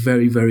summer's going to be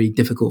very, very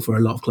difficult for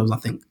a lot of clubs, I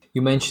think.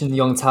 You mentioned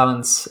young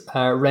talents.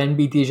 Rennes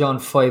beat Dijon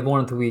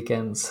 5-1 at the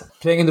weekend.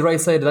 Playing on the right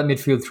side of that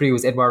midfield three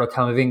was Eduardo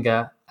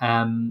Camavinga.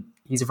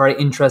 He's a very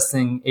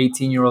interesting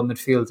 18-year-old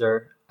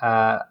midfielder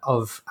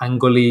of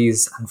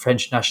Angolese and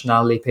French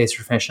nationality, plays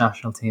for the French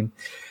national team.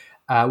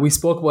 We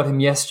spoke about him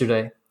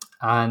yesterday,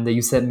 and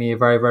you sent me a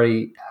very,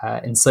 very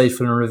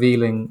insightful and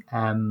revealing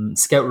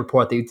scout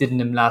report that you did in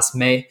him last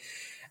May.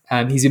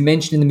 He's been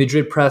mentioned in the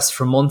Madrid press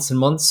for months and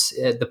months.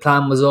 The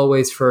plan was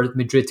always for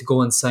Madrid to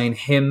go and sign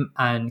him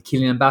and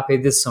Kylian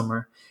Mbappe this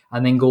summer,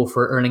 and then go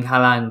for Erling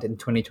Haaland in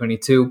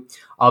 2022.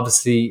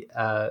 Obviously,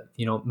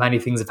 many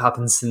things have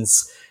happened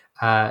since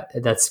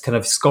that's kind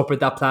of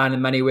scuppered that plan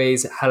in many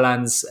ways.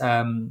 Haaland's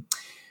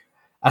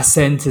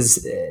ascent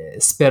is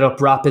sped up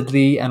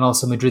rapidly, and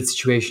also Madrid's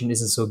situation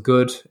isn't so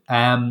good.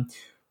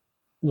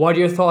 What are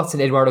your thoughts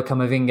on Eduardo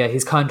Camavinga?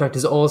 His contract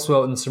is also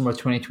out in the summer of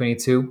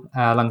 2022,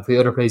 along with the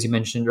other players you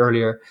mentioned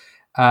earlier.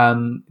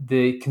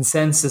 The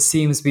consensus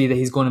seems to be that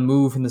he's going to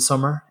move in the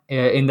summer.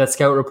 In that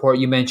scout report,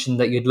 you mentioned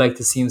that you'd like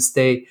to see him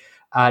stay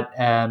at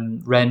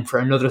Rennes for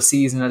another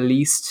season at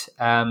least,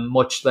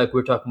 much like we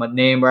were talking about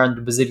Neymar and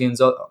the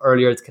Brazilians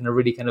earlier,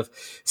 to kind of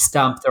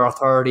stamp their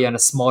authority on a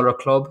smaller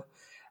club.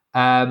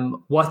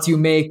 What do you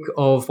make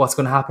of what's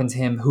going to happen to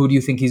him? Who do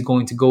you think he's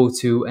going to go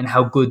to, and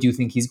how good do you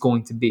think he's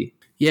going to be?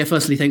 Yeah,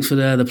 firstly, thanks for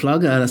the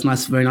plug. That's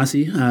nice, very nice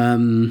of you.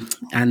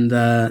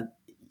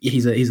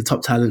 He's a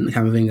top talent,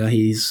 Camavinga.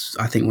 He's,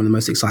 I think, one of the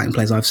most exciting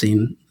players I've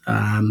seen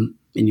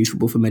in youth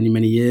football for many,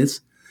 many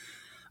years.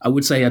 I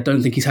would say I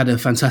don't think he's had a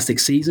fantastic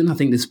season. I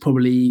think this is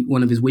probably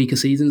one of his weaker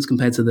seasons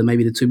compared to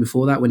maybe the two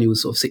before that, when he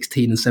was sort of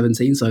 16 and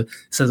 17. So it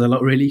says a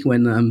lot, really,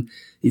 when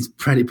he's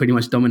pretty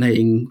much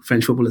dominating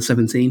French football at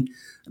 17.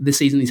 This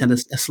season, he's had a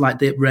slight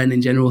dip. Rennes,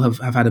 in general, have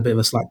had a bit of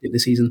a slight dip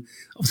this season.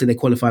 Obviously, they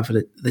qualified for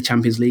the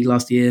Champions League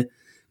last year.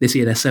 This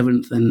year, they're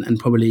 7th, and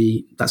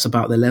probably that's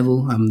about their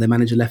level. Their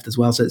manager left as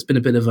well. So it's been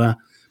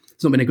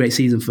it's not been a great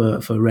season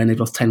for Rennes. They've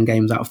lost 10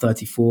 games out of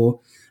 34.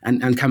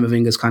 And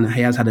Camavinga's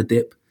he has had a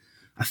dip.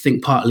 I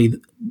think part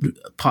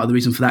of the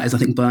reason for that is, I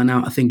think,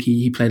 burnout. I think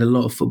he played a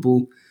lot of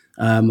football.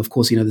 Of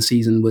course, the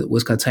season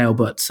was curtailed,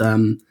 but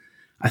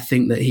I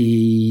think that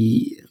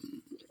he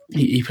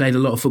played a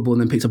lot of football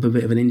and then picked up a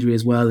bit of an injury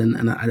as well.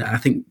 And I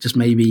think just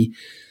maybe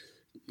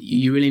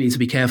you really need to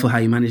be careful how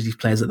you manage these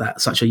players at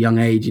such a young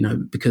age,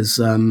 because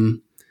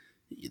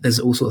there's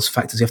all sorts of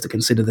factors you have to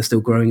consider. They're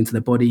still growing into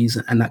their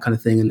bodies and that kind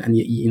of thing. And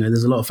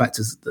there's a lot of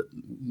factors that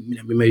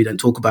we maybe don't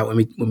talk about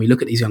when we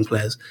look at these young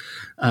players.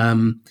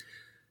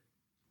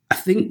 I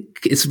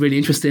think it's really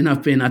interesting. I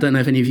don't know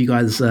if any of you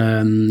guys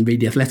read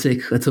The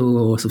Athletic at all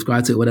or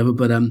subscribe to it or whatever,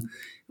 but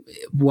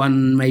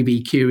one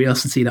maybe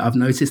curiosity that I've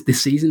noticed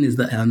this season is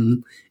that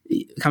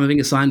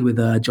Camavinga signed with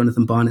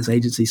Jonathan Barnett's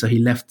agency. So he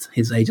left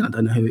his agent, I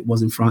don't know who it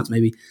was in France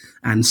maybe,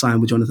 and signed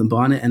with Jonathan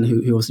Barnett, and who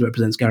obviously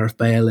represents Gareth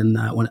Bale and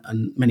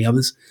many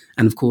others.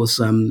 And of course,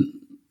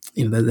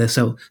 they're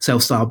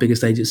self-styled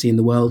biggest agency in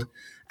the world.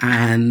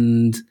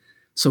 And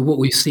so what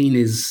we've seen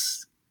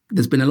is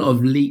there's been a lot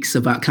of leaks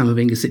about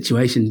Camavinga's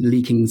situation,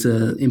 leaking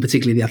to, in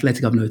particular, the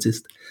Athletic, I've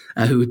noticed,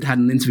 who had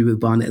an interview with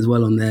Barnett as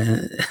well on their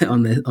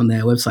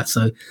website.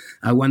 So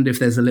I wonder if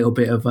there's a little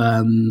bit of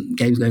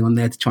games going on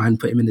there to try and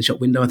put him in the shop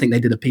window. I think they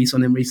did a piece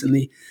on him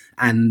recently,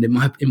 and in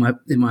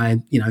my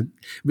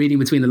reading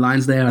between the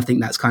lines there, I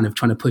think that's kind of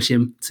trying to push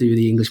him to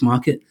the English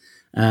market.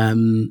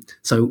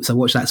 So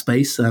watch that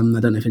space. I don't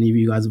know if any of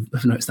you guys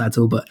have noticed that at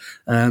all, but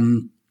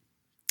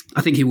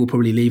I think he will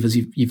probably leave, as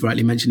you've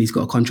rightly mentioned. He's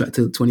got a contract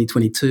till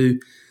 2022.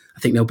 I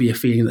think there'll be a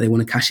feeling that they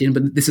want to cash in.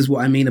 But this is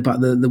what I mean about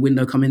the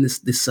window coming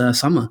this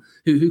summer.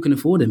 Who can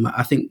afford him?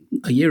 I think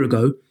a year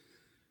ago,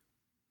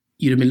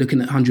 you'd have been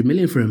looking at 100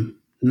 million for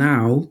him.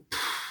 Now,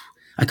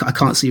 I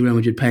can't see Real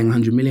Madrid paying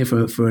 100 million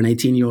for an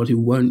 18-year-old who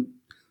won't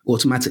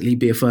automatically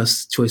be a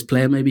first choice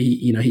player. Maybe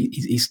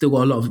he's still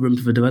got a lot of room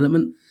for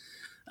development.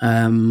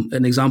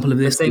 An example of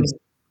this.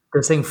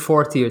 They're saying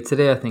 40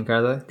 today, I think,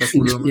 are they? That's the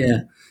rumor.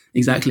 Yeah.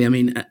 Exactly. I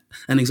mean,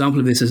 an example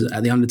of this is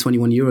at the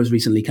under-21 Euros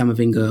recently.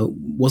 Camavinga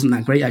wasn't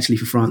that great, actually,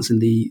 for France in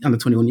the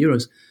under-21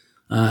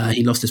 Euros.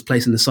 He lost his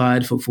place in the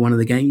side for one of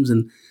the games,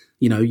 and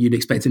you'd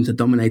expect him to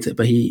dominate it,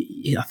 but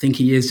I think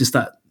he is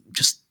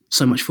just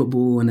so much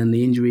football, and then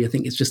the injury, I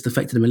think it's just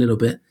affected him a little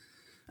bit,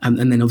 and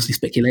then obviously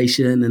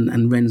speculation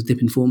and Rennes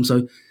dip in form.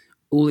 So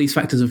all these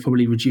factors have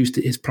probably reduced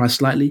his price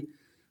slightly.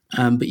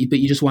 But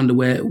you just wonder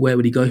where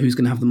would he go? Who's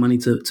going to have the money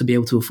to be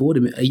able to afford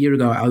him? A year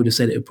ago, I would have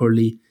said it would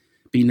probably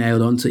be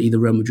nailed on to either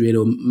Real Madrid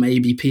or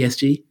maybe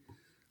PSG.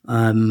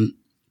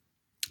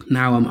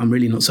 Now I'm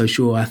really not so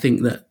sure. I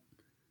think that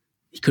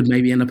he could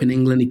maybe end up in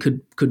England. He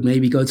could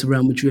maybe go to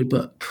Real Madrid,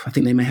 but I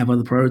think they may have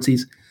other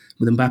priorities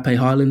with Mbappe,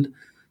 Haaland.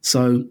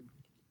 So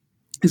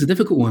it's a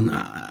difficult one.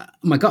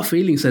 My gut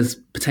feeling says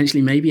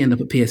potentially maybe end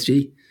up at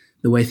PSG,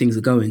 the way things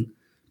are going.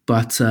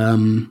 But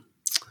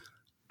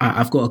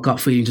I've got a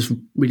gut feeling, just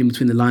reading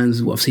between the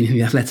lines, what I've seen in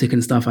the Athletic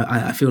and stuff.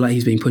 I feel like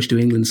he's being pushed to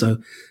England, so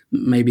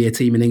maybe a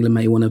team in England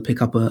may want to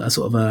pick up a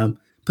sort of a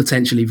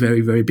potentially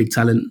very, very big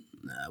talent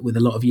with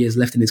a lot of years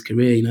left in his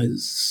career.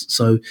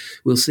 So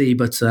we'll see.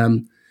 But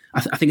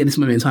I think at this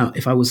moment in time,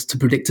 if I was to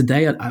predict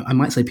today, I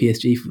might say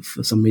PSG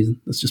for some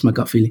reason. That's just my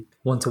gut feeling.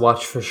 One to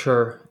watch for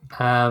sure.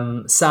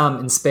 Sam,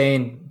 in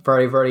Spain,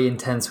 very, very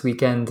intense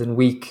weekend and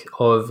week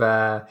of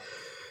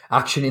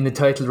action in the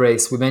title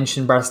race. We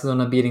mentioned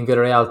Barcelona beating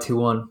Villarreal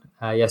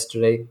 2-1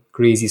 yesterday.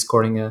 Grisi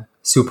scoring a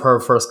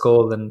superb first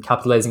goal and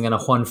capitalising on a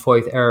Juan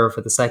Foyth error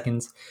for the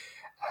second.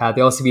 They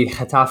also beat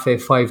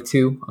Getafe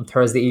 5-2 on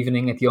Thursday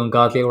evening at the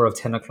ungodly hour of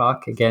 10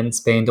 o'clock. Again,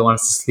 Spain don't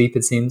want us to sleep,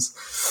 it seems.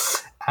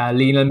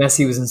 Lionel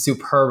Messi was in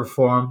superb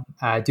form,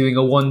 doing a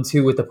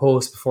 1-2 with the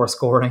post before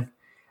scoring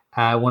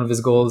one of his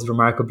goals,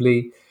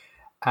 remarkably.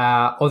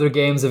 Other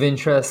games of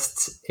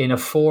interest in a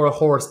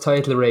 4-horse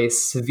title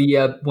race.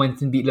 Sevilla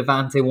went and beat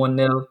Levante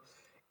 1-0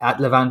 at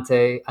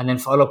Levante, and then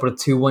followed up with a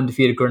 2-1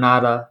 defeat at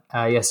Granada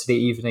yesterday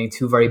evening.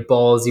 Two very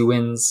ballsy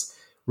wins.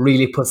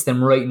 Really puts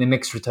them right in the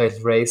mix for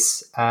title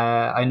race.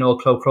 I know a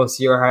club close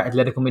to your heart,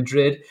 Atletico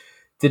Madrid,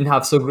 didn't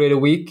have so great a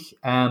week.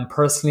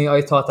 Personally,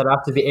 I thought that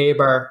after the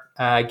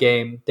Eibar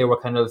game, they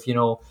were kind of,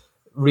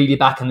 really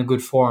back in the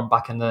good form,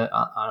 back in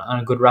on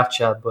a good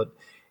racha, but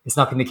it's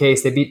not been the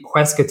case. They beat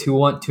Huesca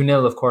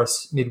 2-0, of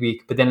course,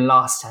 midweek, but then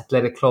lost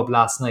Athletic Club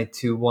last night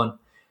 2-1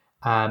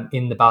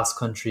 in the Basque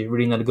Country.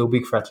 Really not a good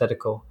week for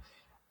Atletico.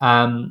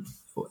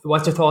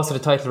 What's your thoughts of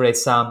the title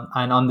race, Sam,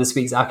 and on this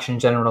week's action in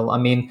general? I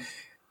mean,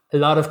 a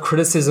lot of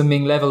criticism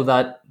being levelled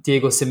at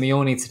Diego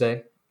Simeone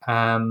today.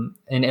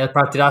 In El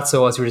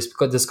Partidazo, as we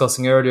were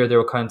discussing earlier, they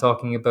were kind of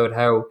talking about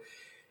how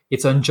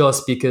it's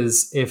unjust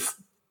because if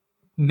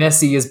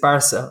Messi is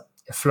Barca,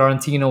 if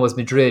Florentino is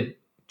Madrid,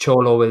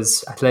 Cholo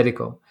is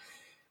Atletico.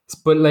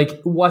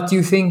 But what do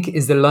you think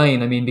is the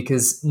line? I mean,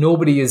 because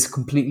nobody is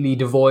completely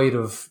devoid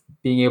of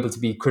being able to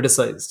be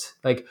criticised.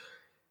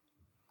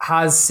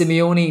 Has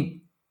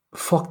Simeone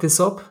fucked this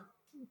up?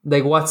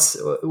 What's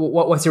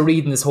your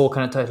read in this whole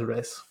kind of title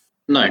race?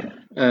 No,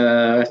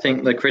 I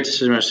think the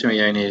criticism of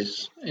Simeone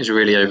is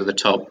really over the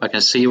top. I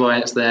can see why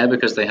it's there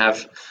because they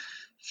have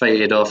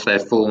faded off. Their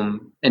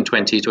form in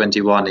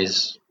 2021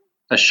 is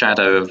a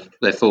shadow of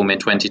their form in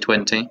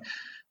 2020.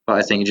 But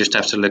I think you just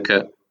have to look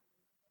at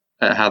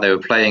how they were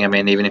playing. I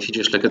mean, even if you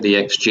just look at the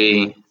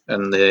XG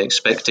and the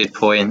expected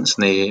points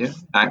and the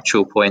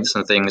actual points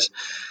and things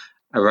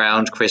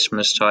around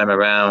Christmas time,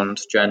 around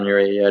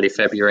January, early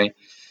February,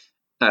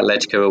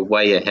 Atletico are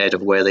way ahead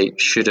of where they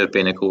should have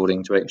been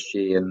according to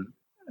XG and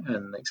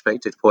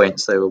expected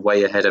points. They were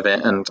way ahead of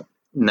it, and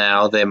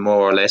now they're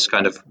more or less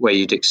kind of where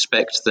you'd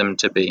expect them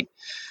to be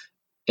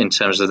in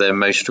terms of their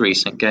most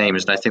recent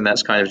games. And I think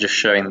that's kind of just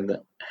showing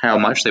that how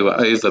much they were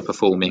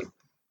overperforming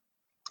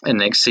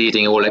and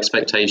exceeding all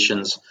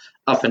expectations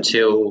up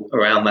until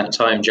around that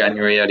time,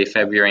 January, early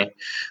February,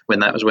 when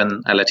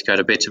Atletico had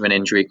a bit of an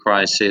injury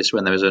crisis,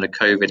 when there was a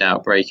COVID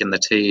outbreak in the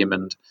team,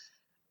 and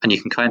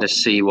you can kind of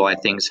see why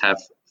things have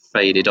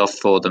faded off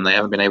for them. They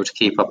haven't been able to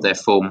keep up their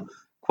form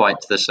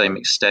quite to the same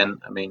extent.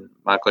 I mean,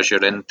 Marcos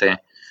Llorente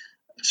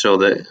So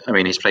that, I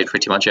mean, he's played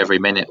pretty much every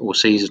minute all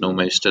season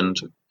almost, and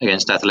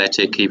against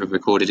Athletic, he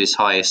recorded his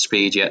highest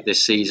speed yet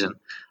this season.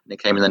 And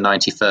it came in the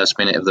 91st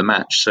minute of the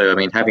match. So, I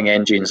mean, having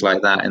engines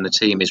like that in the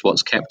team is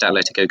what's kept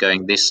Atletico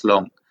going this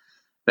long.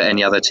 But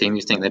any other team,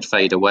 you think they'd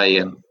fade away.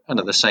 And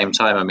at the same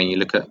time, I mean, you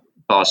look at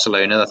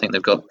Barcelona, I think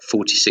they've got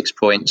 46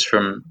 points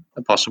from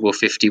a possible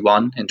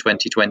 51 in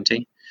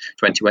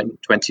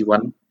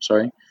 2021,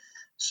 sorry.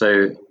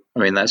 So, I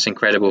mean, that's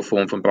incredible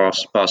form from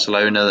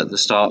Barcelona. At the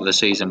start of the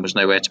season was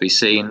nowhere to be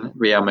seen.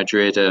 Real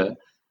Madrid are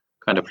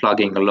kind of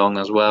plugging along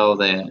as well.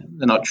 They're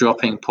not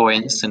dropping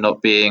points. They're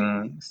not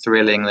being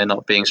thrilling. They're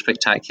not being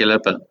spectacular,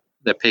 but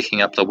they're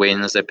picking up the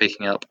wins. They're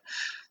picking up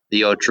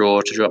the odd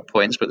draw to drop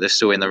points, but they're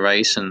still in the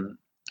race. And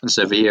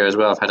Sevilla as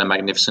well have had a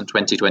magnificent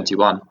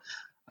 2021.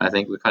 I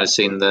think we've kind of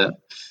seen the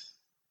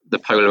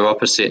polar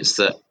opposites,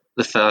 that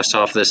the first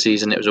half of the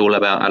season, it was all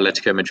about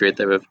Atletico Madrid.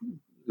 They were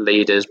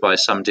leaders by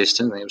some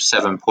distance. I think it was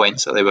 7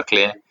 points that they were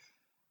clear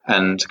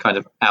and kind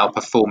of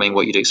outperforming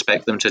what you'd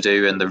expect them to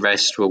do, and the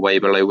rest were way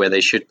below where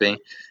they should be.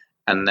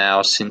 And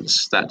now,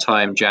 since that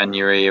time,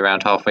 January,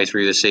 around halfway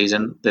through the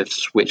season, they've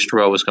switched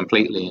roles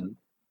completely, and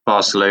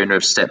Barcelona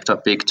have stepped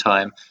up big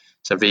time.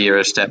 Sevilla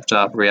have stepped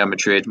up. Real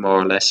Madrid,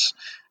 more or less,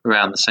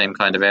 around the same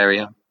kind of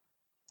area.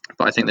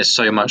 But I think there's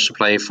so much to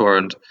play for,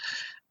 and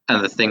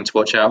the thing to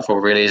watch out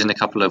for really is in a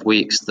couple of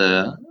weeks,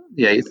 the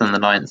 8th and the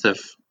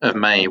 9th of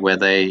May, where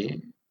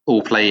they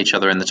all play each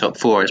other in the top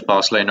four. It's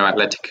Barcelona,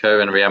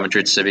 Atletico, and Real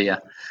Madrid,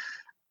 Sevilla.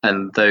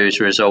 And those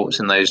results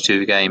in those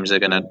two games are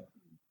going to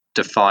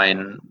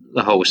define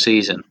the whole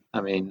season. I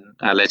mean,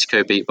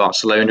 Atletico beat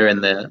Barcelona in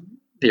the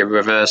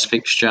reverse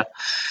fixture,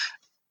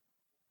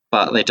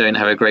 but they don't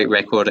have a great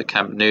record at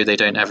Camp Nou. They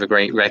don't have a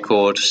great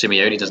record.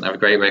 Simeone doesn't have a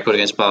great record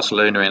against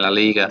Barcelona in La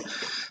Liga.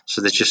 So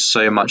there's just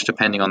so much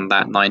depending on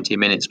that 90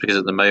 minutes, because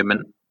at the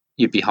moment,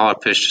 you'd be hard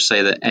pushed to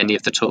say that any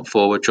of the top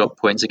four would drop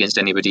points against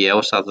anybody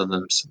else other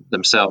than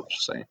themselves.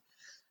 So a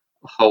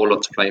whole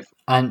lot to play for.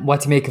 And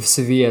what do you make of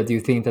Sevilla? Do you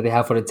think that they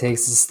have what it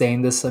takes to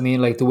sustain this? I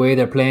mean, like, the way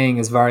they're playing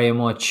is very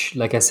much,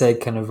 like I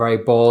said, kind of very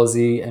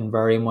ballsy and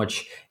very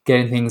much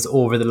getting things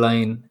over the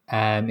line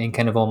in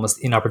kind of almost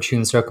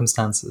inopportune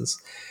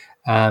circumstances,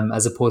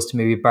 as opposed to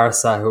maybe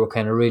Barca, who are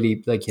kind of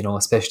really, like, you know,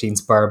 especially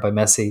inspired by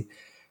Messi,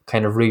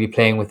 kind of really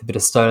playing with a bit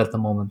of style at the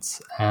moment.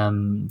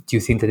 Do you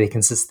think that they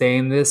can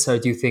sustain this, or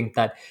do you think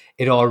that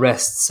it all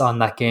rests on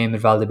that game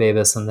at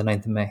Valdebebas on the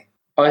 9th of May?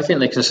 I think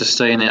they can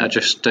sustain it. I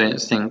just don't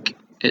think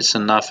it's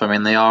enough. I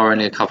mean, they are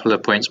only a couple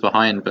of points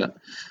behind, but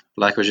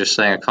like I was just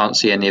saying, I can't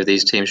see any of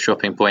these teams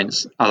dropping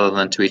points other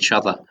than to each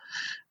other.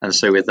 And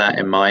so with that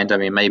in mind, I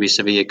mean, maybe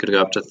Sevilla could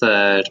go up to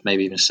third,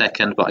 maybe even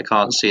second, but I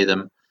can't see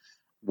them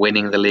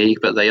winning the league.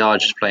 But they are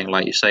just playing,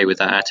 like you say, with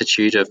that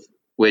attitude of,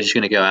 we're just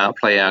going to go out,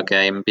 play our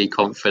game, be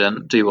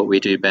confident, do what we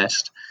do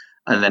best.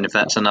 And then if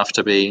that's enough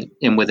to be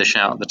in with a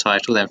shout at the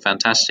title, then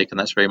fantastic. And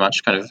that's very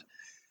much kind of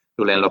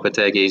Julian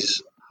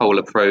Lopetegui's whole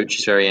approach.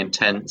 Is very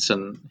intense,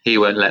 and he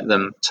won't let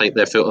them take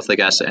their foot off the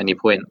gas at any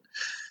point.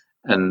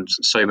 And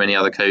so many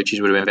other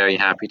coaches would have been very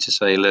happy to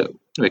say, look,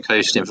 we're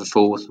coasting for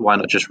fourth. Why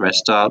not just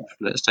rest up?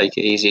 Let's take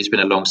it easy. It's been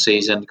a long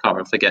season.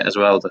 Can't forget as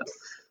well that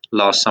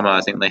last summer,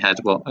 I think they had,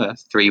 a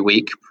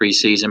 3-week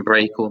pre-season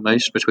break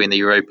almost between the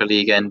Europa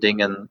League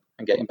ending and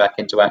getting back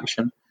into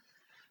action.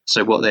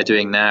 So what they're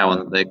doing now,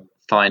 and they're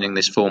finding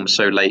this form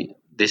so late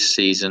this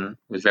season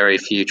with very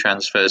few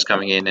transfers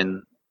coming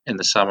in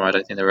the summer. I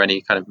don't think there were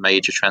any kind of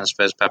major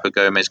transfers. Papu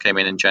Gomez came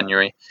in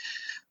January.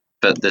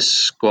 But the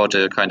squad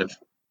are kind of,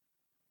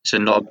 so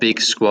not a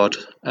big squad.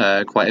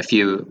 Quite a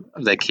few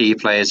of their key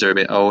players are a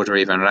bit older,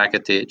 even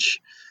Rakitic.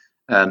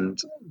 And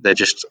they're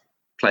just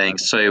playing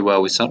so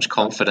well with such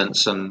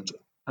confidence and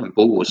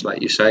balls,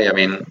 like you say. I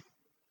mean,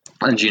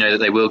 and you know that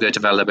they will go to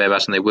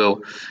Valdebebas and they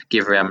will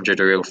give Real Madrid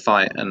a real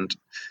fight, and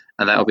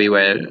that'll be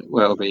where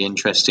it'll be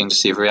interesting to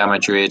see if Real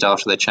Madrid,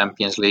 after their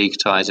Champions League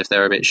ties, if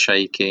they're a bit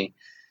shaky,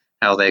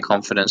 how their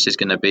confidence is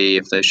going to be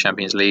if those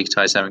Champions League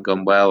ties haven't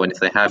gone well, and if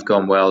they have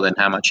gone well, then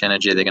how much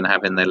energy they're going to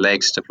have in their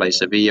legs to play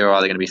Sevilla, or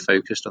are they going to be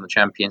focused on the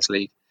Champions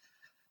League?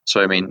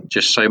 So, I mean,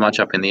 just so much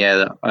up in the air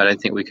that I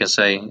don't think we can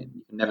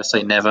never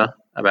say never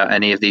about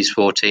any of these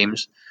four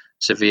teams.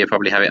 Sevilla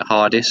probably have it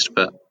hardest,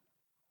 but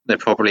they're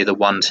probably the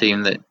one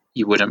team that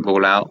you wouldn't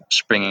rule out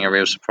springing a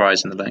real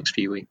surprise in the next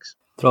few weeks.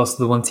 They're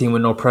also the one team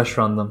with no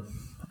pressure on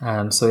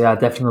them. So, yeah,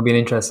 definitely will be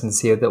interesting to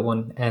see how that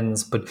one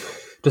ends. But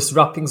just to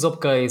wrap things up,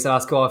 guys, I'll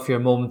ask you all for your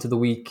moment of the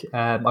week.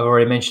 I've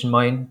already mentioned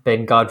mine,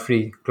 Ben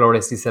Godfrey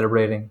gloriously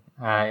celebrating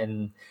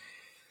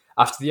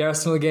after the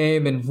Arsenal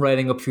game and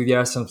riding up through the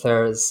Arsenal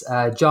players.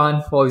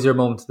 John, what was your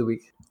moment of the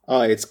week?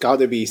 It's got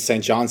to be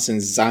St.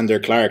 Johnstone's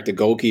Xander Clark, the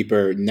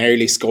goalkeeper,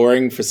 nearly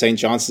scoring for St.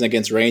 Johnstone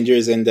against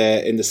Rangers in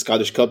the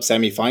Scottish Cup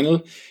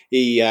semi-final.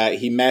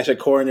 He met a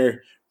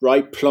corner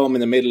right plumb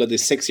in the middle of the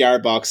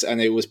 6-yard box, and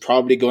it was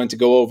probably going to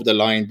go over the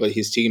line, but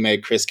his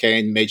teammate Chris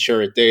Kane made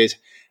sure it did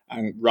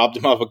and robbed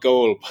him of a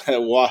goal.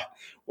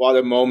 What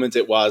a moment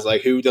it was.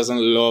 Like, who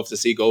doesn't love to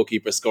see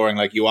goalkeepers scoring?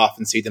 Like, you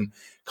often see them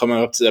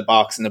coming up to the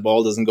box and the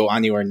ball doesn't go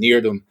anywhere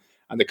near them.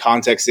 And the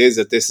context is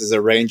that this is a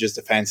Rangers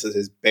defence that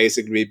has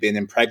basically been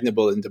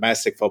impregnable in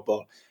domestic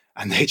football.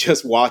 And they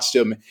just watched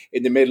him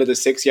in the middle of the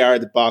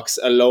 6-yard box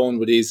alone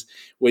with his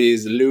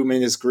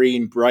luminous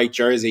green bright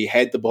jersey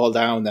head the ball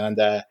down, and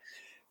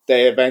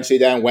they eventually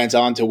then went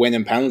on to win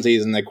in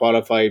penalties, and they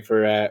qualified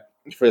for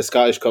the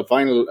Scottish Cup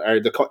final, or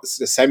the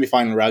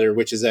semi-final rather,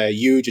 which is a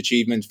huge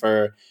achievement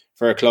for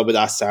a club of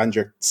that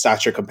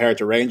stature compared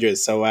to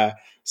Rangers.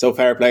 So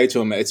fair play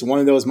to him. It's one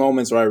of those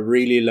moments where I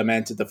really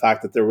lamented the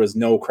fact that there was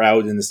no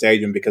crowd in the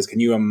stadium, because can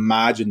you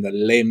imagine the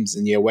limbs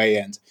in the away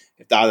end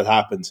if that had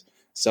happened?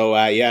 So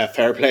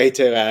fair play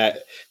to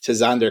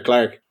Zander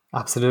Clark.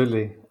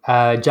 Absolutely.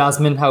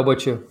 Jasmine, how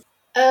about you?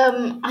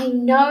 I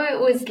know it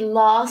was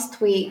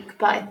last week,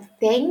 but I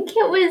think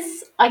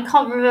I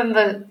can't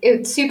remember.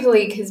 Super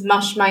League has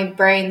mushed my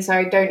brain, so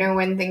I don't know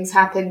when things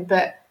happened,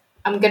 but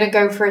I'm going to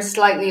go for a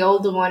slightly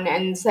older one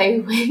and say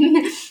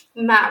when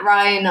Matt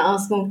Ryan,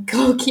 Arsenal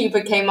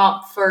goalkeeper, came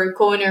up for a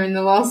corner in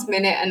the last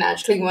minute and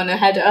actually won a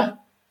header,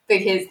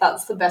 because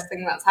that's the best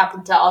thing that's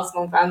happened to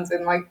Arsenal fans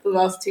in like the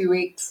last 2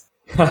 weeks.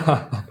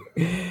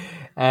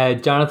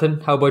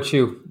 Jonathan, how about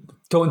you?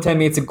 Don't tell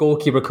me it's a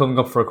goalkeeper coming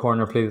up for a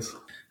corner, please.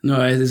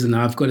 No, it isn't.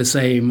 I've got to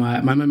say,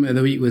 my moment of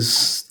the week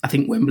was, I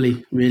think,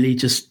 Wembley, really,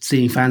 just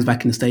seeing fans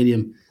back in the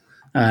stadium.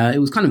 It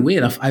was kind of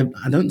weird. I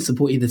don't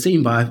support either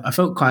team, but I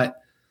felt quite, I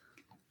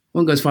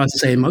won't go as far as to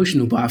say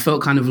emotional, but I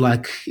felt kind of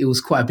like it was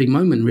quite a big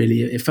moment,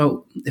 really. I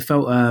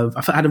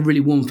had a really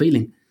warm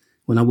feeling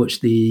when I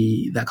watched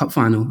that cup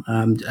final.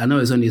 I know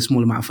it was only a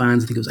small amount of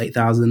fans. I think it was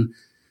 8,000.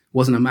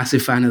 Wasn't a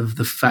massive fan of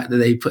the fact that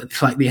they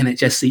put like the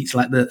NHS seats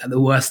like at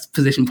the worst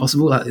position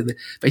possible. Like they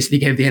basically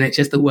gave the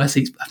NHS the worst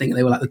seats. I think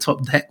they were like the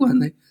top deck,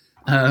 weren't they?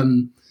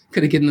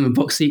 Could have given them a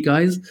box seat,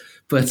 guys.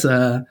 But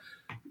I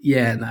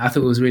thought it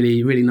was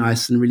really, really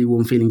nice and really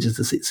warm feeling just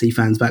to see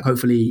fans back.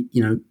 Hopefully,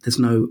 there's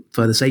no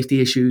further safety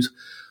issues.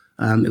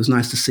 It was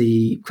nice to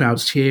see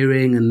crowds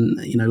cheering, and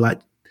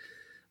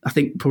I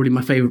think probably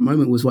my favourite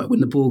moment was when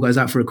the ball goes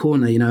out for a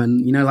corner,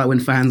 and like when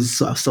fans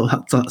sort of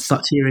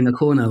start cheering a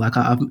corner. Like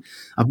I've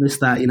missed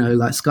that,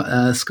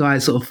 like Sky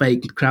sort of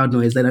fake crowd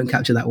noise. They don't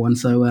capture that one.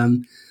 So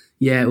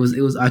it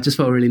was. I just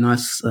felt really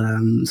nice,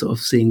 sort of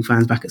seeing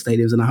fans back at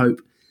stadiums, and I hope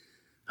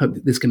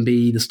this can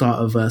be the start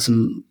of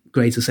some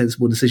greater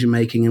sensible decision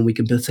making, and we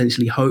can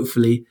potentially,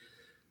 hopefully,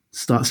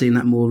 start seeing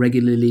that more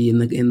regularly in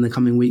the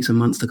coming weeks and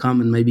months to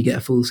come, and maybe get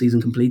a full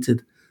season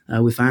completed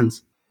with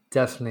fans.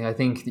 Definitely. I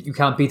think you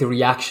can't beat the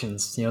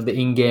reactions, the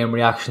in-game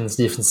reactions,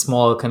 different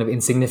small kind of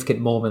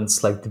insignificant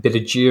moments, like the bit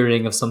of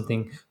jeering if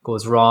something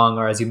goes wrong,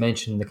 or as you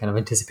mentioned, the kind of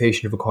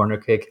anticipation of a corner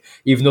kick.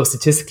 Even though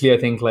statistically, I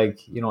think a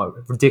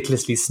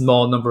ridiculously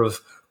small number of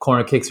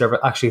corner kicks are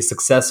ever actually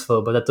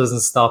successful, but that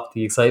doesn't stop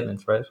the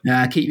excitement, right?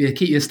 Yeah, keep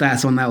your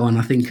stats on that one.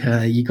 I think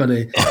you got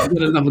to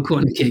love a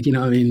corner kick. You know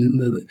what I mean?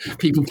 The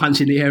people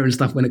punch in the air and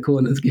stuff when a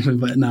corner is given,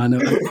 but no.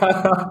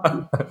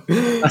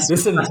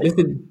 Listen,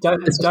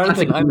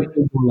 Jonathan,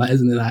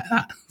 isn't it like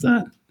that?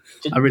 So,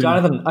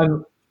 Jonathan,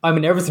 I'm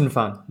an Everton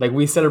fan. Like,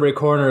 we celebrate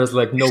corners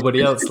like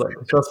nobody else. Like,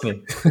 trust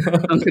me.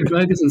 Duncan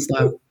Ferguson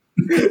style.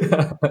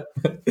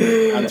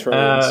 And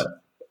throw-ins.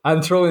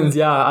 And throw-ins,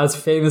 yeah, as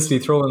famously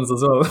throw-ins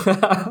as well.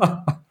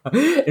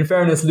 In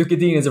fairness, Luka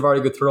Dean is a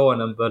very good throw on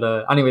him, but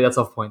anyway, that's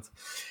off point.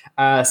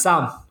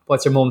 Sam,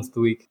 what's your moment of the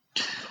week?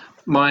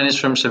 Mine is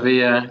from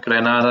Sevilla,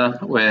 Granada,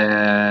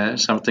 where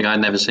something I'd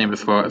never seen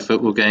before at a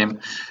football game.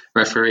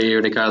 Referee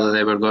Ricardo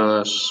de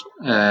Burgos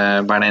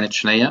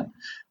Barrenechea,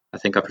 I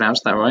think I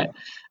pronounced that right,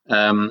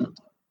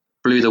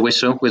 blew the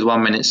whistle with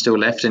 1 minute still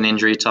left in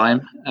injury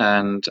time,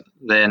 and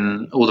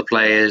then all the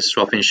players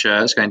swapping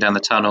shirts, going down the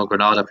tunnel.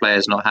 Granada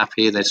players not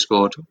happy. They'd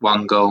scored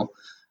one goal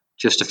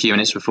just a few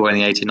minutes before in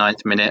the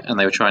 89th minute, and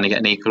they were trying to get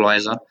an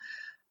equaliser.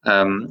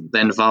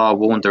 Then VAR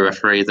warned the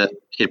referee that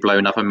he'd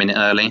blown up a minute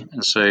early,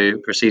 and so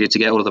proceeded to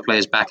get all of the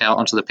players back out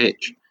onto the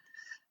pitch.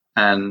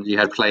 And you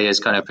had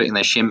players kind of putting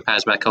their shin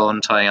pads back on,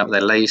 tying up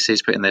their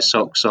laces, putting their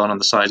socks on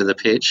the side of the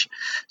pitch,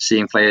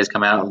 seeing players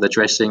come out of the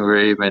dressing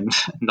room and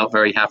not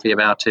very happy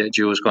about it.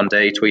 Jules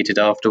Condé tweeted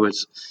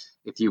afterwards,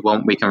 "If you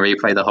want, we can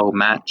replay the whole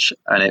match."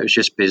 And it was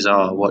just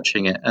bizarre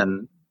watching it,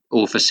 and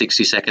all for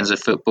 60 seconds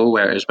of football,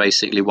 where it was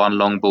basically one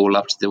long ball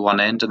up to the one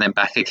end and then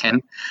back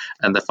again.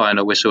 And the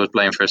final whistle was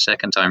blown for a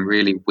second time.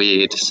 Really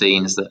weird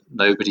scenes that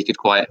nobody could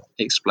quite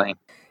explain.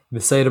 The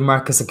sight of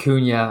Marcus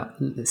Acuna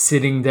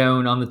sitting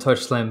down on the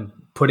touchline,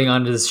 putting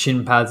on his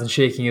shin pads and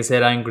shaking his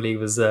head angrily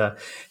was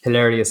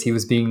hilarious. He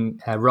was being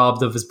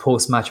robbed of his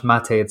post-match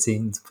mate, it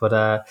seemed.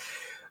 But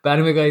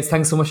anyway, guys,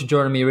 thanks so much for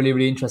joining me. Really,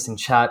 really interesting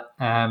chat.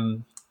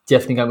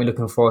 Definitely got me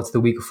looking forward to the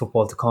week of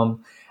football to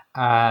come.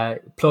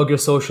 Plug your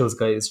socials,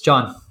 guys.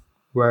 John,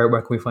 where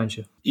can we find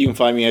you? You can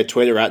find me at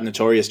Twitter at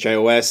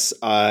NotoriousJOS.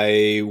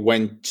 I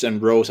went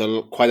and wrote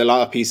quite a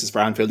lot of pieces for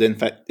Anfield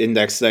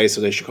Index today, so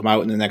they should come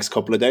out in the next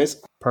couple of days.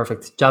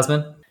 Perfect.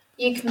 Jasmine?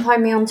 You can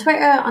find me on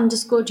Twitter,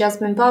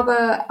 _Jasmine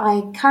Barber.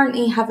 I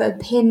currently have a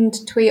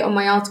pinned tweet on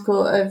my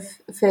article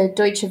for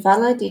Deutsche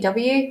Welle,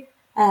 DW.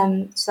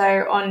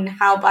 So on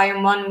how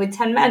Bayern won with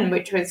 10 men,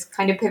 which was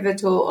kind of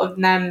pivotal of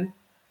them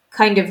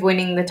kind of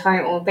winning the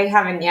title. They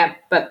haven't yet,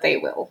 but they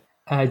will.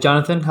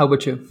 Jonathan, how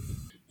about you?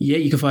 Yeah,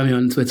 you can find me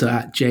on Twitter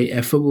at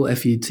JFFootball,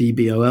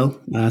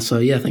 FUTBOL. So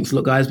yeah, thanks a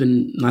lot, guys.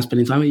 Been nice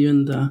spending time with you,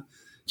 and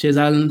cheers,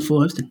 Alan,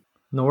 for hosting.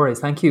 No worries,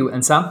 thank you.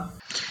 And Sam?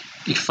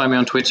 You can find me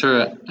on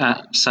Twitter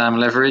at Sam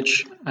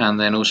Leverage, and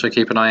then also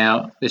keep an eye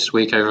out this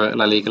week over at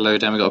La Liga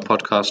Lowdown. We've got a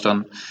podcast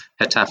on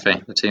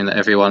Getafe, the team that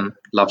everyone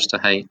loves to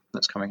hate,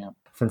 that's coming out.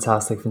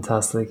 Fantastic.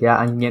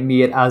 Yeah, and you can get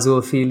me at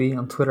Azul Feely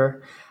on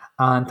Twitter.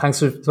 And thanks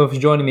for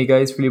joining me,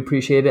 guys. Really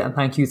appreciate it. And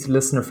thank you to the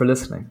listener for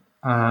listening.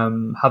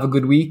 Have a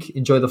good week.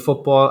 Enjoy the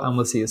football, and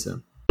we'll see you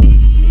soon.